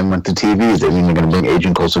movies and then went to TV. Does that mean they're going to bring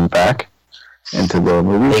Agent Coulson back into the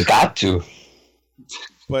movies? They got to.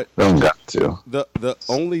 But they don't got to. The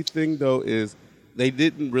only thing though is they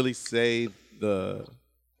didn't really say the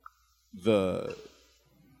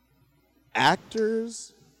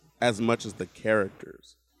actors as much as the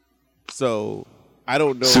characters. So I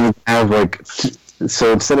don't know. So we have like,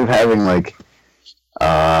 so instead of having like,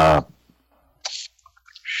 the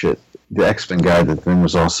X-Men guy that then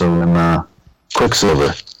was also in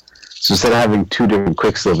Quicksilver. So instead of having two different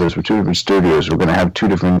Quicksilvers for two different studios, we're going to have two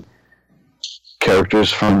different characters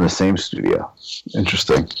from the same studio.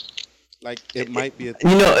 Interesting. Like it might be, like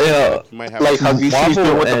how DC's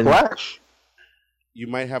doing with the Flash. You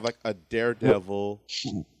might have like a Daredevil,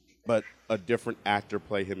 but a different actor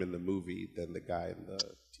play him in the movie than the guy in the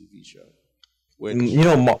TV show. Which,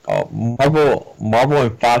 Marvel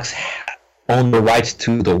and Fox own the rights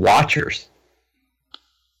to the Watchers.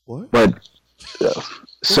 What? But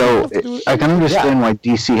so I can understand why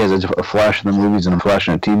DC has a Flash in the movies and a Flash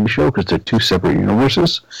in a TV show because they're two separate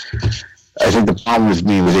universes. I think the problem with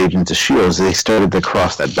me with Agents of S.H.I.E.L.D. is they started to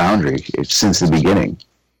cross that boundary since the beginning.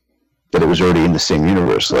 that it was already in the same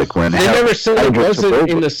universe. Like when they never said it wasn't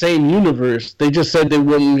in the same universe. They just said they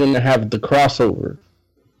weren't going to have the crossover.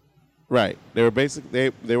 Right. They were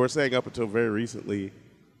they were saying up until very recently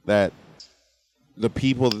that the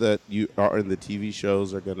people that you are in the TV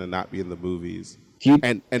shows are going to not be in the movies.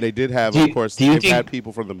 And they did have, of course, they've had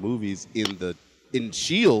people from the movies in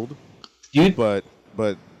Shield, but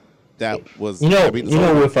that was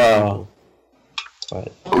with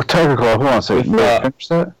Tiger Claw. Hold on a second. Finish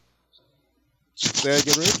that. Say that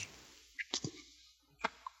again, Rich.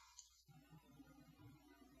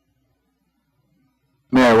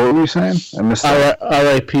 Yeah, what were you saying? I missed that.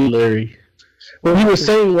 R.I.P. Larry. What he was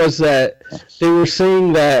saying was that they were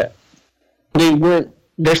saying that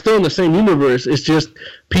they're still in the same universe. It's just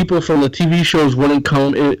people from the TV shows wouldn't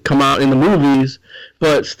come out in the movies,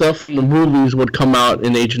 but stuff from the movies would come out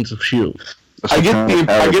in Agents of S.H.I.E.L.D.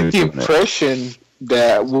 I get the impression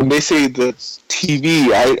that when they say the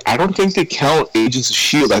TV, I don't think they count Agents of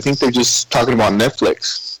S.H.I.E.L.D. I think they're just talking about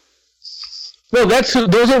Netflix. No, those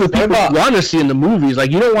are the people you want to see in the movies. Like,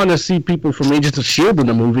 you don't want to see people from Agents of S.H.I.E.L.D. in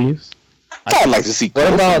the movies. I'd like to see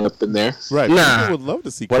Coulson up in there. Right. Nah. People would love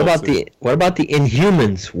to see What about the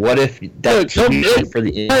Inhumans? What if that for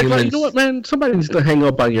the Inhumans? Like, you know what, man? Somebody needs to hang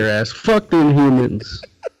up on your ass. Fuck the Inhumans.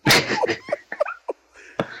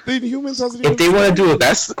 The Inhumans doesn't if they want to do a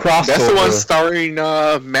crossover, that's the one starring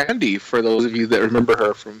Mandy. For those of you that remember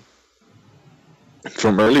her from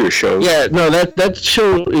earlier shows. Yeah, no, that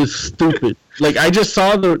show is stupid. Like, I just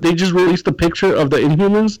saw they just released a picture of the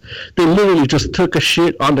Inhumans. They literally just took a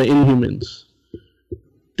shit on the Inhumans.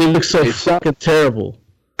 They look so fucking terrible.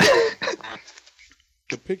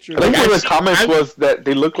 The picture. I think one of the comments was that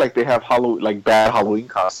they look like they have bad Halloween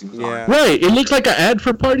costumes. Yeah. Right. It looks like an ad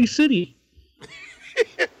for Party City.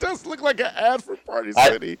 It does look like an ad for Party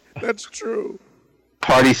City. That's true.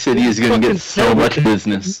 Party City is going to get so much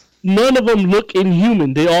business. None of them look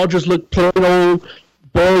inhuman. They all just look plain old,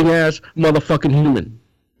 boring ass motherfucking human.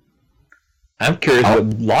 I'm curious what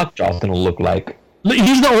Lockjaw's going to look like.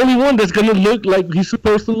 He's the only one that's going to look like he's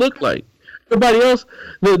supposed to look like. Everybody else,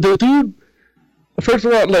 the dude. First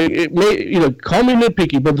of all, like, call me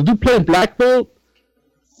nitpicky, but the dude playing Black Bolt,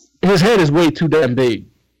 his head is way too damn big.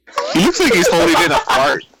 He looks like he's holding in a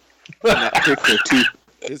fart. In that picture too.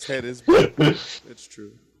 His head is big. It's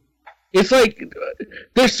true. It's like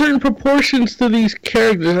there's certain proportions to these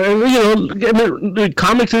characters, and the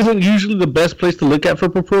comics isn't usually the best place to look at for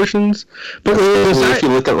proportions. But if you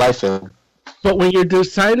look at Life Film. But when you're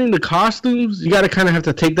designing the costumes, you got to kind of have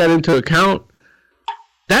to take that into account.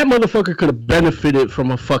 That motherfucker could have benefited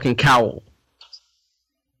from a fucking cowl.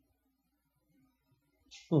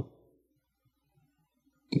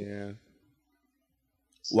 Yeah.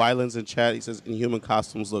 Wyland's in chat. He says Inhuman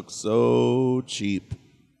costumes look so cheap.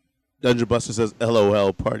 Dungeon Buster says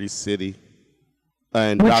LOL Party City.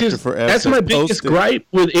 And Dr. Forever that's my biggest gripe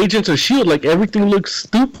with Agents of S.H.I.E.L.D. Like, everything looks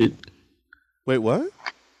stupid. Wait, what?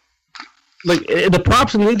 Like, the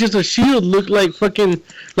props in Agents of S.H.I.E.L.D. look like fucking,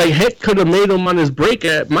 like, Heck could have made them on his break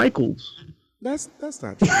at Michaels. That's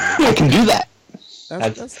not true. I can do that.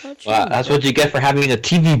 That's not true. That's what you get for having a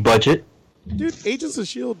TV budget. Dude, Agents of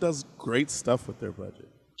S.H.I.E.L.D. does great stuff with their budget.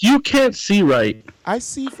 You can't see right. I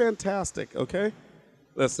see fantastic, okay?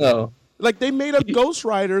 Listen. Like, they made a Ghost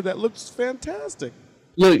Rider that looks fantastic.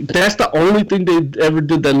 Look, that's the only thing they ever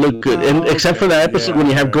did that looked good. And except for that episode when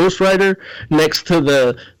you have Ghost Rider next to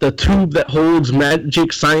the tube that holds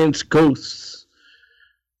magic science ghosts.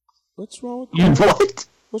 What's wrong with what?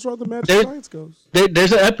 What's wrong with the magic science ghosts?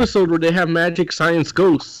 There's an episode where they have magic science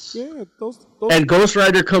ghosts. Yeah, those and Ghost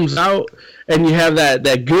Rider comes out, and you have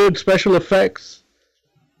that good special effects,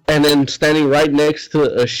 and then standing right next to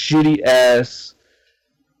a shitty ass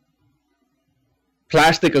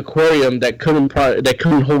plastic aquarium that couldn't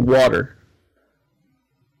hold water.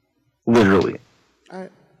 Literally. I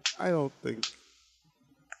don't think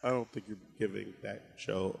you're giving that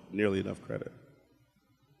show nearly enough credit.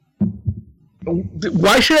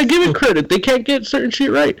 Why should I give it credit? They can't get certain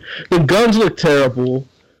shit right. The guns look terrible.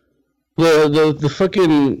 The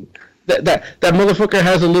fucking that motherfucker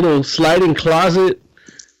has a little sliding closet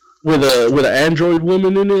with an android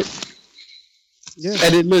woman in it. Yeah.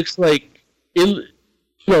 And it looks like it.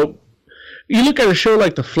 You look at a show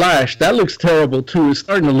like The Flash, that looks terrible too. It's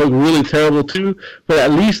starting to look really terrible too. But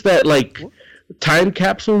at least that time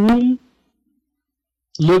capsule room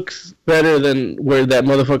looks better than where that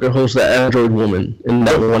motherfucker hosts that android woman in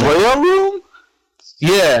that one room.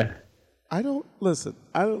 Yeah. How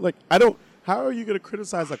are you going to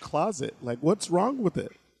criticize a closet? Like, what's wrong with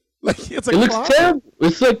it? Like, it looks terrible.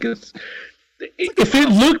 It's like If it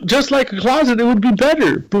looked just like a closet, it would be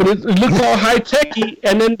better. But it looked all high techy,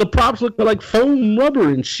 and then the props look like foam rubber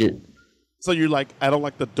and shit. So you're like, I don't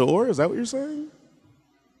like the door? Is that what you're saying?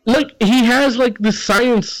 Like he has like the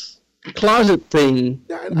science closet thing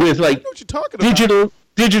with like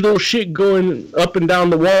digital shit going up and down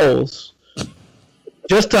the walls,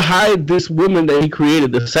 just to hide this woman that he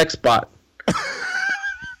created, the sex bot.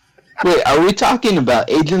 Wait, are we talking about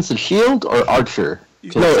Agents of S.H.I.E.L.D. or Archer?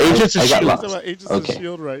 No, Agents of S.H.I.E.L.D. Talking about Agents of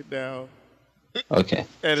S.H.I.E.L.D. right now. Okay.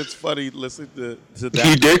 And it's funny listening to that.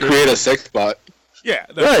 He did create a sex bot. Yeah,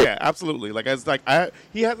 right. Yeah, absolutely. Like it's like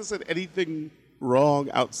he hasn't said anything wrong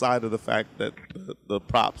outside of the fact that the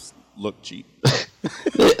props look cheap.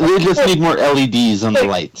 They just need more LEDs on the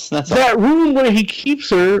lights. That's that all. room where he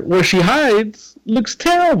keeps her, where she hides, looks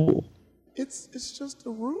terrible. It's just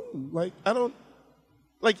a room. Like I don't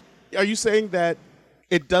like. Are you saying that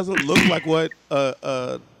it doesn't look like what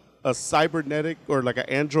a cybernetic or like an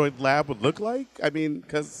android lab would look like? I mean,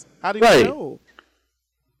 because how do you know?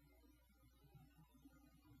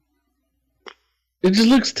 It just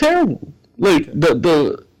looks terrible. Like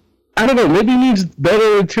the I don't know. Maybe it needs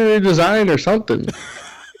better interior design or something.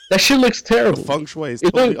 That shit looks terrible. The feng shui is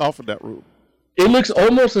totally off in that room. It looks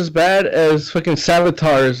almost as bad as fucking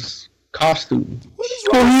Savitar's costume.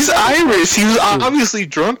 Well, he's Irish. He was obviously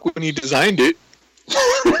drunk when he designed it.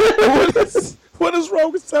 What is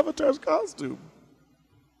wrong with Savitar's costume?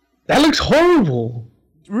 That looks horrible.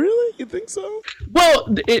 Really? You think so? Well,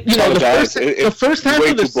 the first half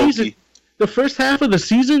of the season. The first half of the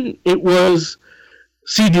season, it was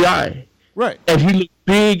CGI. Right. And he looked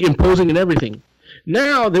big, imposing, and everything.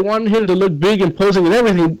 Now, they wanted him to look big, imposing, and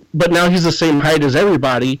everything, but now he's the same height as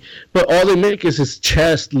everybody, but all they make is his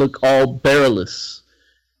chest look all barrelless.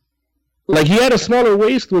 Like, he had a smaller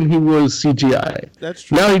waist when he was CGI. That's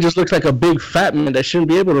true. Now he just looks like a big fat man that shouldn't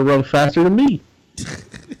be able to run faster than me.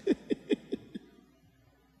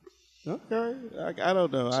 Okay. I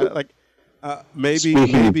don't know.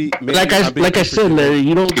 Maybe. Like I said, Larry,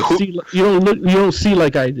 you don't see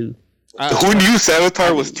like I do. Who knew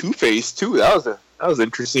Savitar was Two-Face too? That was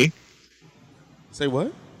interesting. Say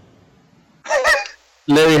what?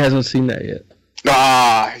 Larry hasn't seen that yet.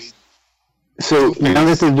 So now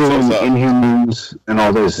that they're doing Inhumans and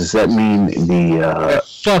all this, does that mean the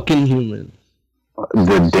fucking human,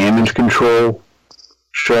 the Damage Control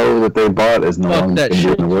show that they bought is no longer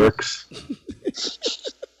in the works?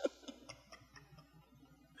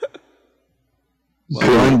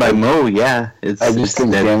 Joined by Mo, yeah. I just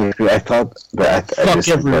think I thought that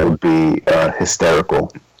that would be hysterical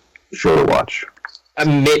show to watch.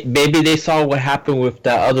 Maybe they saw what happened with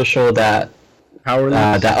that other show, that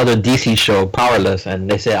other DC show, Powerless, and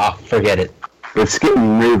they said, "Oh, forget it." It's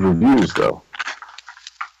getting rave reviews, though.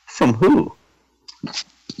 From who?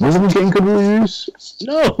 Wasn't it getting good reviews?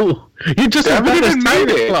 No, you just haven't even made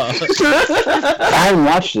it. I haven't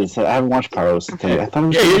watched it. So I haven't watched Powerless today. I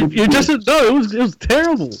thought it was you just no. It was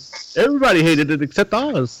terrible. Everybody hated it except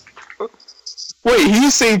us. Wait, he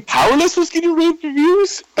was saying Powerless was getting rave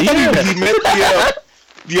reviews? I thought he meant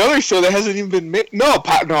the other show that hasn't even been made. No.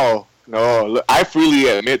 Look, I freely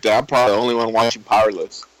admit that I'm probably the only one watching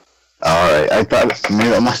Powerless. All right, I thought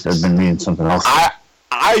maybe I must have been meaning something else.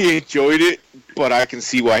 I enjoyed it, but I can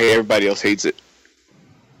see why everybody else hates it.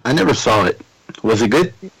 I never saw it. Was it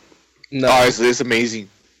good? No, it's amazing.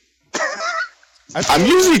 I'm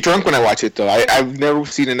usually drunk when I watch it, though. I've never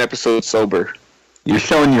seen an episode sober. You're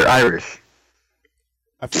showing you're Irish.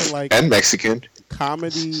 I feel like and Mexican.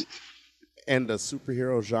 Comedy and the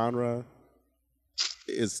superhero genre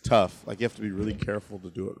is tough. Like you have to be really careful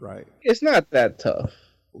to do it right. It's not that tough.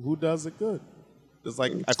 Who does it good? It's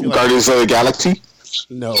like I feel Guardians of the Galaxy.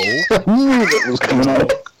 No. That was coming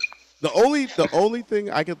out. The only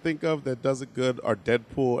thing I can think of that does it good are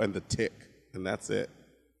Deadpool and The Tick, and that's it.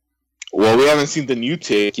 Well, we haven't seen the new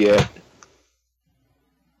Tick yet.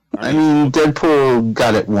 I mean, Deadpool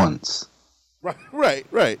got it once. Right.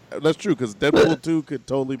 That's true, because Deadpool 2 could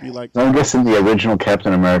totally be like... I'm guessing the original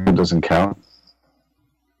Captain America doesn't count.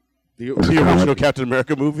 The original Captain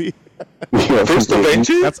America movie? Yeah, First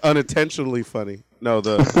Avenger? That's unintentionally funny. No,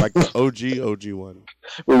 the OG one.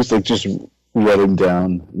 It was like just running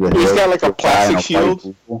down the hill. He's got like a plastic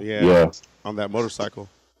shield. Yeah. On that motorcycle.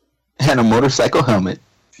 And a motorcycle helmet.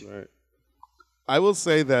 Right. I will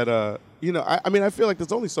say that, I feel like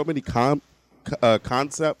there's only so many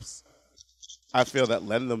concepts I feel that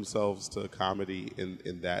lend themselves to comedy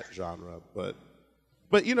in that genre. But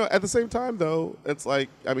at the same time, though, it's like,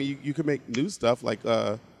 I mean, you can make new stuff. Like,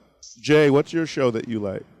 Jay, what's your show that you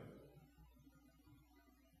like?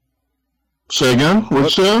 Say again?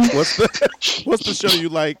 What's the show you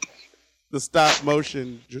like the stop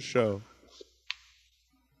motion show.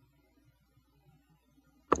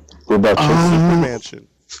 What about Super Mansion?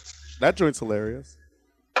 That joint's hilarious.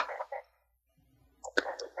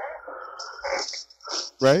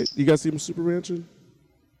 Right? You guys see Super Mansion?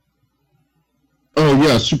 Oh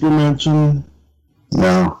yeah, Super Mansion.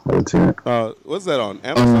 No, I haven't seen it. What's that on?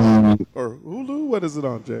 Amazon or Hulu? What is it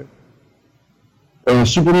on, Jay?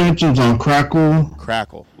 Super Mansion's on Crackle.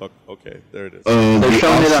 Crackle. Look, okay, there it is. They're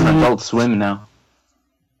showing it on Adult Swim now.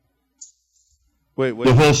 Wait.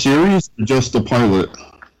 The whole series, or just the pilot?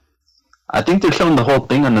 I think they're showing the whole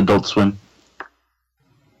thing on Adult Swim.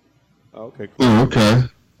 Okay, cool. Oh, okay.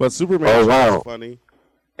 But Super Mansion is funny.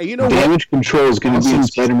 And you know Damage Control is going to be in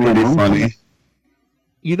Spider-Man funny.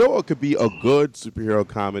 You know what could be a good superhero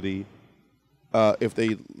comedy if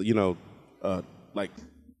they, like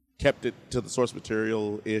kept it to the source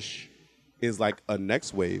material ish, is like a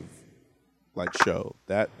Next Wave like show.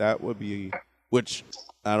 That would be, which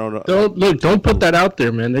I don't know. Don't put that out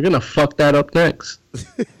there, man. They're gonna fuck that up next.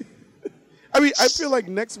 I mean, I feel like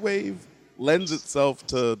Next Wave lends itself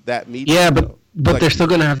to that medium. Yeah, but they're still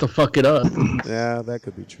gonna have to fuck it up. Yeah, that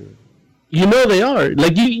could be true. You know they are.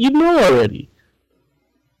 Like you know already.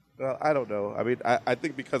 Well, I don't know. I mean, I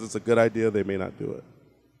think because it's a good idea, they may not do it.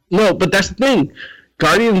 No, but that's the thing.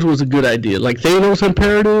 Guardians was a good idea. Like Thanos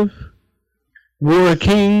Imperative, War of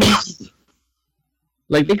Kings.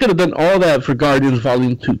 Like they could have done all that for Guardians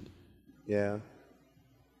Volume 2. Yeah.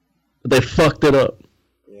 But they fucked it up.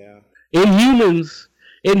 Yeah. Inhumans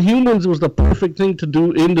was the perfect thing to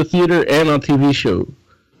do in the theater and on TV show.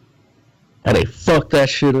 And they fucked that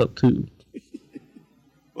shit up too.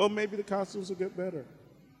 Well, maybe the costumes will get better.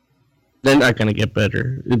 They're not gonna get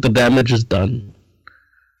better. The damage is done.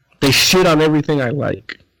 They shit on everything I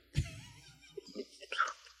like.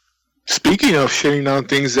 Speaking of shitting on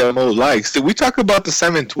things that Mo likes, did we talk about the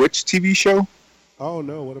Simon Twitch TV show? Oh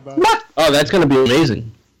no, what about it? Oh, that's gonna be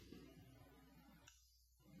amazing.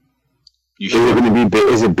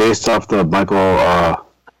 Is it based off the Michael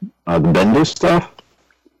the Bendis stuff?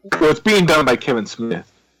 Well, it's being done by Kevin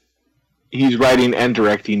Smith. He's writing and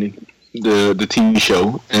directing the TV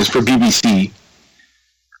show, and it's for BBC.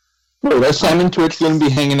 Oh, that's Simon Twitch going to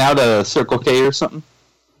be hanging out at Circle K or something?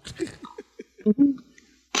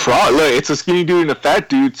 Probably. It's a skinny dude and a fat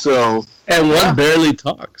dude, so... And one barely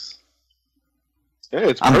talks. Yeah,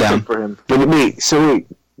 it's perfect for him. But wait,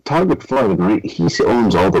 Todd McFarlane, right? He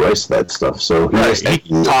owns all the rights to that stuff, so... Todd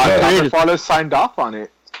McFarlane signed off on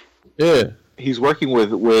it. Yeah. He's working with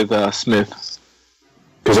Smith.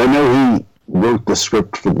 Because I know he wrote the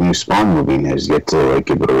script for the new Spawn movie and has yet to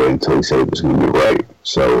give it away until he said it was going to be right.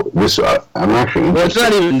 So this, I'm actually interested. Well, it's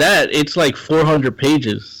not even that. It's like 400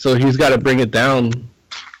 pages, so he's got to bring it down.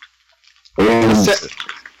 And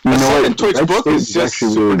you know what? Twitch book is just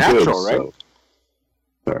supernatural, right? So.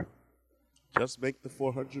 Sorry. Just make the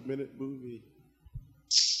 400-minute movie.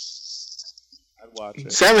 I'd watch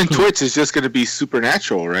it. Simon Twitch is just going to be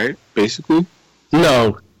supernatural, right? Basically.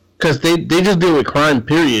 No, because they just deal with crime.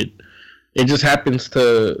 Period. It just happens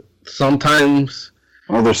to sometimes.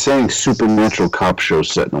 Well, they're saying supernatural cop show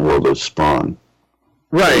set in the world of Spawn.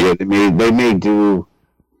 Right. So, yeah, they may do.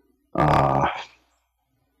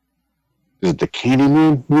 Is it the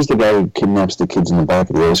Candyman? Who's the guy who kidnaps the kids in the back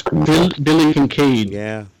of the ice cream truck? Billy Kincaid.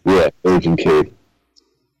 Yeah. Yeah, Billy Kincaid.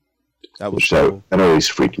 That was cool. That always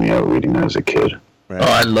freaked me out reading that as a kid. Right.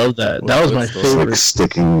 Oh, I love that. That was my favorite. Like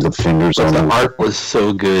sticking the fingers on the art was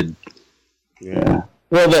so good. Yeah.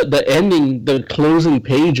 Well, the ending, the closing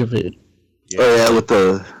page of it. Yeah. Oh yeah, with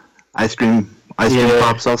the ice cream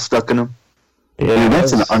pops all stuck in them. Yeah,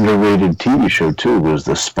 that's an underrated TV show too. Was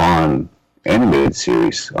the Spawn animated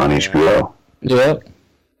series on HBO? Yeah,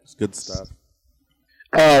 it's good stuff.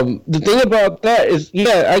 The thing about that is,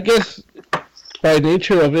 I guess by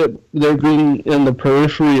nature of it, they're being in the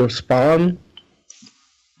periphery of Spawn.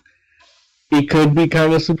 It could be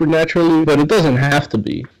kind of supernaturally, but it doesn't have to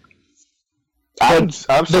be. I'm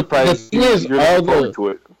surprised the thing is, you're looking forward to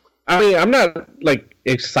it. I mean, I'm not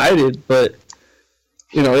excited, but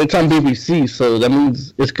it's on BBC, so that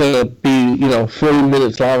means it's gonna be 40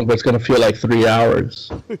 minutes long, but it's gonna feel like 3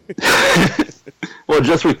 hours. Well,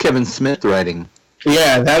 just with Kevin Smith writing.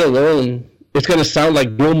 Yeah, that alone, it's gonna sound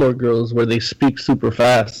like Gilmore Girls, where they speak super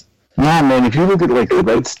fast. Nah, man, if you look at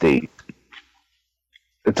Red State,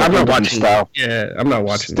 it's I'm not watching style. Yeah, I'm not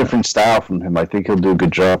watching. It's a different style from him. I think he'll do a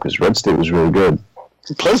good job because Red State was really good.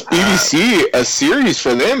 Plus, BBC, a series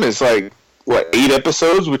for them is 8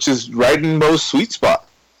 episodes, which is right in Mo's sweet spot.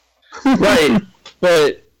 Right,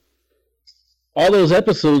 but all those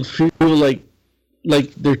episodes feel like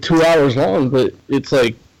they're 2 hours long, but it's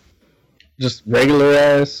just regular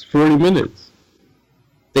ass 40 minutes.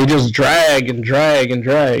 They just drag and drag and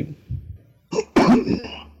drag.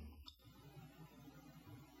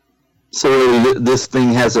 So this thing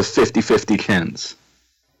has a 50-50 chance.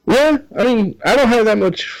 Yeah, I mean, I don't have that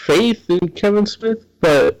much faith in Kevin Smith,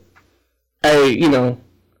 but he's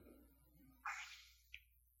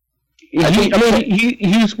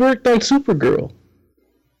worked on Supergirl.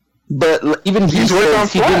 But even he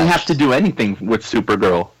didn't have to do anything with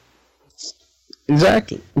Supergirl.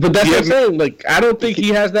 Exactly. But that's what I'm saying. Like, I don't think he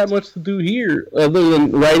has that much to do here, other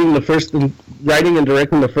than writing and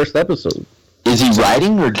directing the first episode. Is he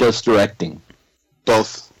writing or just directing?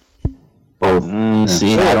 Both.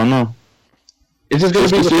 See, I don't know. It's just going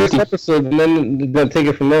to be the first episode, and then they'll take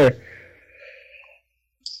it from there.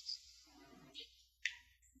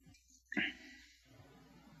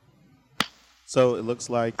 So it looks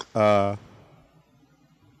like I'm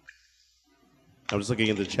just looking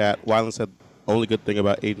in the chat. Wyland said only good thing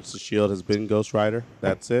about Agents of S.H.I.E.L.D. has been Ghost Rider.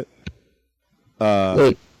 That's it.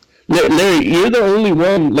 Look, Larry, you're the only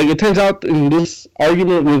one. Like, it turns out in this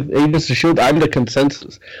argument with Agents of S.H.I.E.L.D., I'm the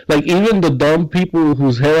consensus. Like, even the dumb people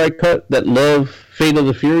whose hair I cut that love Fate of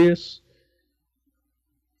the Furious.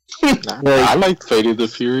 I like Fate of the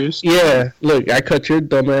Furious. Yeah, look, I cut your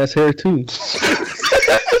dumb ass hair too.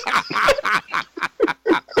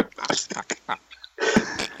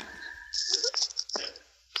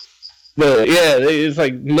 But yeah, it's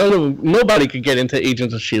like nobody could get into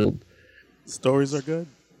Agents of S.H.I.E.L.D. Stories are good.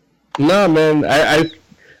 Nah, man,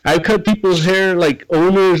 I cut people's hair, like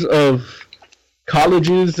owners of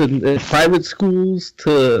colleges and private schools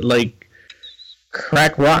to like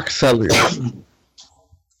crack rock sellers.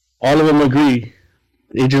 All of them agree.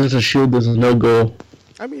 Agents of S.H.I.E.L.D. is a no-go.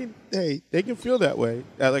 I mean, hey, they can feel that way.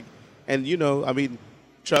 And I mean,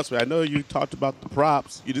 trust me, I know you talked about the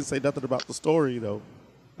props. You didn't say nothing about the story, though.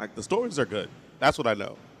 Like, the stories are good. That's what I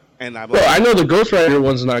know. And I know the Ghost Rider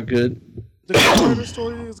one's not good. The Ghost Rider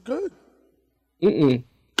story is good. Mm-mm.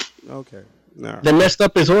 Okay. No. They messed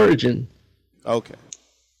up his origin. Okay.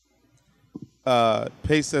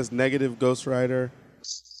 Pace says negative Ghost Rider.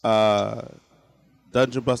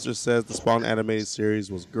 Dungeon Buster says the Spawn animated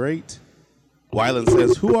series was great. Wyland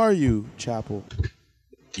says, who are you, Chapel?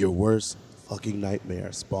 Your worst fucking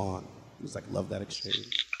nightmare, Spawn. He was like, love that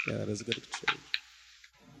exchange. Yeah, that is a good exchange.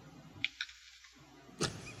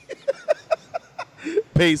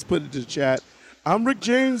 Pace put into the chat, I'm Rick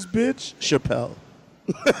James, bitch. Chappelle.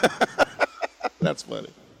 That's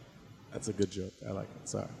funny. That's a good joke. I like it.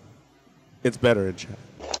 Sorry. It's better in chat.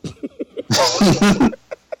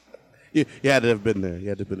 You had to have been there. You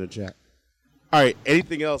had to have been in chat. All right.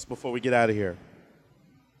 Anything else before we get out of here?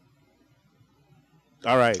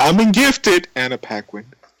 All right. I'm in Gifted. Anna Paquin.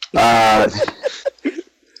 I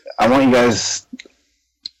want you guys...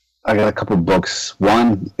 I got a couple books.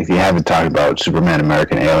 One, if you haven't talked about Superman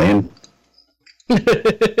American Alien.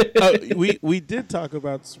 We did talk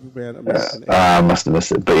about Superman American Alien. I must have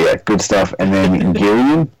missed it. But yeah, good stuff. And then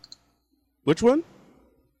Girion. Which one?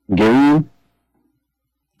 Girion.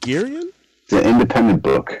 Girion? It's an independent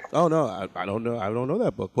book. Oh, no. I don't know. I don't know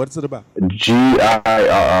that book. What's it about? Girrion.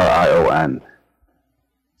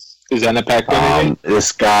 Is Anna Paquin?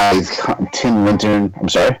 This guy, Tim Winton. I'm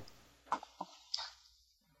sorry?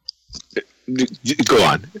 Go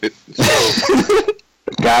on. The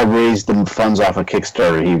guy raised the funds off of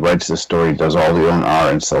Kickstarter. He writes the story, does all the own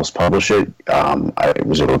art, and self-publish it. I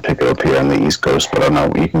was able to pick it up here on the East Coast, but I don't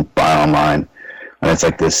know, you can buy online. And it's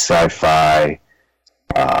like this sci-fi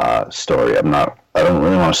story. I don't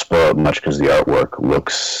really want to spoil it much because the artwork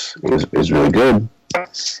is really good. And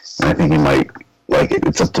I think you might like it.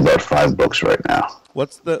 It's up to about 5 books right now.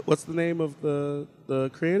 What's the name of the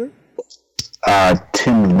creator?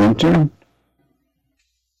 Tim Winton.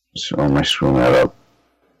 So am I screwing that up?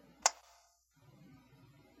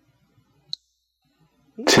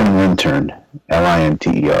 Tim Lintern,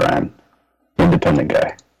 Lintern, independent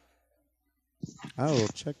guy. I will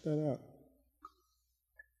check that out.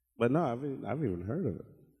 But no, I've even heard of it.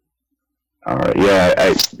 All right, yeah,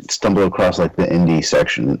 I stumbled across like the indie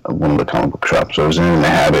section of one of the comic book shops. So I was in the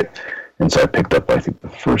habit, and so I picked up I think the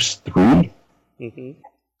first 3. Mm-hmm.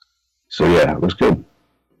 So yeah, it was good.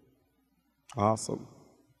 Awesome.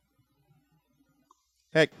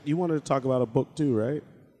 Heck, you wanted to talk about a book too, right?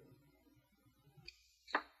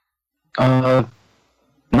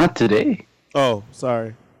 Not today. Oh,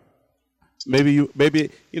 sorry. Maybe you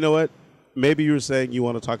know what? Maybe you were saying you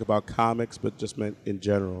want to talk about comics, but just meant in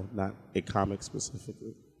general, not a comic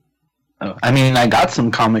specifically. Oh, I mean, I got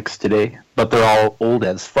some comics today, but they're all old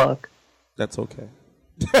as fuck. That's okay.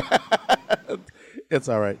 It's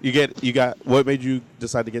all right. You got. What made you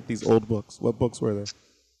decide to get these old books? What books were there?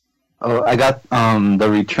 Oh, I got The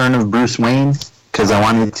Return of Bruce Wayne because I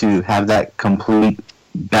wanted to have that complete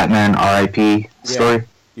Batman R.I.P. story.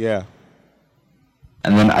 Yeah.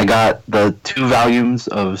 And then I got the 2 volumes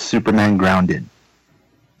of Superman Grounded.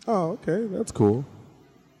 Oh, okay, that's cool.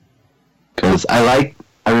 Because I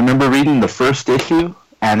remember reading the first issue,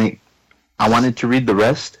 and I wanted to read the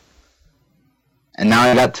rest. And now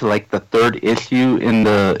I got to like the 3rd issue in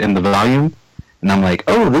the volume, and I'm like,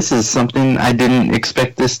 oh, this is something I didn't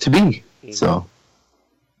expect this to be. So,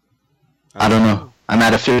 I don't know. I'm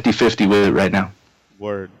at a 50-50 with it right now.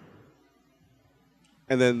 Word.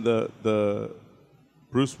 And then the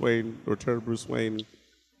Bruce Wayne, Return of Bruce Wayne,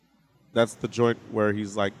 that's the joint where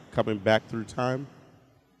he's like coming back through time?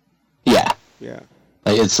 Yeah. Yeah.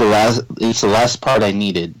 Like it's the last part I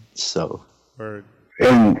needed, so. Word.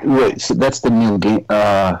 And wait, so that's the Neil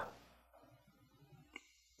Gaiman.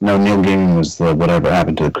 No, Neil Gaiman was the Whatever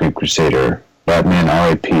Happened to the Great Crusader. Batman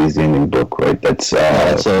R.I.P. is the ending book, right? That's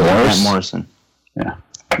Matt Morrison. Yeah,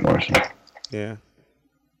 Morrison. Yeah.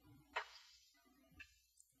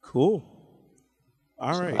 Cool.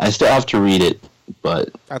 All right. I still have to read it, but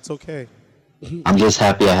that's okay. I'm just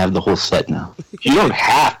happy I have the whole set now. You don't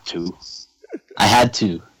have to. I had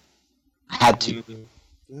to. I have to.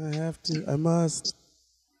 I must.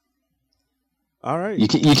 All right. You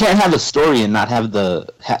can't have a story and not have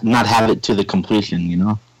it to the completion, you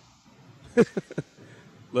know?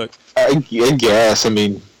 Look. I guess. I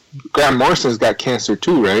mean, Grant Morrison's got cancer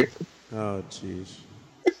too, right? Oh, jeez.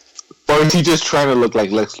 Or is he just trying to look like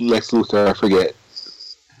Lex Luthor? I forget.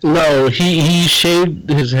 No, he shaved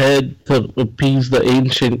his head to appease the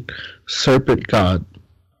ancient serpent god.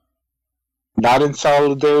 Not in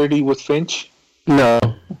solidarity with Finch? No.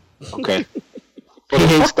 Okay.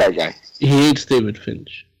 Well, fuck that guy. He hates David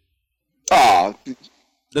Finch. Oh.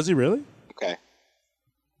 Does he really? Okay.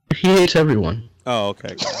 He hates everyone. Oh,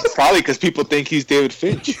 okay. Probably because people think he's David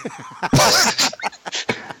Finch.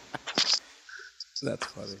 That's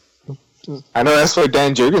funny. I know that's why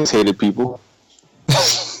Dan Jurgens hated people.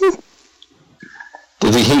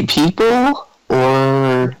 Does he hate people?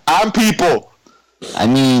 Or... I'm people! I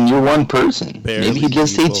mean, you're one person. Barely Maybe he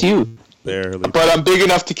just people. hates you. Barely. But I'm big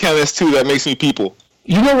enough to count as 2. That makes me people.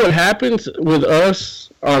 You know what happens with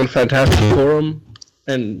us on Fantastic Forum?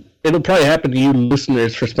 And it'll probably happen to you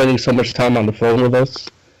listeners for spending so much time on the phone with us.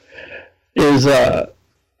 Is,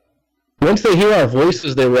 once they hear our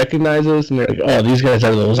voices, they recognize us, and they're like, oh, these guys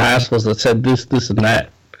are those assholes that said this, and that.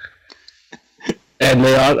 And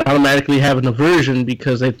they automatically have an aversion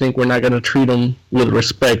because they think we're not going to treat them with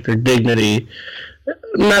respect or dignity.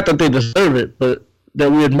 Not that they deserve it, but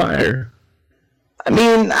that we admire. I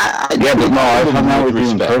mean, yeah, but no, I've hung out with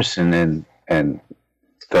you in person, and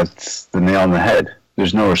that's the nail on the head.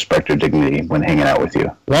 There's no respect or dignity when hanging out with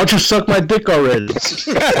you. Why don't you suck my dick already?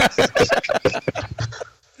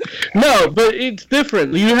 No, but it's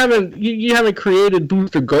different. You haven't created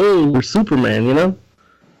Booster Gold or Superman, you know?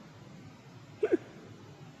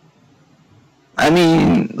 I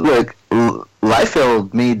mean, look,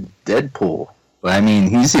 Liefeld made Deadpool. But I mean,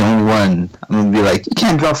 he's the only one. I'm gonna be like, you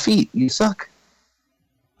can't draw feet. You suck.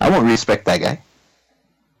 I won't respect that guy.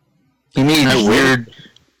 He made weird.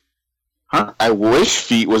 Huh? I wish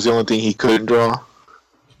feet was the only thing he couldn't draw.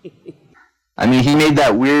 I mean, he made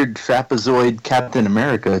that weird trapezoid Captain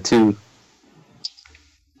America too.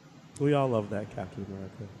 We all love that Captain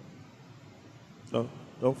America. So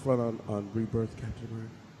don't front on Rebirth Captain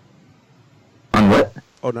America. On what?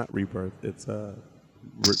 Oh, not Rebirth. It's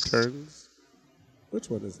Returns. Which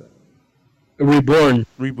one is that? Reborn.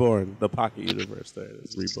 Reborn. The Pocket Universe. There it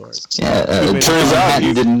is. Reborn. Yeah.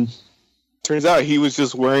 Turns out he was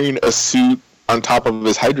just wearing a suit on top of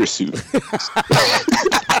his Hydra suit.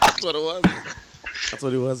 That's what it was. That's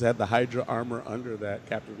what it was. It had the Hydra armor under that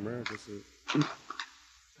Captain America suit.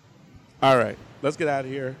 All right. Let's get out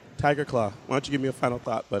of here. Tiger Claw, why don't you give me a final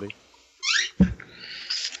thought, buddy?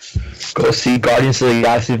 Go see Guardians of the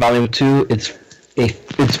Galaxy Volume 2.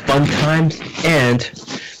 It's fun times, and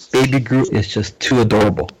Baby Groot is just too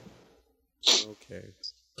adorable. Okay.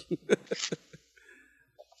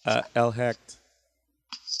 El Hecht,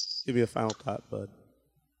 give me a final thought, bud.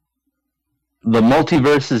 The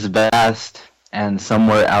multiverse is vast, and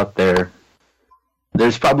somewhere out there,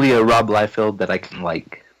 there's probably a Rob Liefeld that I can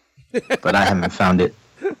like, but I haven't found it.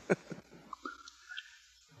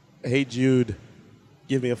 Hey, Jude,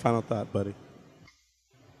 give me a final thought, buddy.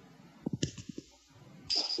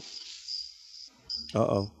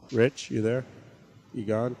 Uh-oh. Rich, you there? You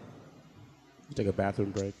gone? You take a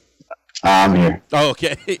bathroom break. I'm here. Oh,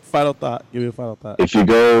 okay. Final thought. Give me a final thought. If you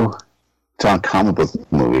go on a comic book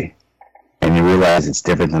movie, and you realize it's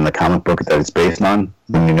different than the comic book that it's based on,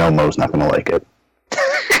 then you know Mo's not going to like it.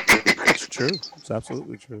 It's true. It's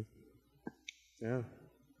absolutely true. Yeah.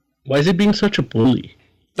 Why is he being such a bully?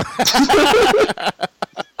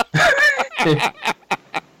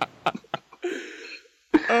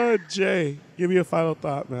 Jay, give me a final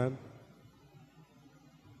thought, man.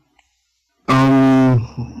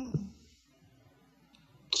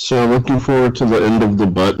 So looking forward to the end of the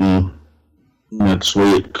button next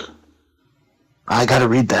week. I gotta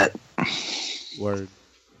read that. Word.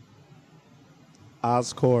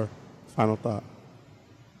 Oscore, final thought.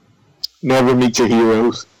 Never meet your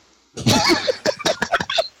heroes.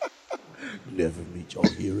 Never meet your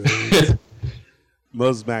heroes.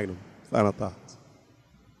 Moses Magnum, final thoughts.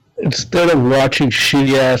 Instead of watching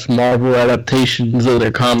shitty-ass Marvel adaptations of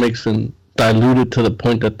their comics and diluted to the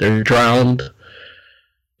point that they're drowned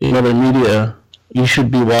in other media, you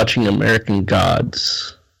should be watching American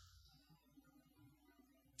Gods.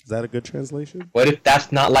 Is that a good translation? What if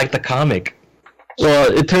that's not like the comic?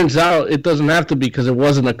 Well, it turns out it doesn't have to be because it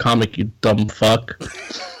wasn't a comic, you dumb fuck.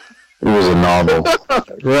 It was a novel.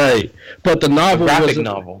 Right. But the novel graphic was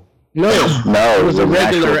novel. No, No, it was a an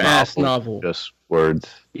actual regular ass novel. Just words.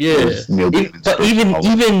 Yeah. But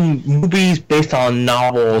even movies based on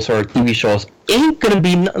novels or TV shows ain't gonna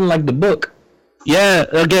be nothing like the book. Yeah,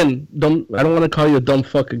 again, I don't want to call you a dumb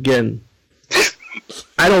fuck again.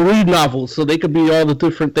 I don't read novels, so they could be all the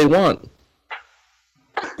different they want.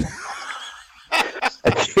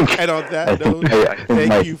 And on that note,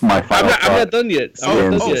 thank you. I'm not done yet.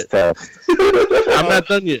 I'm not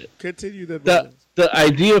done yet. Continue the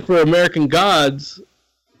idea for American Gods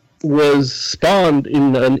was spawned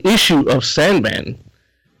in an issue of Sandman,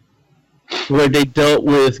 where they dealt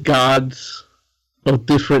with gods of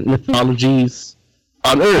different mythologies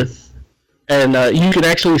on Earth, and you can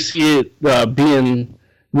actually see it being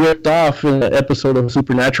ripped off in an episode of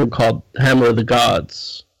Supernatural called Hammer of the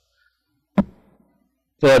Gods.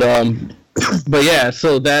 But yeah,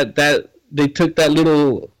 so that they took that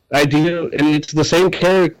little idea, and it's the same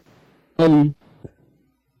character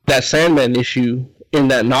that Sandman issue in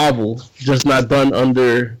that novel, just not done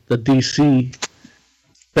under the DC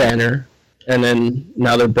banner, and then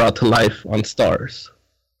now they're brought to life on Stars.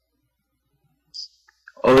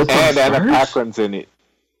 Oh, and Anna Paquin's in it.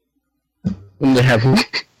 And they have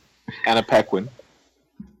Anna Paquin.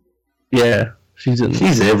 Yeah, she's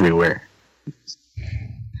everywhere.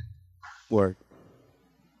 Word.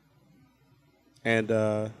 And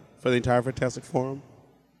for the entire Fantastic Forum,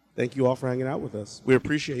 thank you all for hanging out with us. We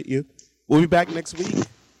appreciate you. We'll be back next week.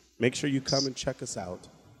 Make sure you come and check us out.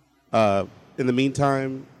 In the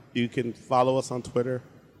meantime, you can follow us on Twitter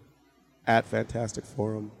at Fantastic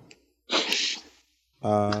Forum.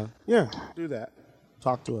 Yeah, do that.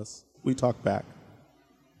 Talk to us. We talk back.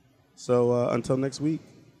 So until next week,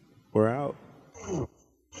 we're out.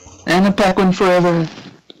 Anna Paquin forever.